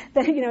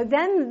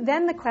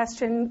then the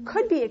question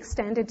could be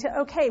extended to,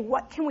 okay,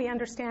 what can we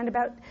understand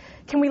about?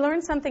 Can we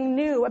learn something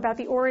new about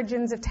the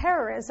origins of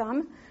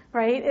terrorism?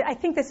 Right? I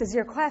think this is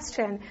your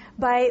question.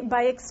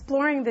 By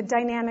exploring the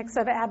dynamics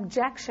of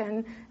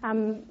abjection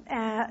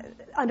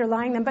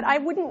underlying them. But I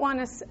wouldn't want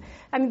to,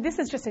 this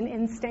is just an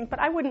instinct, but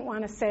I wouldn't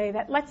want to say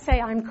that, let's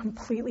say I'm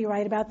completely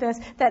right about this,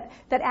 that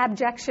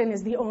abjection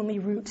is the only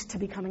route to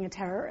becoming a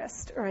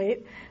terrorist,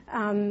 right?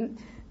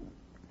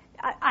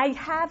 I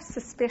have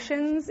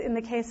suspicions in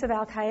the case of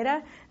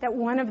al-Qaeda that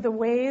one of the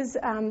ways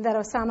that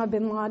Osama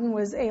bin Laden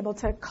was able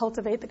to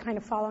cultivate the kind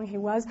of following he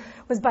was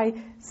by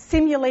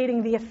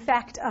simulating the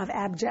effect of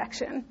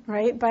abjection,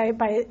 right?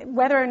 By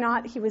whether or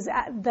not he was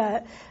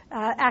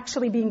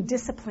actually being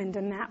disciplined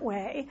in that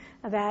way,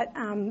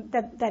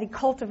 that he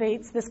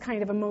cultivates this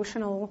kind of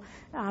emotional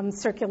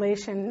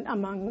circulation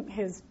among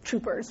his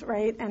troopers,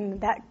 right? And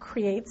that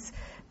creates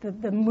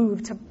the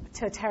move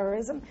to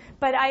terrorism.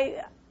 But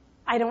I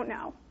don't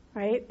know.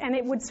 Right? And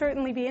it would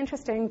certainly be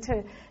interesting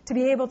to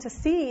be able to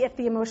see if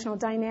the emotional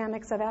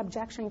dynamics of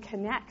abjection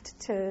connect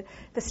to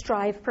the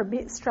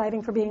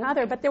striving for being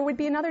other. But there would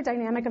be another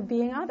dynamic of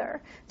being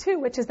other, too,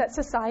 which is that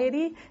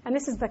society, and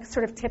this is the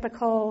sort of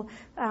typical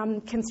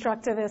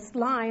constructivist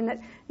line, that,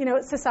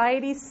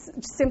 society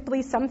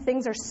simply, some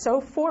things are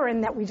so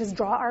foreign that we just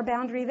draw our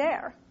boundary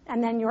there,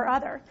 and then you're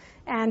other.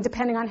 And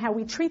depending on how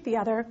we treat the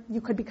other,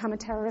 you could become a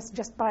terrorist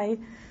just by,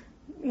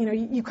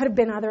 you could have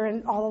been other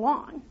and all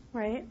along,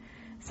 right?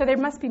 So there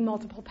must be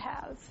multiple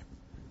paths.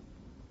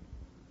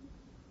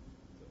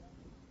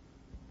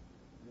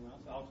 Anyone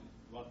else? Alex,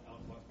 last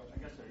question? I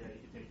guess so, yeah,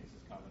 you can take this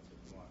as comments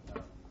if you want.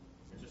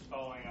 Just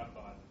following up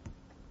on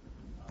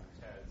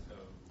Ted,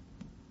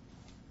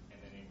 and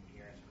then in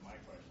your answer to my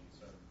question.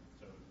 So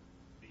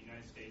the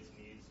United States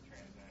needs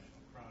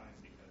transnational crime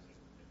because it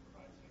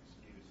provides an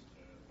excuse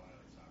to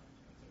violate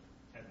sovereignty. So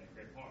Ted made a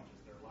great point,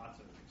 is there are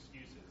lots of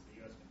excuses.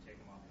 The U.S. can take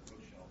them off the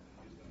bookshelf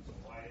and use them. So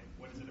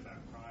what is it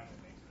about crime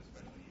that makes it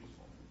especially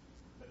useful?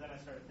 But then I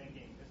started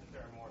thinking, isn't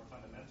there a more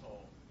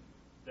fundamental,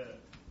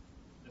 the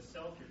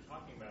self you're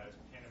talking about is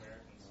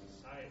Pan-American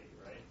society,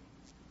 right?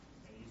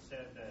 And you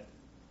said that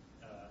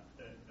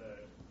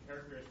the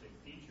characteristic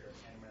feature of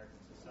Pan-American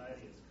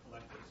society is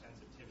collective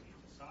sensitivity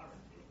to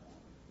sovereignty.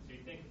 So you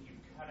think if you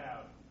cut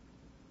out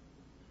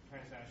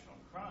transnational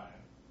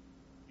crime,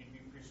 you'd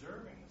be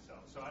preserving the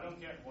self. So I don't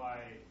get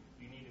why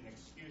you need an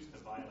excuse used to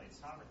violate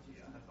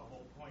sovereignty. I thought the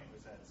whole point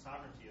was that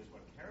sovereignty is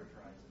what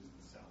characterizes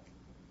the self.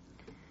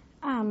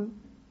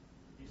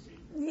 You see?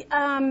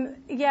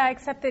 Yeah,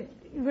 except that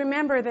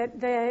remember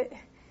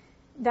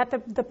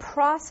that the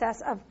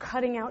process of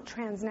cutting out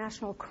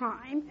transnational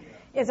crime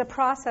is a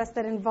process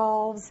that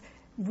involves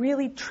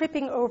really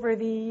tripping over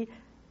the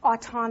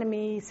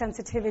autonomy,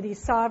 sensitivity,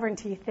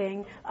 sovereignty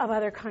thing of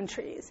other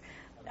countries.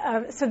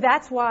 So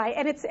that's why,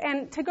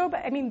 and to go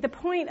back, the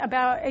point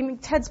about,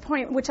 Ted's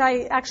point, which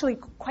I actually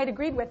quite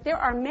agreed with, there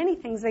are many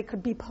things they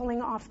could be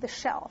pulling off the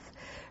shelf,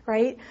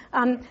 right?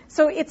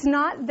 So it's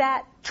not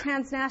that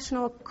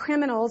transnational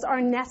criminals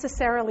are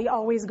necessarily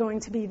always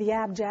going to be the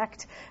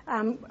abject,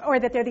 or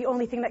that they're the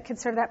only thing that could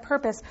serve that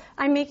purpose.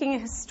 I'm making a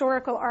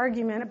historical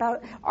argument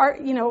about,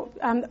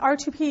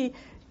 R2P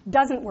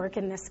doesn't work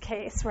in this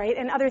case, right?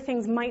 And other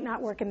things might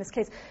not work in this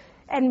case.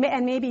 And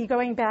maybe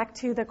going back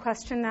to the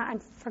question that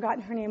I've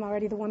forgotten her name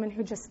already, the woman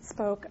who just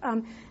spoke,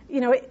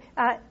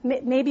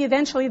 maybe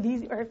eventually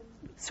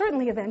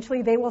certainly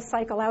eventually they will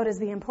cycle out as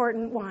the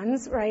important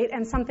ones, right?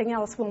 And something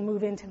else will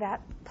move into that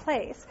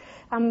place.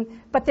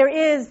 But there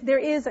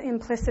is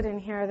implicit in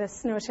here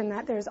this notion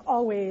that there's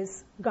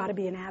always got to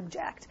be an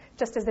abject,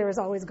 just as there has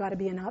always got to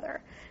be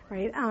another,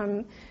 right?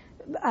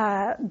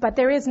 But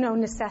there is no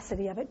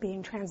necessity of it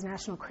being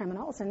transnational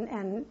criminals,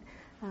 and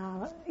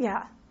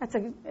that's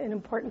an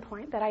important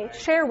point that I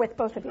share with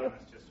both of you.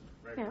 Just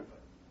very quickly.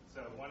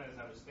 So one is,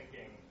 I was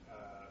thinking,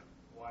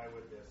 why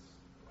would this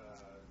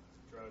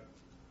drug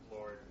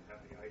lord have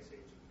the ICE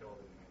agent killed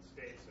in the United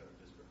States? So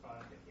just for fun,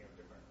 thinking of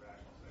different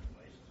rational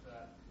explanations for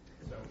that.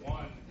 So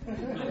one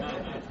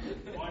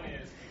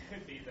is, it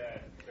could be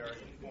that there are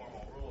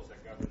informal rules that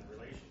govern the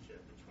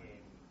relationship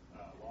between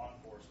law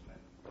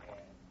enforcement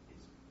and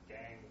these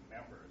gang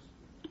members,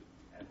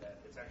 and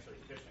that it's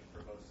actually efficient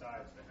for both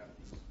sides to have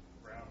these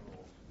ground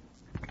rules,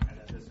 and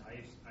that this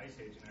ICE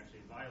agent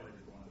actually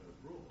violated one of those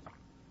rules.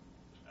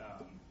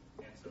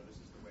 And so this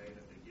is the way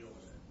that they deal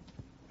with it.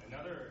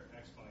 Another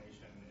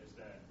explanation is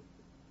that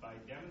by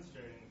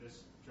demonstrating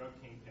this drug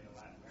kingpin in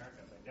Latin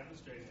America, by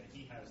demonstrating that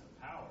he has the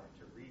power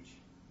to reach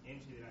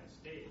into the United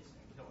States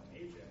and kill an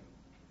agent,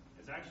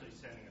 is actually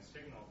sending a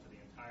signal to the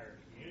entire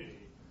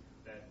community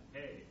that,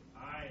 hey,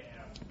 I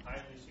am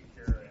highly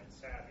secure and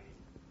savvy,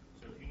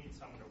 so if you need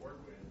someone to work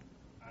with,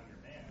 I'm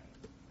your man,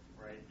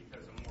 right?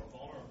 Because a more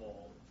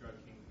vulnerable drug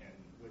kingpin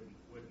wouldn't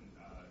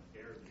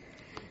dare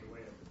the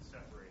way of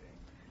separating.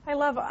 I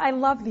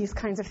love these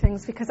kinds of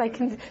things because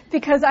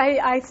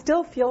I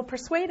still feel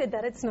persuaded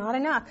that it's not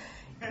enough.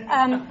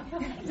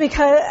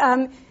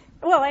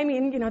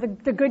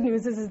 The good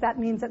news is that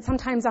means that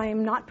sometimes I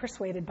am not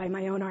persuaded by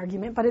my own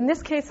argument, but in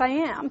this case I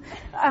am,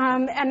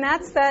 and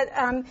that's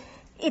that.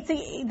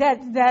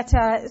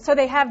 So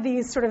they have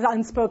these sort of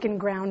unspoken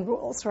ground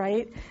rules,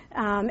 right?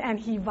 And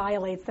he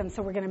violates them,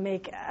 so we're going to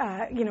make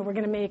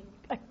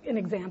an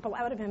example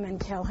out of him and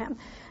kill him.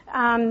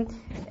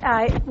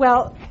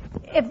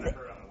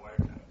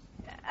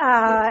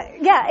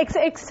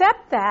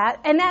 Except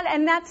that,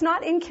 and that's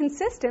not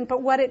inconsistent.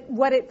 But what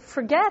it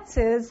forgets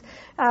is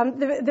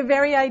the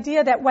very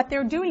idea that what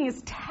they're doing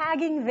is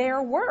tagging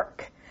their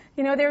work.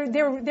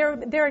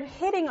 They're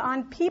hitting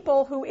on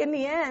people who, in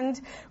the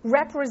end,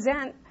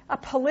 represent a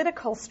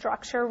political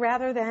structure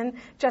rather than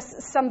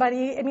just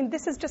somebody.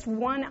 This is just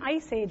one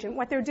ICE agent.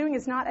 What they're doing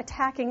is not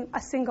attacking a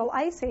single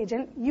ICE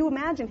agent. You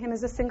imagine him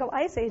as a single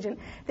ICE agent.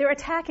 They're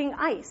attacking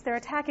ICE. They're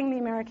attacking the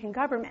American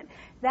government.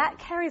 That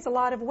carries a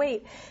lot of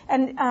weight.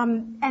 And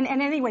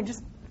anyway,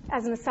 just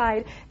as an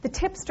aside, the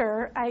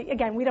tipster,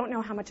 again, we don't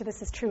know how much of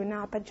this is true or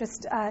not, but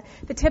just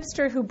the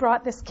tipster who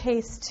brought this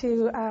case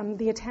to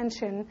the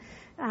attention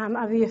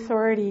of the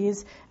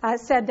authorities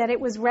said that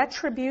it was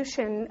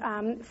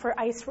retribution for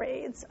ICE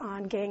raids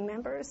on gang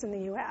members in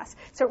the U.S.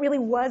 So it really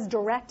was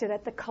directed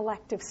at the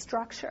collective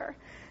structure,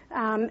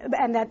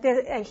 and that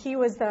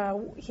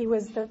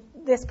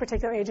this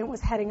particular agent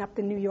was heading up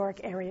the New York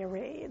area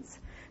raids.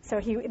 So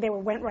they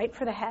went right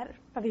for the head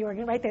of the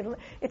organ, right?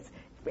 It's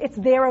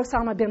their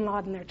Osama bin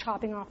Laden. They're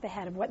chopping off the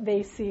head of what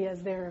they see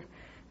as their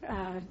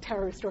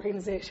terrorist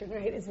organization,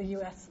 right? Is the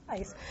U.S.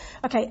 ICE.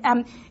 Okay.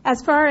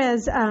 As far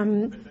as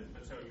But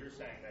so you're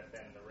saying that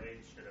then the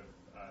raids should have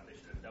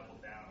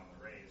doubled down on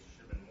the raids.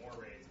 Should have been more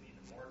raids and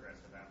even more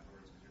aggressive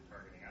afterwards because you're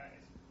targeting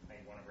ICE. I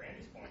think one of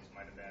Randy's points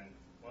might have been,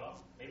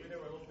 well, maybe they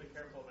were a little bit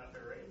careful about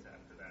their raids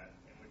after that.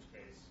 In which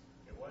case,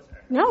 it was.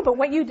 No,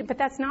 but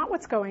that's not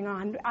what's going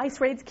on. ICE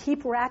raids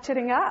keep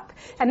ratcheting up,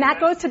 and that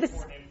goes to the.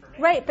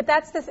 Right, but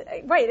that's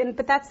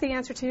the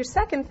answer to your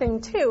second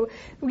thing too.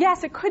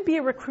 Yes, it could be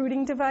a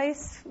recruiting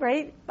device,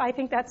 right? I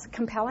think that's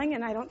compelling,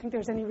 and I don't think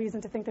there's any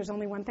reason to think there's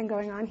only one thing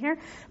going on here.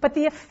 But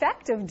the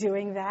effect of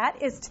doing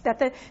that is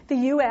that the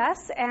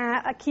U.S.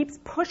 Keeps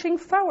pushing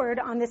forward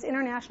on this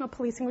international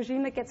policing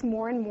regime that gets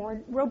more and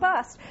more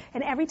robust.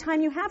 And every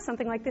time you have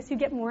something like this, you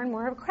get more and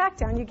more of a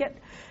crackdown. You get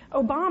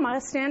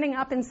Obama standing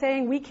up and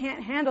saying we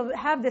can't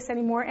have this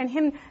anymore, and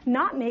him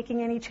not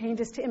making any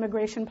changes to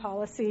immigration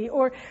policy,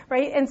 or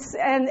right, and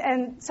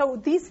so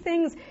these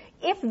things,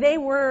 if they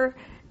were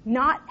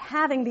not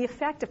having the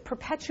effect of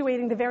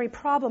perpetuating the very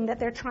problem that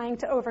they're trying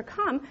to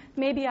overcome,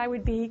 maybe I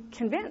would be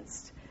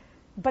convinced.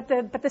 But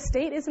the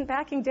state isn't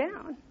backing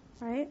down,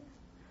 right?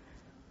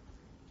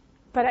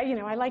 But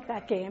I like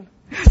that game.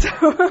 So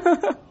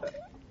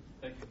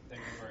Thank you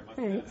very much.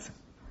 Thanks.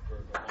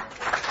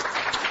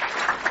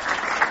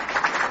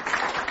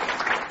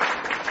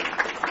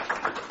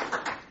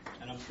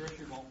 And I'm sure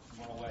she won't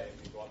run away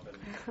if you go up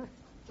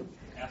and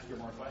ask her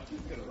more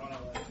questions. She's going to run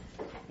away.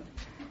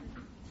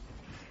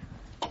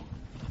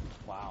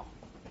 Wow.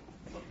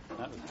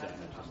 That was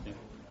interesting.